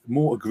aggressive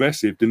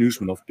than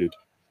Usmanov did.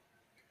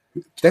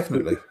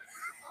 Definitely.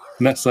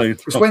 And that's saying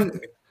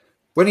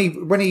when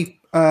he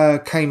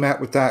came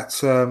out with that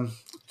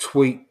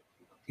tweet,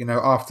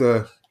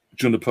 after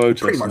during the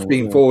protest, pretty much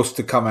being forced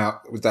to come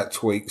out with that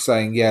tweet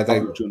saying, they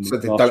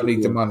said they don't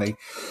need the money.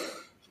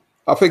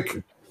 I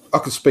think I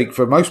could speak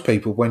for most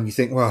people when you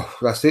think, well,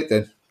 that's it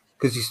then.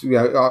 Because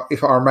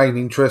if I remain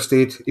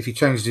interested, if he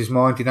changes his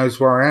mind, he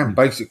knows where I am,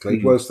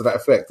 basically. Words to that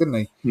effect,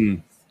 didn't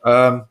he?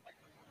 But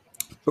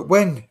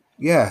when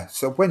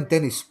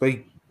Dennis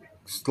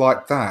speaks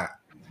like that,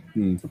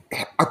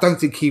 I don't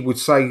think he would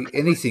say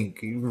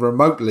anything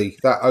remotely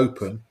that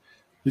open.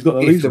 He's got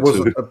no if reason there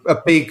wasn't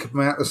a big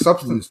amount of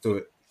substance to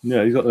it.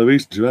 Yeah, he's got no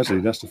reason to, has he?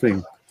 That's the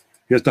thing.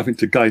 He has nothing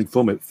to gain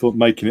from it, for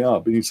making it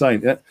up. But he's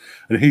saying it,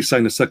 and he's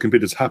saying the second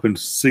bid has happened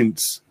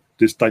since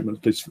this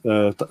statement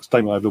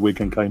over the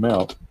weekend came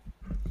out.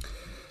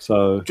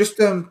 So just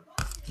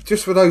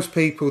for those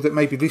people that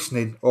may be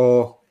listening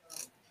or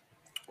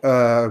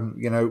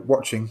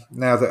watching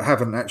now that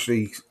haven't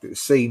actually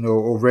seen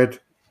or read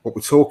what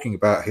we're talking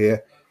about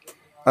here,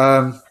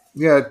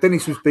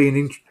 Dennis was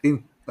being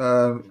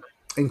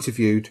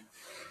interviewed,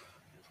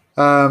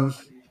 and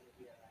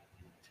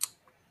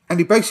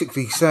he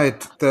basically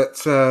said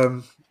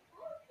that.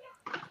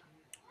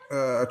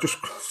 Just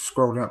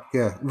scrolling up,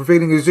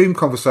 revealing his Zoom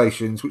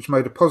conversations, which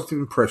made a positive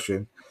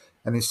impression,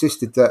 and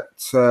insisted that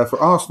for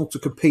Arsenal to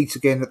compete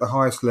again at the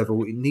highest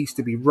level, it needs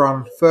to be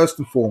run first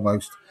and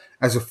foremost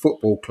as a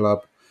football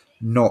club,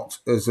 not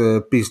as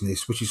a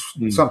business, which is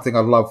something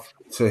I love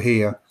to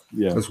hear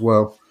as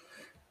well.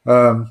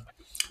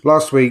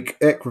 Last week,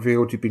 Ek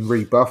revealed he'd been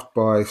rebuffed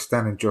by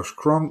Stan and Josh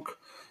Kroenke.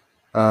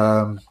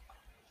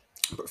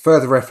 But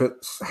further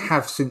efforts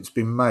have since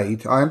been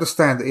made. I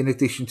understand that in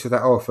addition to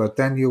that offer,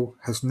 Daniel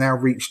has now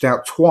reached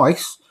out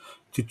twice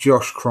to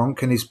Josh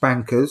Kroenke and his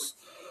bankers.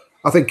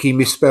 I think he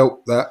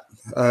misspelt that.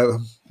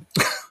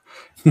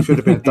 Should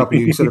have been a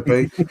W instead of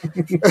B.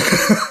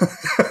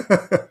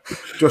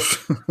 Josh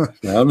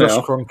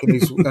Kroenke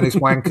and his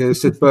wankers,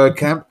 said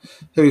Bergkamp,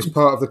 who is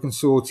part of the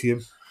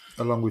consortium,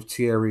 along with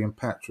Thierry and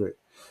Patrick.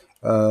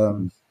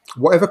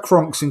 Whatever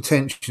Kroenke's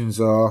intentions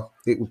are,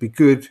 it would be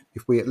good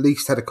if we at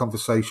least had a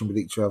conversation with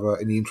each other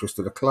in the interest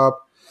of the club.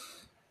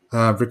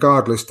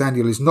 Regardless,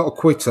 Daniel is not a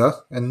quitter,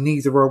 and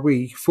neither are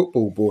we,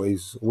 football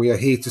boys. We are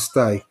here to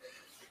stay.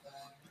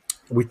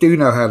 We do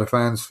know how the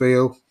fans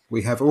feel.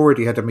 We have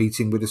already had a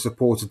meeting with the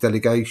supporter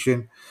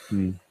delegation.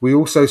 We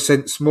also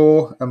sense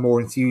more and more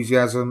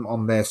enthusiasm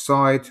on their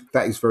side.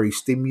 That is very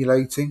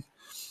stimulating.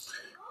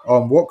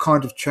 On what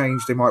kind of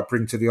change they might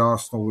bring to the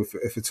Arsenal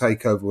if a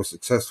takeover was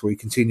successful, he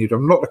continued,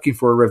 I'm not looking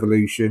for a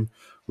revolution.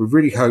 We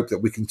really hope that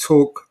we can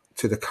talk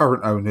to the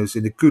current owners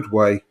in a good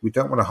way. We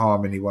don't want to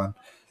harm anyone.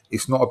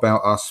 It's not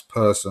about us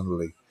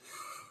personally.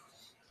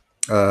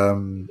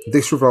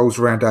 This revolves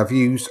around our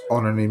views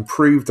on an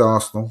improved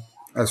Arsenal.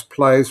 As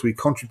players, we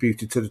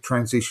contributed to the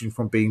transition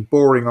from being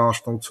boring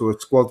Arsenal to a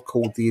squad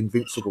called the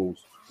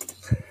Invincibles.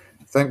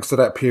 Thanks to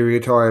that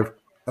period, I have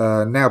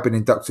now been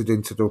inducted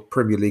into the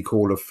Premier League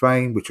Hall of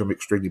Fame, which I'm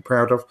extremely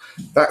proud of.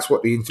 That's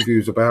what the interview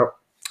is about,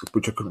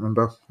 which I couldn't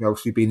remember.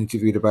 Obviously being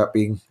interviewed about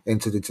being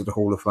entered into the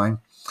Hall of Fame.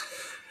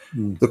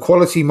 The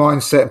quality,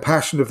 mindset and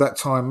passion of that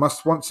time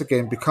must once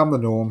again become the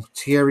norm.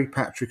 Thierry,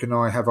 Patrick and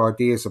I have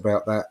ideas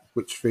about that,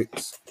 which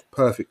fits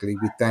perfectly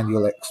with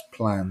Daniel Ek's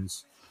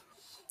plans.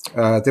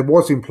 There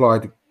was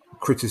implied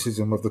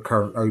criticism of the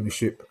current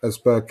ownership, as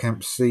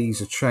Bergkamp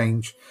sees a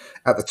change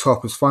at the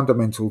top as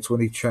fundamental to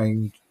any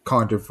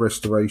kind of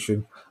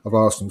restoration of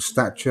Arsenal's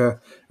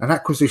stature. An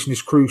acquisition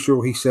is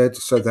crucial, he said,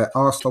 so that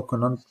Arsenal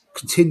can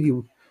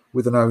continue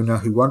with an owner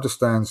who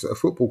understands that a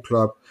football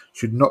club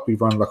should not be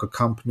run like a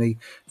company.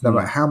 No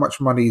matter how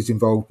much money is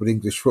involved with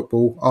English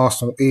football,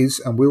 Arsenal is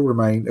and will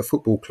remain a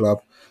football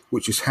club,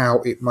 which is how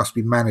it must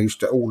be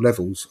managed at all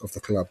levels of the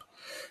club.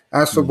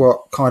 As for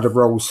what kind of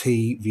roles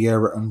he,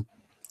 Vieira and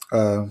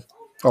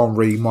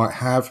Henry might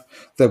have,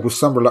 there was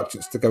some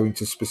reluctance to go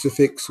into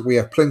specifics. We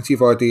have plenty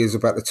of ideas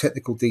about the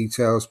technical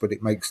details, but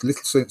it makes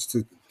little sense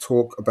to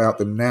talk about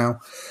them now.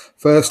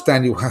 First,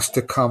 Daniel has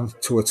to come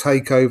to a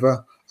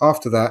takeover.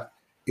 After that,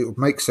 it would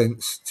make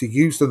sense to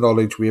use the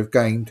knowledge we have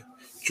gained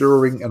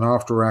during and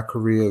after our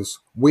careers.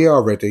 We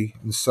are ready,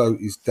 and so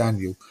is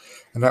Daniel.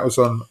 And that was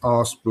on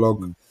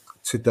Arseblog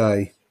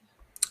today.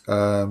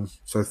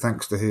 So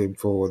thanks to him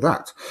for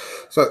that.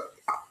 So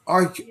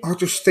I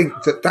just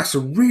think that that's a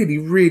really,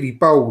 really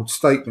bold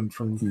statement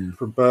from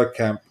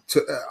Bergkamp.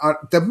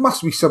 There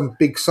must be some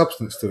big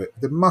substance to it.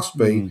 There must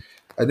be.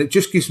 And it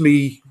just gives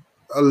me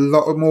a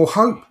lot of more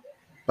hope,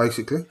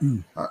 basically.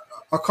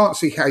 I can't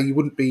see how you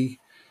wouldn't be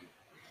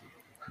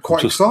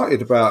quite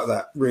excited about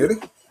that, really.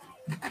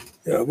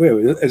 Yeah, well,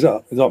 it's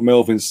like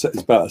Melvin's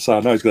about to say. I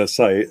know he's going to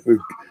say it.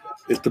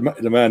 It's the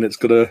man that's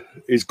the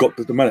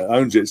man that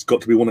owns it. It's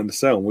got to be wanting to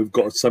sell. And we've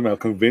got to somehow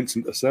convince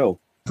him to sell.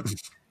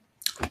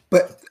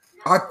 But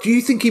do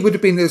you think he would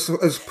have been as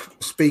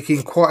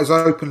speaking quite as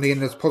openly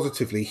and as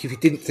positively if he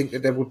didn't think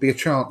that there would be a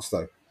chance,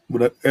 though?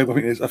 Well, I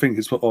think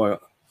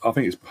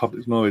it's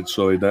public knowledge.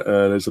 Sorry, that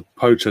there's a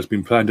protest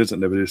being planned, isn't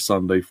there, this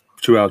Sunday,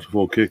 2 hours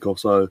before kickoff.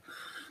 So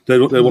they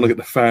want to get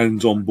the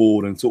fans on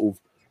board and sort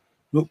of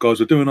look, guys,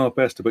 we're doing our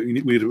best, but we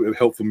need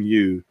help from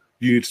you.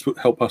 You need to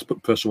help us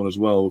put pressure on as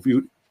well. If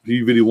you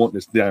really want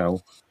this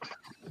now,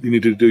 you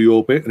need to do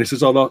your bit. And this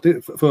is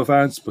for a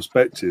fan's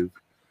perspective.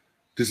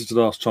 This is the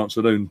last chance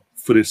alone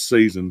for this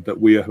season that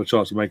we have a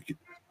chance to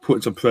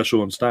putting some pressure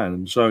on Stan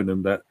and showing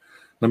them that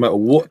no matter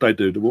what they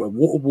do, what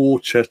a war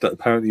chest that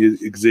apparently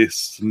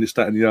exists and this,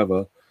 that, and the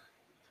other,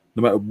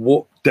 no matter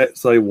what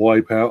debts they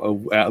wipe out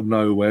of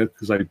nowhere,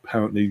 because they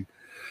apparently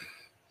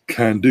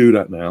can do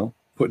that now,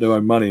 put their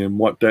own money and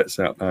wipe debts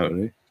out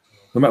apparently.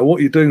 No matter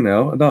what you do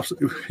now, enough.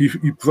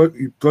 You broke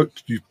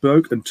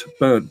and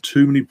burnt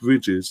too many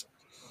bridges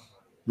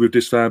with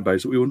this fan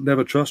base that we will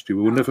never trust you.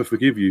 We will never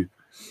forgive you.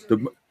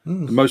 The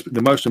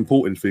most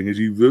important thing is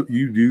you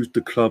use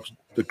the club's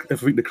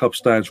everything the club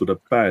stands for, the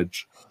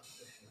badge,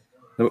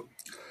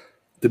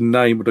 the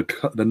name of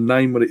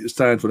what it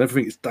stands for,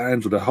 everything it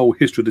stands for, the whole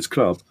history of this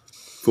club.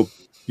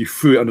 You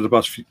threw it under the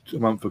bus a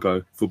month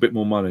ago for a bit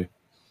more money,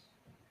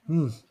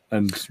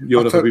 and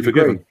you'll never be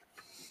forgiven. Agree.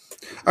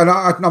 And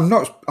I'm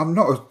not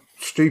a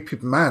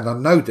stupid man. I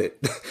know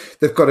that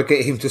they've got to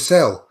get him to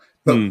sell.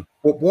 But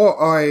what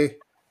I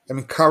am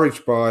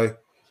encouraged by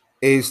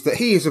is that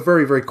he is a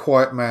very, very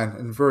quiet man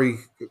and very,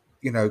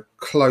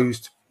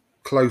 closed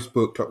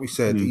book, like we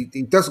said.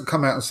 He doesn't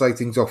come out and say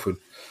things often.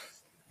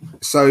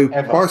 So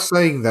by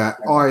saying that,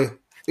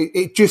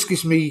 it just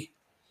gives me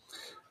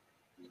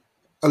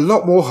a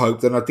lot more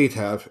hope than I did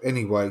have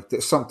anyway,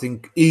 that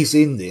something is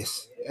in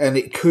this and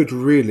it could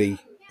really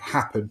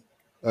happen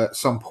at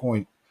some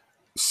point,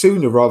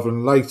 sooner rather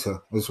than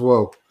later as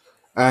well.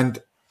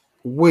 And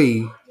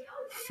we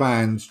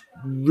fans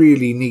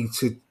really need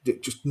to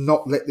just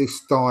not let this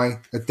die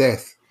a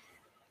death,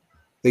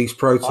 these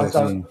protests.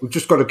 We've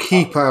just got to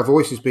keep our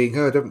voices being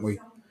heard, haven't we?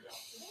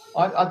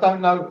 I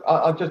don't know.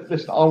 I just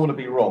listen. I want to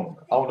be wrong.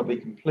 I want to be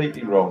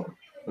completely wrong,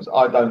 because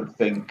I don't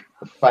think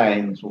the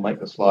fans will make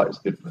the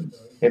slightest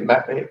difference. I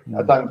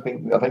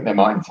think they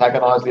might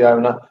antagonise the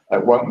owner.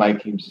 It won't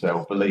make him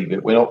sell. Believe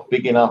it. We're not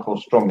big enough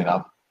or strong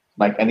enough to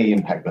make any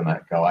impact on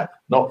that guy.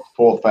 Not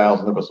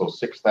 4,000 of us or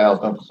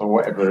 6,000 of us or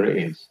whatever it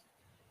is.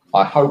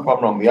 I hope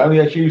I'm wrong. The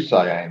only, as you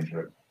say,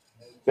 Andrew,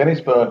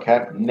 Dennis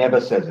Bergkamp never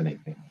says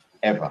anything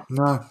ever.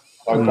 No.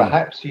 So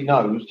perhaps he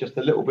knows just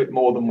a little bit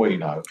more than we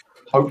know.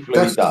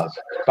 Hopefully he does.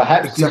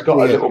 Perhaps he's got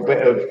a little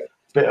bit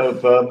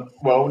of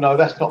well, no,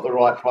 that's not the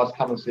right price.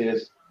 Come and see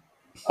us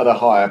at a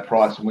higher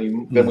price,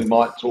 and then we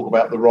might talk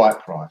about the right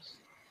price.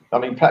 I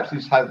mean, perhaps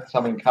he's had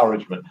some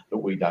encouragement that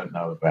we don't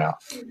know about.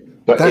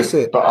 But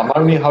But I'm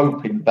only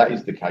hoping that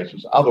is the case,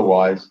 because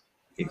otherwise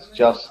we'll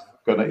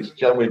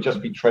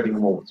just be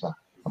treading water,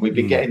 and we'd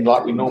be getting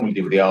like we normally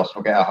do with the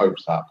Arsenal, get our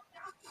hopes up.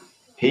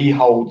 He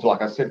holds,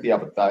 like I said the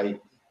other day,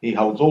 he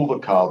holds all the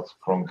cards,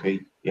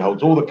 Kroenke. He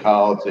holds all the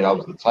cards, he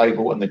holds the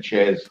table and the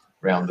chairs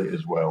around it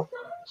as well.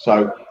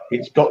 So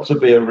it's got to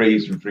be a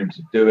reason for him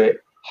to do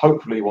it.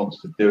 Hopefully he wants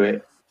to do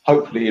it.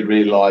 Hopefully he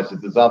realises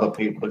there's other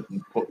people that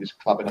can put this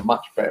club in a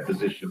much better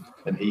position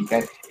than he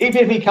can.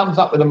 Even if he comes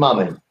up with the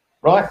money,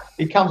 right?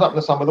 He comes up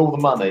with all the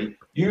money.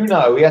 He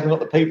hasn't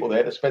got the people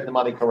there to spend the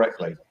money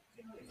correctly.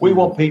 We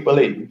want people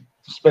in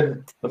to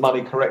spend the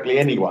money correctly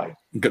anyway.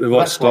 Get the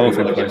right staff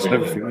in place and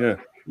everything, yeah.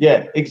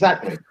 Yeah,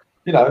 exactly.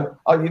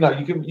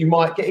 You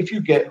might get, if you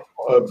get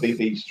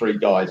these three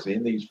guys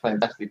in, these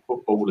fantastic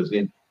footballers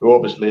in, who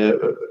obviously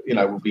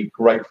will be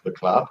great for the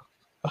club.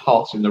 The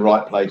heart's in the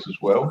right place as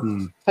well.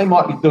 They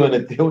might be doing a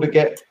deal to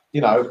get,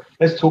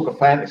 let's talk a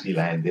fantasy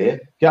land here.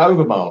 Get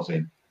Overmars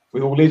in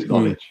with all his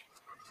knowledge.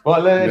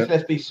 Right,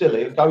 let's be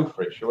silly and go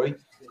for it, shall we?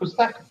 Because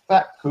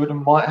that could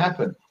and might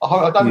happen.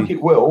 I don't think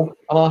it will,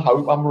 and I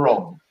hope I'm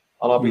wrong.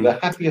 And I'll be the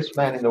happiest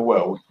man in the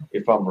world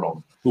if I'm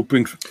wrong. We'll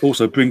bring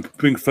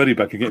Freddie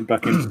back and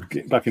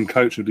get back in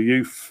coach of the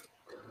youth.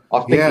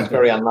 I think he's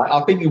very unlucky.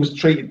 I think he was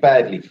treated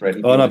badly,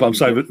 Freddie. Oh no, but I'm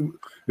saying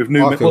with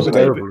new but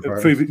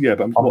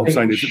what I'm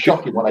saying is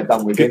shocking what they've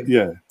done with him.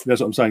 Yeah,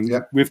 that's what I'm saying.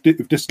 Yeah. If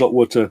this lot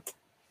were to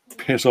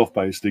piss off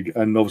basically,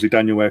 and obviously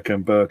Daniel Ek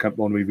and Bergkamp,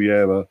 Henri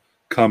Vieira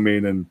come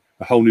in, and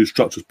a whole new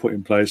structure's put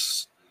in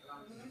place,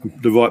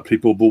 the right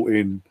people brought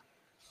in,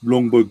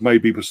 Longberg may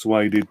be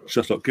persuaded,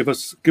 just like give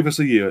us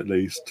a year at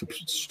least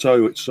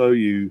to show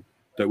you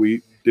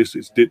that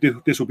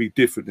this will be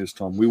different this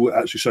time. We will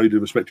actually show you the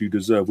respect you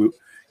deserve.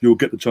 You'll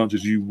get the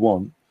chances you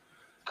want.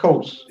 Of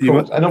course.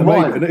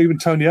 And even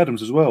Tony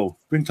Adams as well.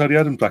 Bring Tony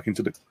Adams back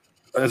into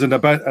as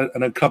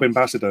a club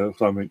ambassador or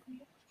something.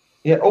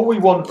 Yeah, all we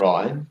want,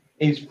 Ryan,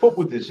 is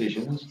football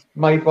decisions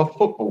made by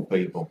football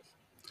people.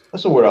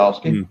 That's all we're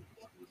asking.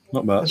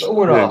 Not much. That's all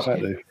we're asking.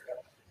 Exactly.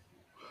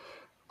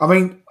 I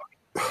mean,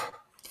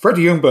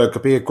 Freddie Ljungberg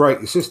could be a great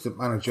assistant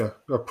manager,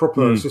 a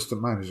proper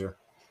assistant manager,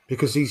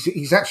 because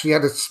he's actually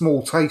had a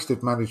small taste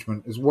of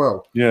management as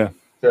well. Yeah.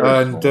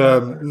 And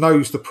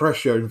knows the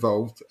pressure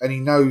involved, and he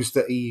knows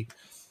that you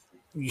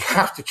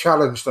have to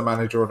challenge the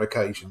manager on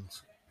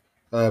occasions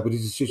with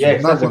his decisions.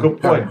 Yes, that's a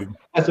good point.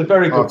 That's a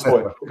very good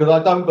point, because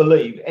I don't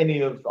believe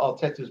any of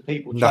Arteta's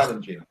people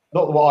challenge him.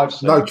 Not what I've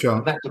seen. No chance.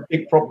 And that's a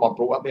big problem I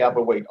brought up the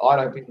other week. I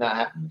don't think that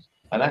happens,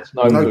 and that's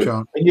no good.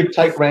 Chance. And you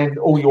take round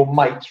all your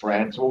mates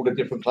round to all the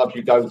different clubs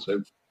you go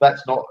to.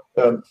 That's not.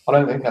 I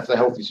don't think that's a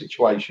healthy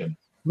situation.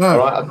 No,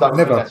 right? I don't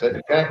never.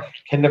 think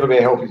can never be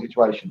a healthy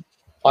situation.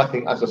 I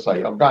think, as I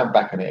say, I'm going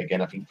back on it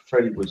again. I think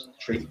Freddie was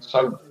treated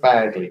so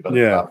badly by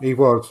the club. He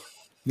was.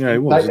 Yeah, he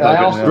was. They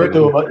asked him to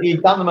do him.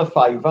 He'd done them a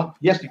favour.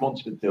 Yes, he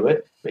wanted to do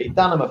it, but he'd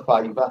done them a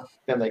favour.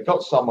 Then they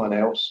got someone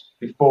else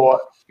before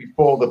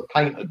the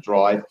paint had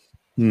dried,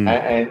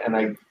 and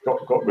they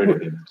got rid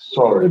of him.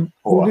 Sorry,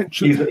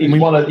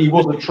 he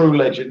was a true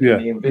legend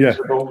in the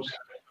Invincibles.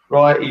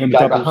 Right, he gave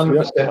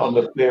 100% on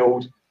the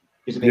field.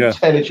 He's an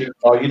intelligent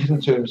guy. You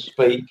listen to him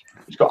speak.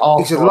 He's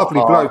a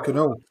lovely bloke and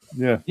all.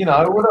 Yeah, you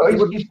know,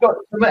 he's got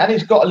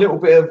a little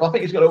bit of. I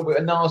think he's got a little bit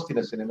of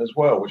nastiness in him as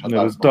well, which I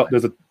don't.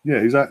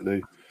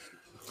 Exactly.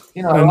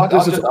 You know, I'll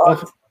have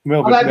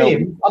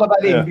him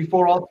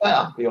before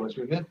Arteta. To be honest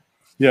with you.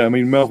 Yeah, I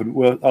mean, Melvin.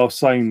 Well, I was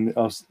saying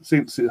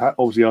since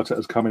obviously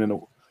Arteta's coming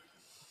in,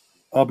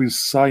 I've been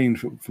saying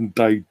from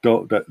day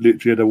dot that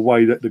literally the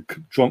way that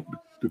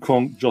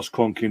Josh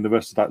Kroenke and the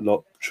rest of that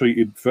lot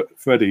treated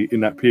Freddie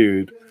in that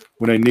period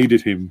when they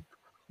needed him.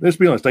 Let's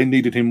be honest, they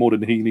needed him more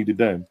than he needed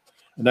them.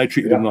 And they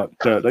treated him like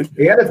dirt.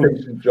 He had a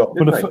decent job,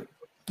 didn't he?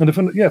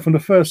 From the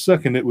first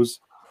second, it was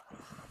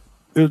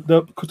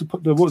because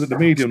the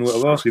media and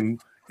what were asking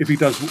if he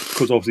does,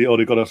 because obviously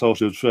Ole Gunnar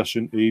Solskjaer fresh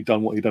and he'd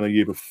done what he'd done a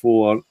year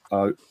before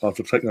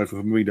after taking over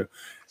from Mourinho.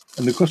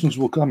 And the questions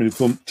were coming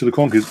to the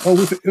Kroenkes,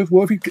 if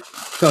he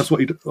does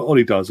what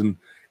Ole does and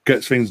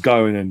gets things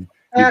going and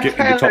you get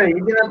in the top. He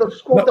didn't have the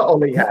squad that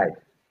Ole had.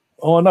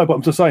 Oh, I know, but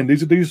I'm just saying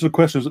these are the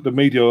questions that the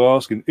media are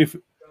asking.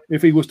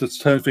 If he was to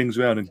turn things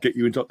around and get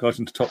you into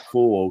top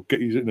four or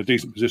get you in a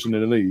decent position in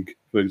the league,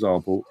 for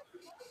example,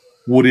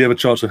 would he have a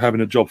chance of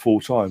having a job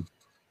full time?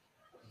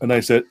 And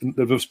they said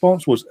the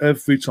response was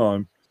every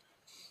time,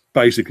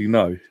 basically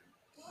no.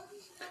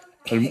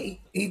 And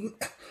he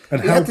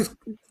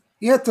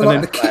had to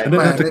like the kit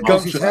man that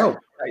was his help.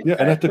 Yeah,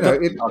 and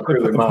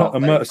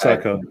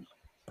Mertesacker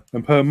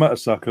and Per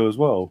Mertesacker as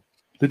well.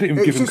 They didn't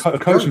even give him a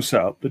coaching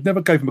setup. They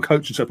never gave him a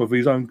coaching setup of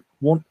his own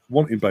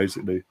wanting,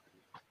 basically.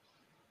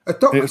 A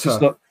doctor was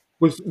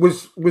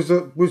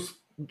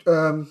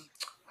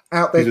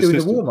out there doing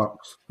the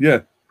warm-ups. Yeah.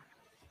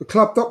 The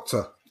club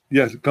doctor.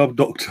 Yeah, the club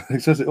doctor. He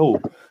says it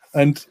all.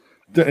 And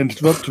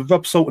to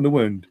rub salt in the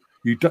wound,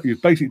 you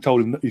basically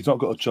told him that he's not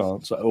got a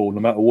chance at all,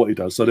 no matter what he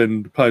does. So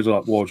then the players are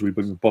like, why should we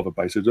bring him bother,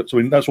 basically?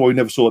 So that's why we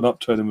never saw an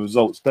upturn in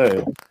results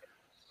there.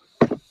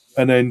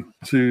 And then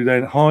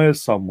to hire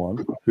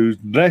someone who's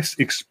less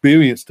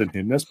experienced than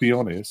him, let's be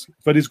honest.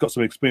 Freddie's got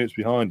some experience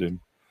behind him.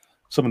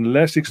 Someone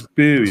less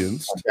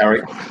experienced,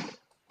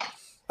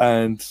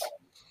 and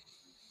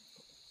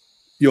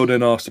you're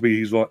then asked to be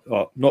his not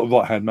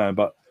right-hand man,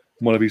 but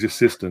one of his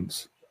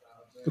assistants.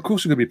 Of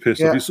course, you're going to be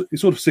pissed off. He's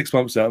sort of 6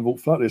 months out and thought,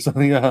 "Fuck this!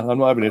 I'm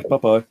not having this.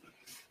 Bye-bye."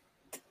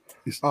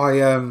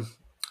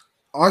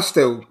 I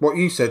still, what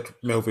you said,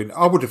 Melvin,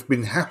 I would have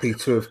been happy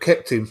to have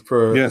kept him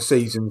for a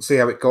season and see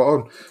how it got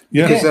on.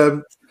 Yeah.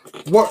 Because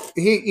what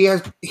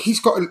he's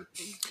got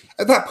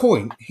at that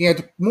point, he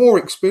had more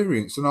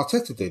experience than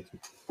Arteta did.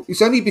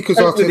 It's only because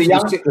Arteta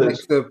was sitting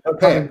next to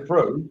Pep.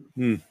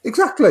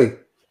 Exactly.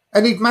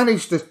 And he'd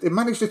managed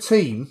the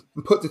team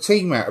and put the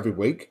team out every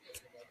week.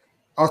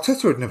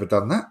 Arteta had never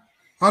done that.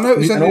 I know it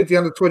was only the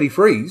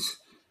under-23s.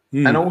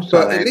 And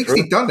also, but at least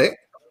he'd done it.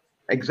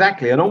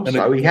 Exactly. And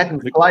also, he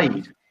hadn't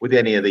played with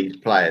any of these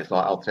players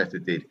like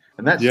Arteta did.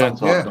 And that's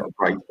sometimes not a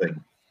great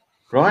thing.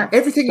 Right?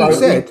 Everything he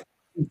said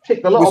he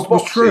ticked a lot of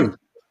boxes. Was true.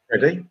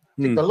 Ready?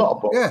 Ticked a lot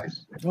of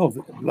boxes. Yeah. Oh,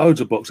 loads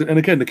of boxes. And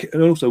again,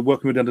 also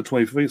working with the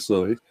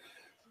under-23s,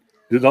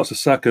 lots of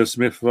Saka,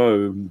 Smith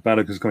Rowe, and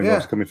Balogun's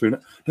coming through.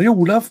 They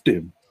all loved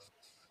him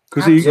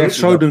because he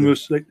showed them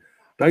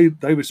they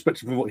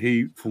respected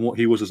him from what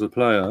he was as a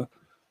player,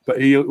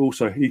 but he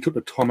took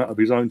the time out of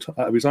his own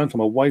time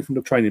away from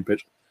the training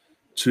pitch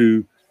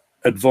to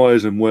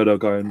advise them where they're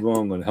going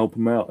wrong and help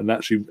them out and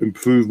actually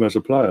improve them as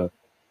a player.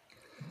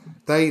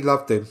 They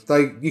loved him.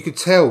 You could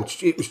tell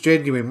it was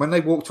genuine when they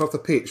walked off the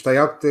pitch. They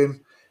hugged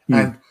him,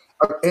 and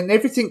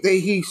everything that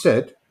he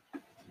said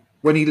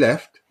when he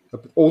left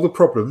all the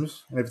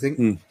problems and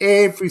everything.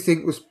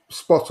 Everything was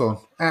spot on,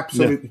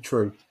 absolutely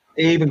true.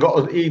 He even got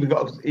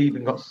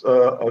a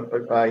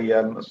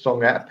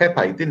song out of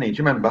Pepe, didn't he? Do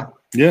you remember?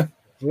 Yeah.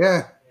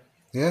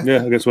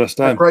 Against West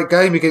Ham. A great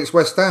game against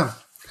West Ham.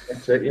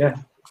 That's it. Yeah.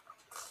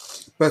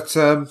 But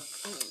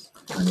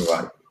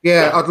anyway.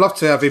 Yeah, I'd love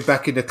to have him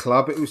back in the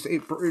club. It was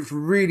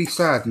really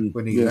sad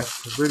when he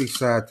left. It was really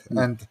sad,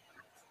 and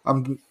I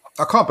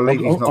can't believe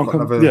he's not got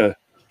another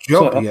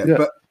job yet.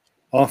 But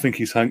I think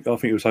he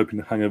was hoping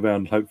to hang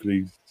around.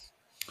 Hopefully,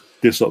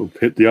 this sort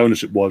of the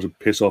ownership wise would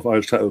piss off.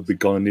 Arteta would be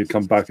gone, and he'd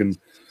come back and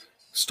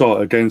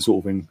start again,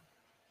 sort of thing.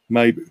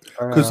 Maybe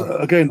because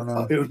again,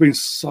 it would be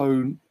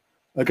so.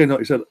 Again, like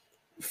you said,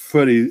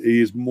 Freddie,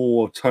 he is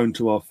more toned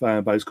to our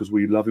fan base because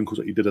we love him because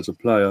what he did as a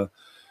player.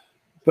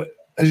 But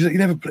as you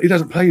said, he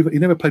doesn't play. He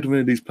never played with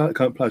any of these kind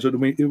of players. So I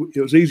mean,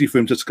 it was easy for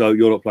him just to go,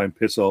 "You're not playing.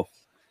 Piss off.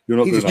 You're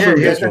not doing that."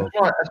 That's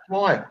right. That's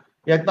why.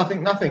 He had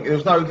nothing. There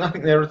was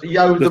nothing there. He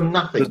owed them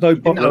nothing. There's no.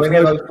 He didn't owe any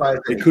of those players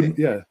he couldn't.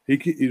 Yeah.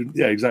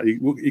 Exactly.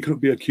 He couldn't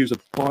be accused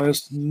of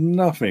bias.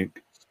 Nothing.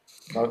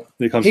 No.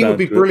 He would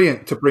be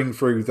brilliant to bring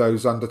through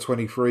those under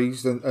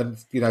 23s and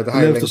the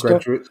Hale End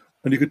graduates.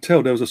 And you could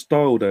tell there was a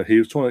style there. He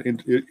was trying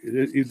to.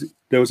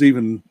 There was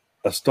even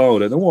a style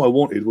there. And what I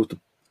wanted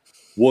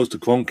was the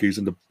Cronkies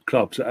and the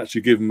club to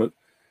actually give him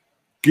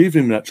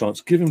that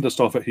chance, give him the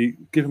stuff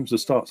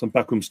that some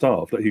backroom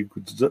staff that he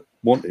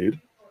wanted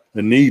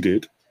and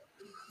needed.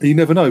 And you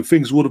never know.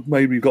 Things would have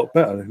maybe got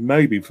better.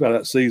 Maybe for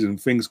that season,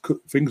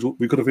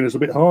 we could have finished a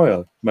bit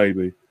higher.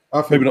 Maybe.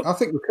 I think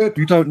we could.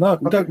 You don't know.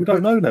 We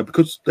don't know now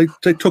because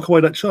they took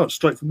away that chance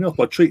straight from the off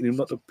by treating him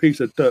like a piece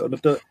of dirt on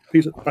the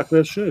piece at the back of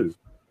their shoe.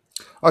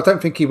 I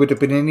don't think he would have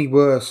been any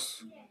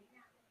worse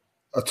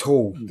at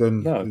all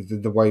than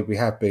the way we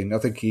have been. I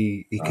think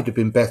he could have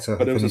been better,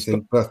 if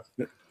anything. But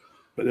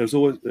there's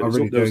always.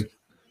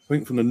 I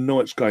think from the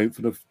Norwich game,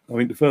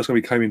 the first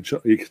game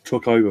he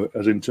took over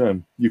as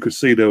interim, you could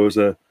see there was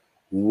a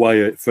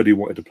way Freddie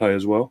wanted to play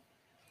as well.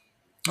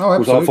 Oh,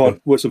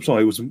 absolutely.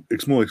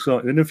 It's more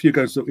exciting. And a few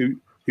games that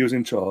he was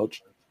in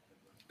charge,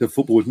 the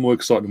football was more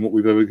exciting than what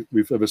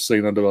we've ever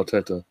seen under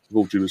Arteta, with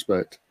all due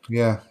respect.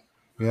 Yeah,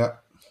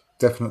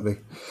 definitely.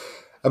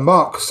 And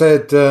Mark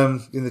said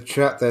in the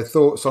chat their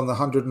thoughts on the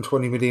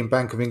 120 million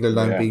Bank of England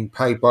loan being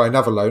paid by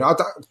another loan.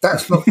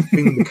 That's not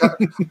been the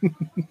case.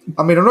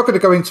 I mean, I'm not going to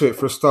go into it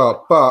for a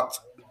start, but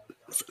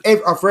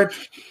I've read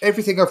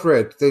everything I've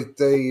read.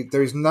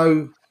 There is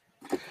no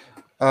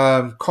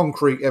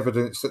concrete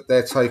evidence that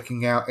they're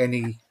taking out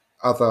any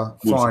other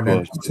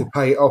finance to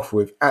pay it off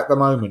with at the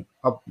moment.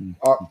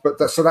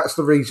 So that's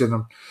the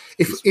reason.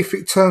 If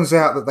it turns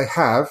out that they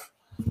have,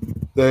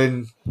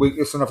 then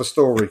it's another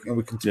story, and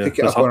we can pick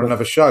it up on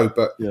another show.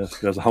 But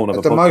there's a whole other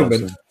at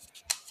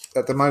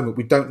the moment,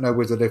 we don't know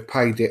whether they've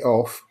paid it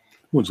off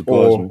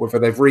or whether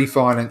they've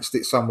refinanced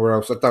it somewhere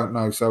else. I don't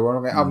know. So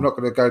I'm not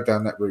going to go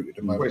down that route at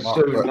the moment.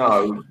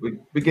 We're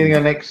beginning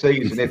of next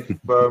season. If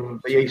the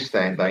East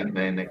Stand ain't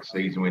there next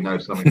season, we know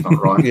something's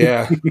not right.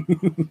 Yeah.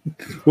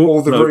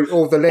 all the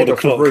lead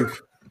off the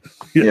roof.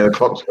 Yeah, the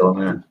clock's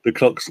gone. Yeah, the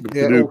clock's.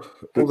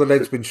 All the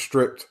lead's been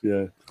stripped.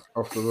 Yeah.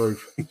 Off the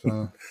roof.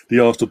 So. The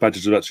Arsenal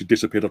badges have actually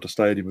disappeared off the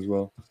stadium as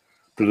well.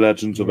 The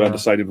legends around the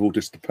stadium have all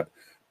disappeared.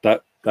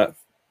 That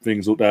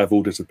things they have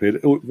all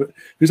disappeared.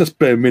 It's just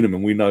bare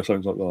minimum. We know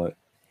something's not right.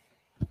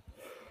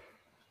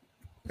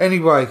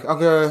 Anyway, I'm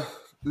going to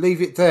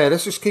leave it there.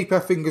 Let's just keep our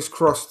fingers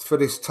crossed for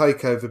this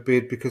takeover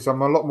bid because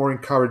I'm a lot more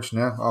encouraged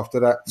now after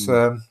that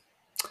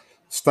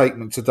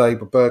statement today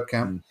by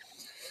Bergkamp.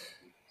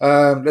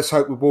 Let's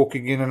hope we're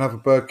walking in another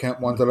Bergkamp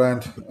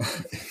wonderland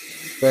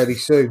fairly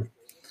soon.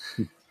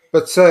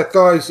 But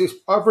guys,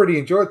 I've really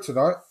enjoyed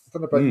tonight. I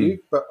don't know about you,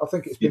 but I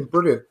think it's been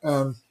brilliant.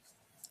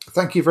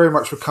 Thank you very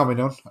much for coming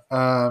on,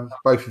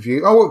 both of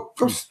you. Oh, of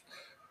course,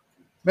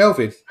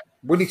 Melvin,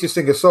 we need to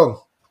sing a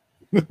song.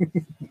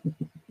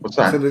 What's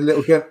that?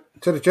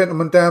 To the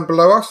gentleman down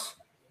below us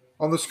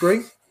on the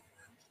screen.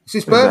 It's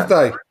his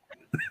birthday.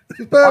 It's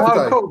his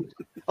birthday. Oh,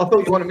 I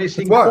thought you wanted me to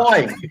sing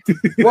Quine.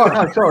 One,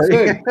 oh, sorry.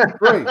 2,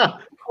 3.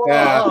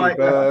 Happy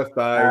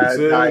birthday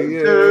to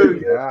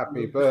you.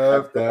 Happy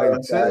birthday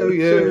to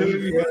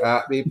you.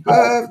 Happy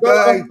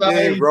birthday,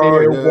 dear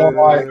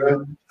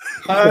Ryan.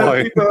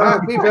 Happy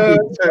birthday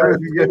to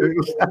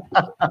you.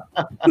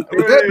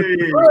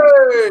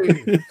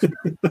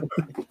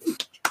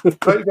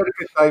 Hope you've had a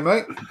good day,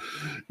 mate.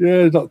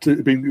 Yeah, not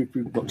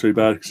too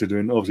bad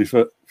considering.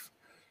 Obviously,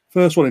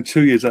 first one in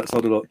 2 years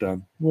outside of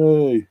lockdown.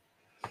 Yay.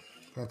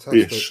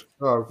 Fantastic.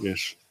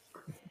 Yes.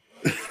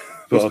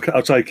 But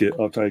I'll take it.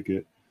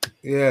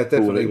 Yeah,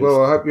 definitely.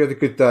 Well, I hope you had a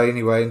good day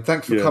anyway, and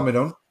thanks for coming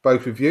on,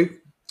 both of you.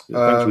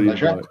 What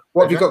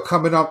have you got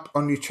coming up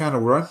on your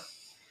channel, Ryan?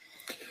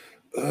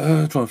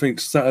 Trying to think.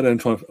 Saturday,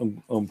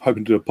 I'm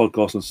hoping to do a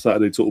podcast on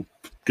Saturday, sort of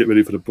get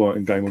ready for the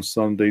Brighton game on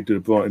Sunday. Do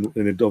the Brighton,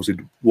 and then obviously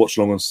watch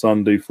along on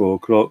Sunday for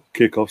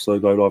kick-off. So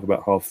go live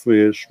about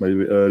 3:30ish, maybe a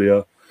bit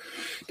earlier,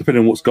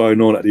 depending on what's going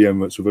on at the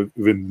Emirates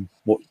within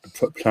what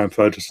the planned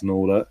protest and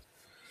all that.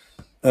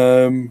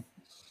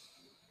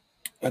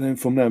 And then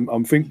from them,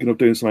 I'm thinking of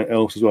doing something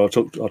else as well.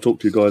 I'll talk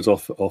to you guys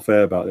off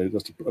air about it.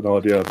 That's an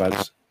idea about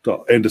it. The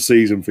end of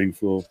season thing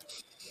for.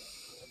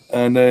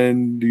 And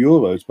then the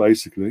Euros,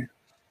 basically.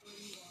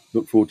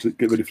 Look forward to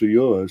get ready for the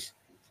Euros.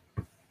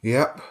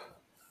 Yep.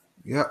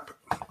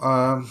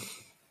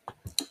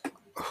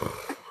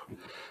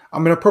 I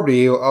mean,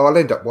 I'll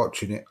end up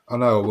watching it. I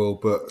know I will,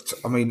 but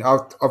I mean,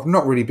 I've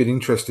not really been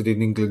interested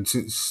in England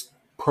since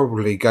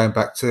probably going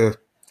back to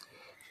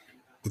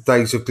the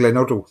days of Glenn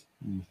Hoddle,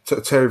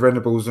 Terry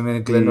Venables, and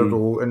then Glenn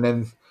Hoddle, and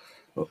then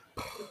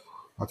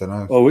I don't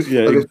know. Oh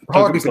yeah, there's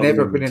hardly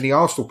been any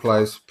Arsenal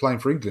players playing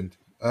for England,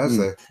 has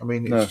there? I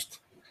mean, it's just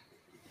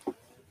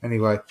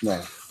anyway.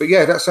 No. But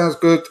yeah, that sounds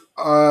good.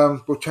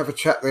 We'll have a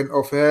chat then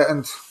off air,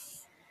 and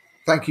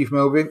thank you,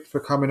 Melvin,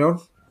 for coming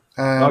on.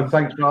 No,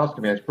 thanks for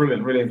asking me. It's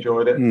brilliant. Really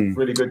enjoyed it.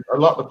 Really good. I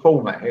like the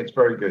format here. It's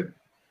very good.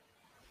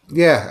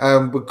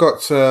 Yeah, we've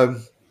got.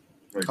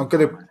 I'm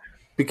going to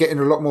be getting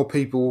a lot more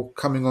people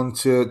coming on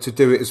to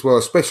do it as well,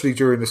 especially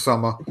during the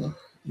summer,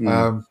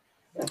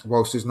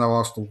 whilst there's no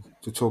Arsenal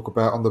to talk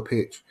about on the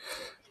pitch.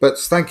 But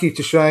thank you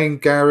to Shane,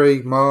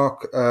 Gary,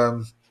 Mark,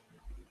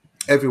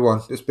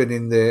 everyone that's been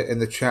in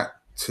the chat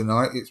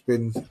tonight. It's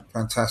been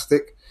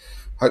fantastic.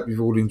 Hope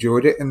you've all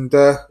enjoyed it, and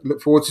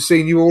look forward to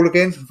seeing you all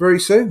again very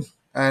soon.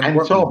 And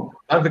Tom,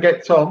 don't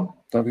forget Tom.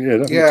 Tom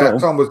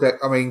was there.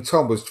 I mean,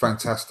 Tom was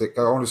fantastic.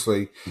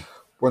 Honestly,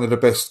 one of the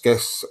best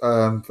guests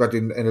we've had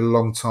in a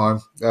long time,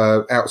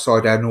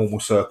 outside our normal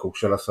circle,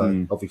 shall I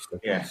say, obviously.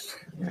 Yeah.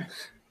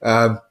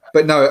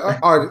 But no,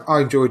 I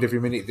enjoyed every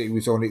minute that he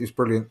was on. It was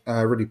brilliant.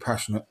 Really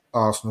passionate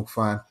Arsenal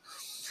fan.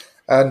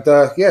 And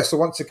so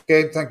once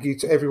again, thank you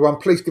to everyone.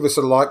 Please give us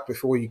a like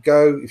before you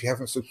go. If you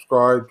haven't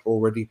subscribed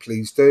already,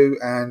 please do.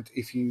 And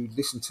if you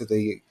listen to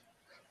the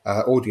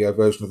audio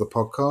version of the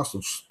podcast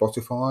on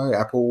Spotify,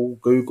 Apple,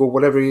 Google,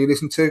 whatever you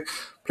listen to,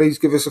 please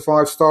give us a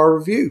 5-star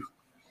review.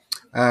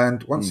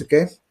 And once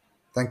again,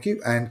 thank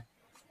you, and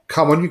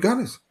come on, you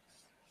Gunners.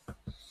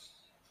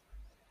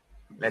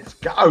 Let's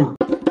go.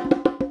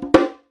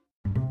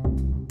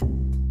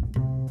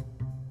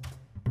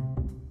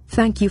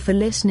 Thank you for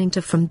listening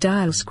to From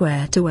Dial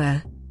Square to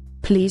Where.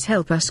 Please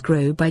help us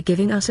grow by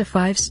giving us a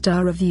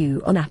 5-star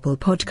review on Apple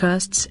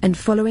Podcasts and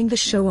following the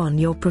show on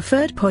your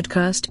preferred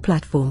podcast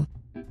platform.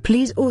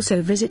 Please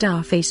also visit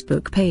our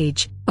Facebook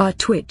page, our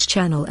Twitch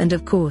channel, and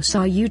of course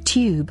our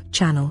YouTube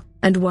channel.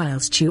 And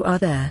whilst you are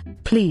there,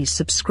 please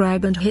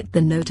subscribe and hit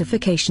the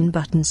notification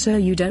button so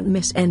you don't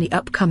miss any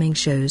upcoming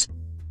shows.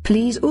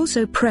 Please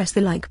also press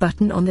the like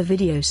button on the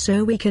video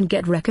so we can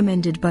get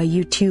recommended by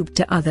YouTube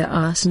to other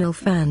Arsenal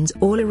fans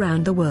all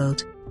around the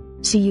world.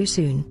 See you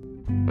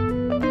soon.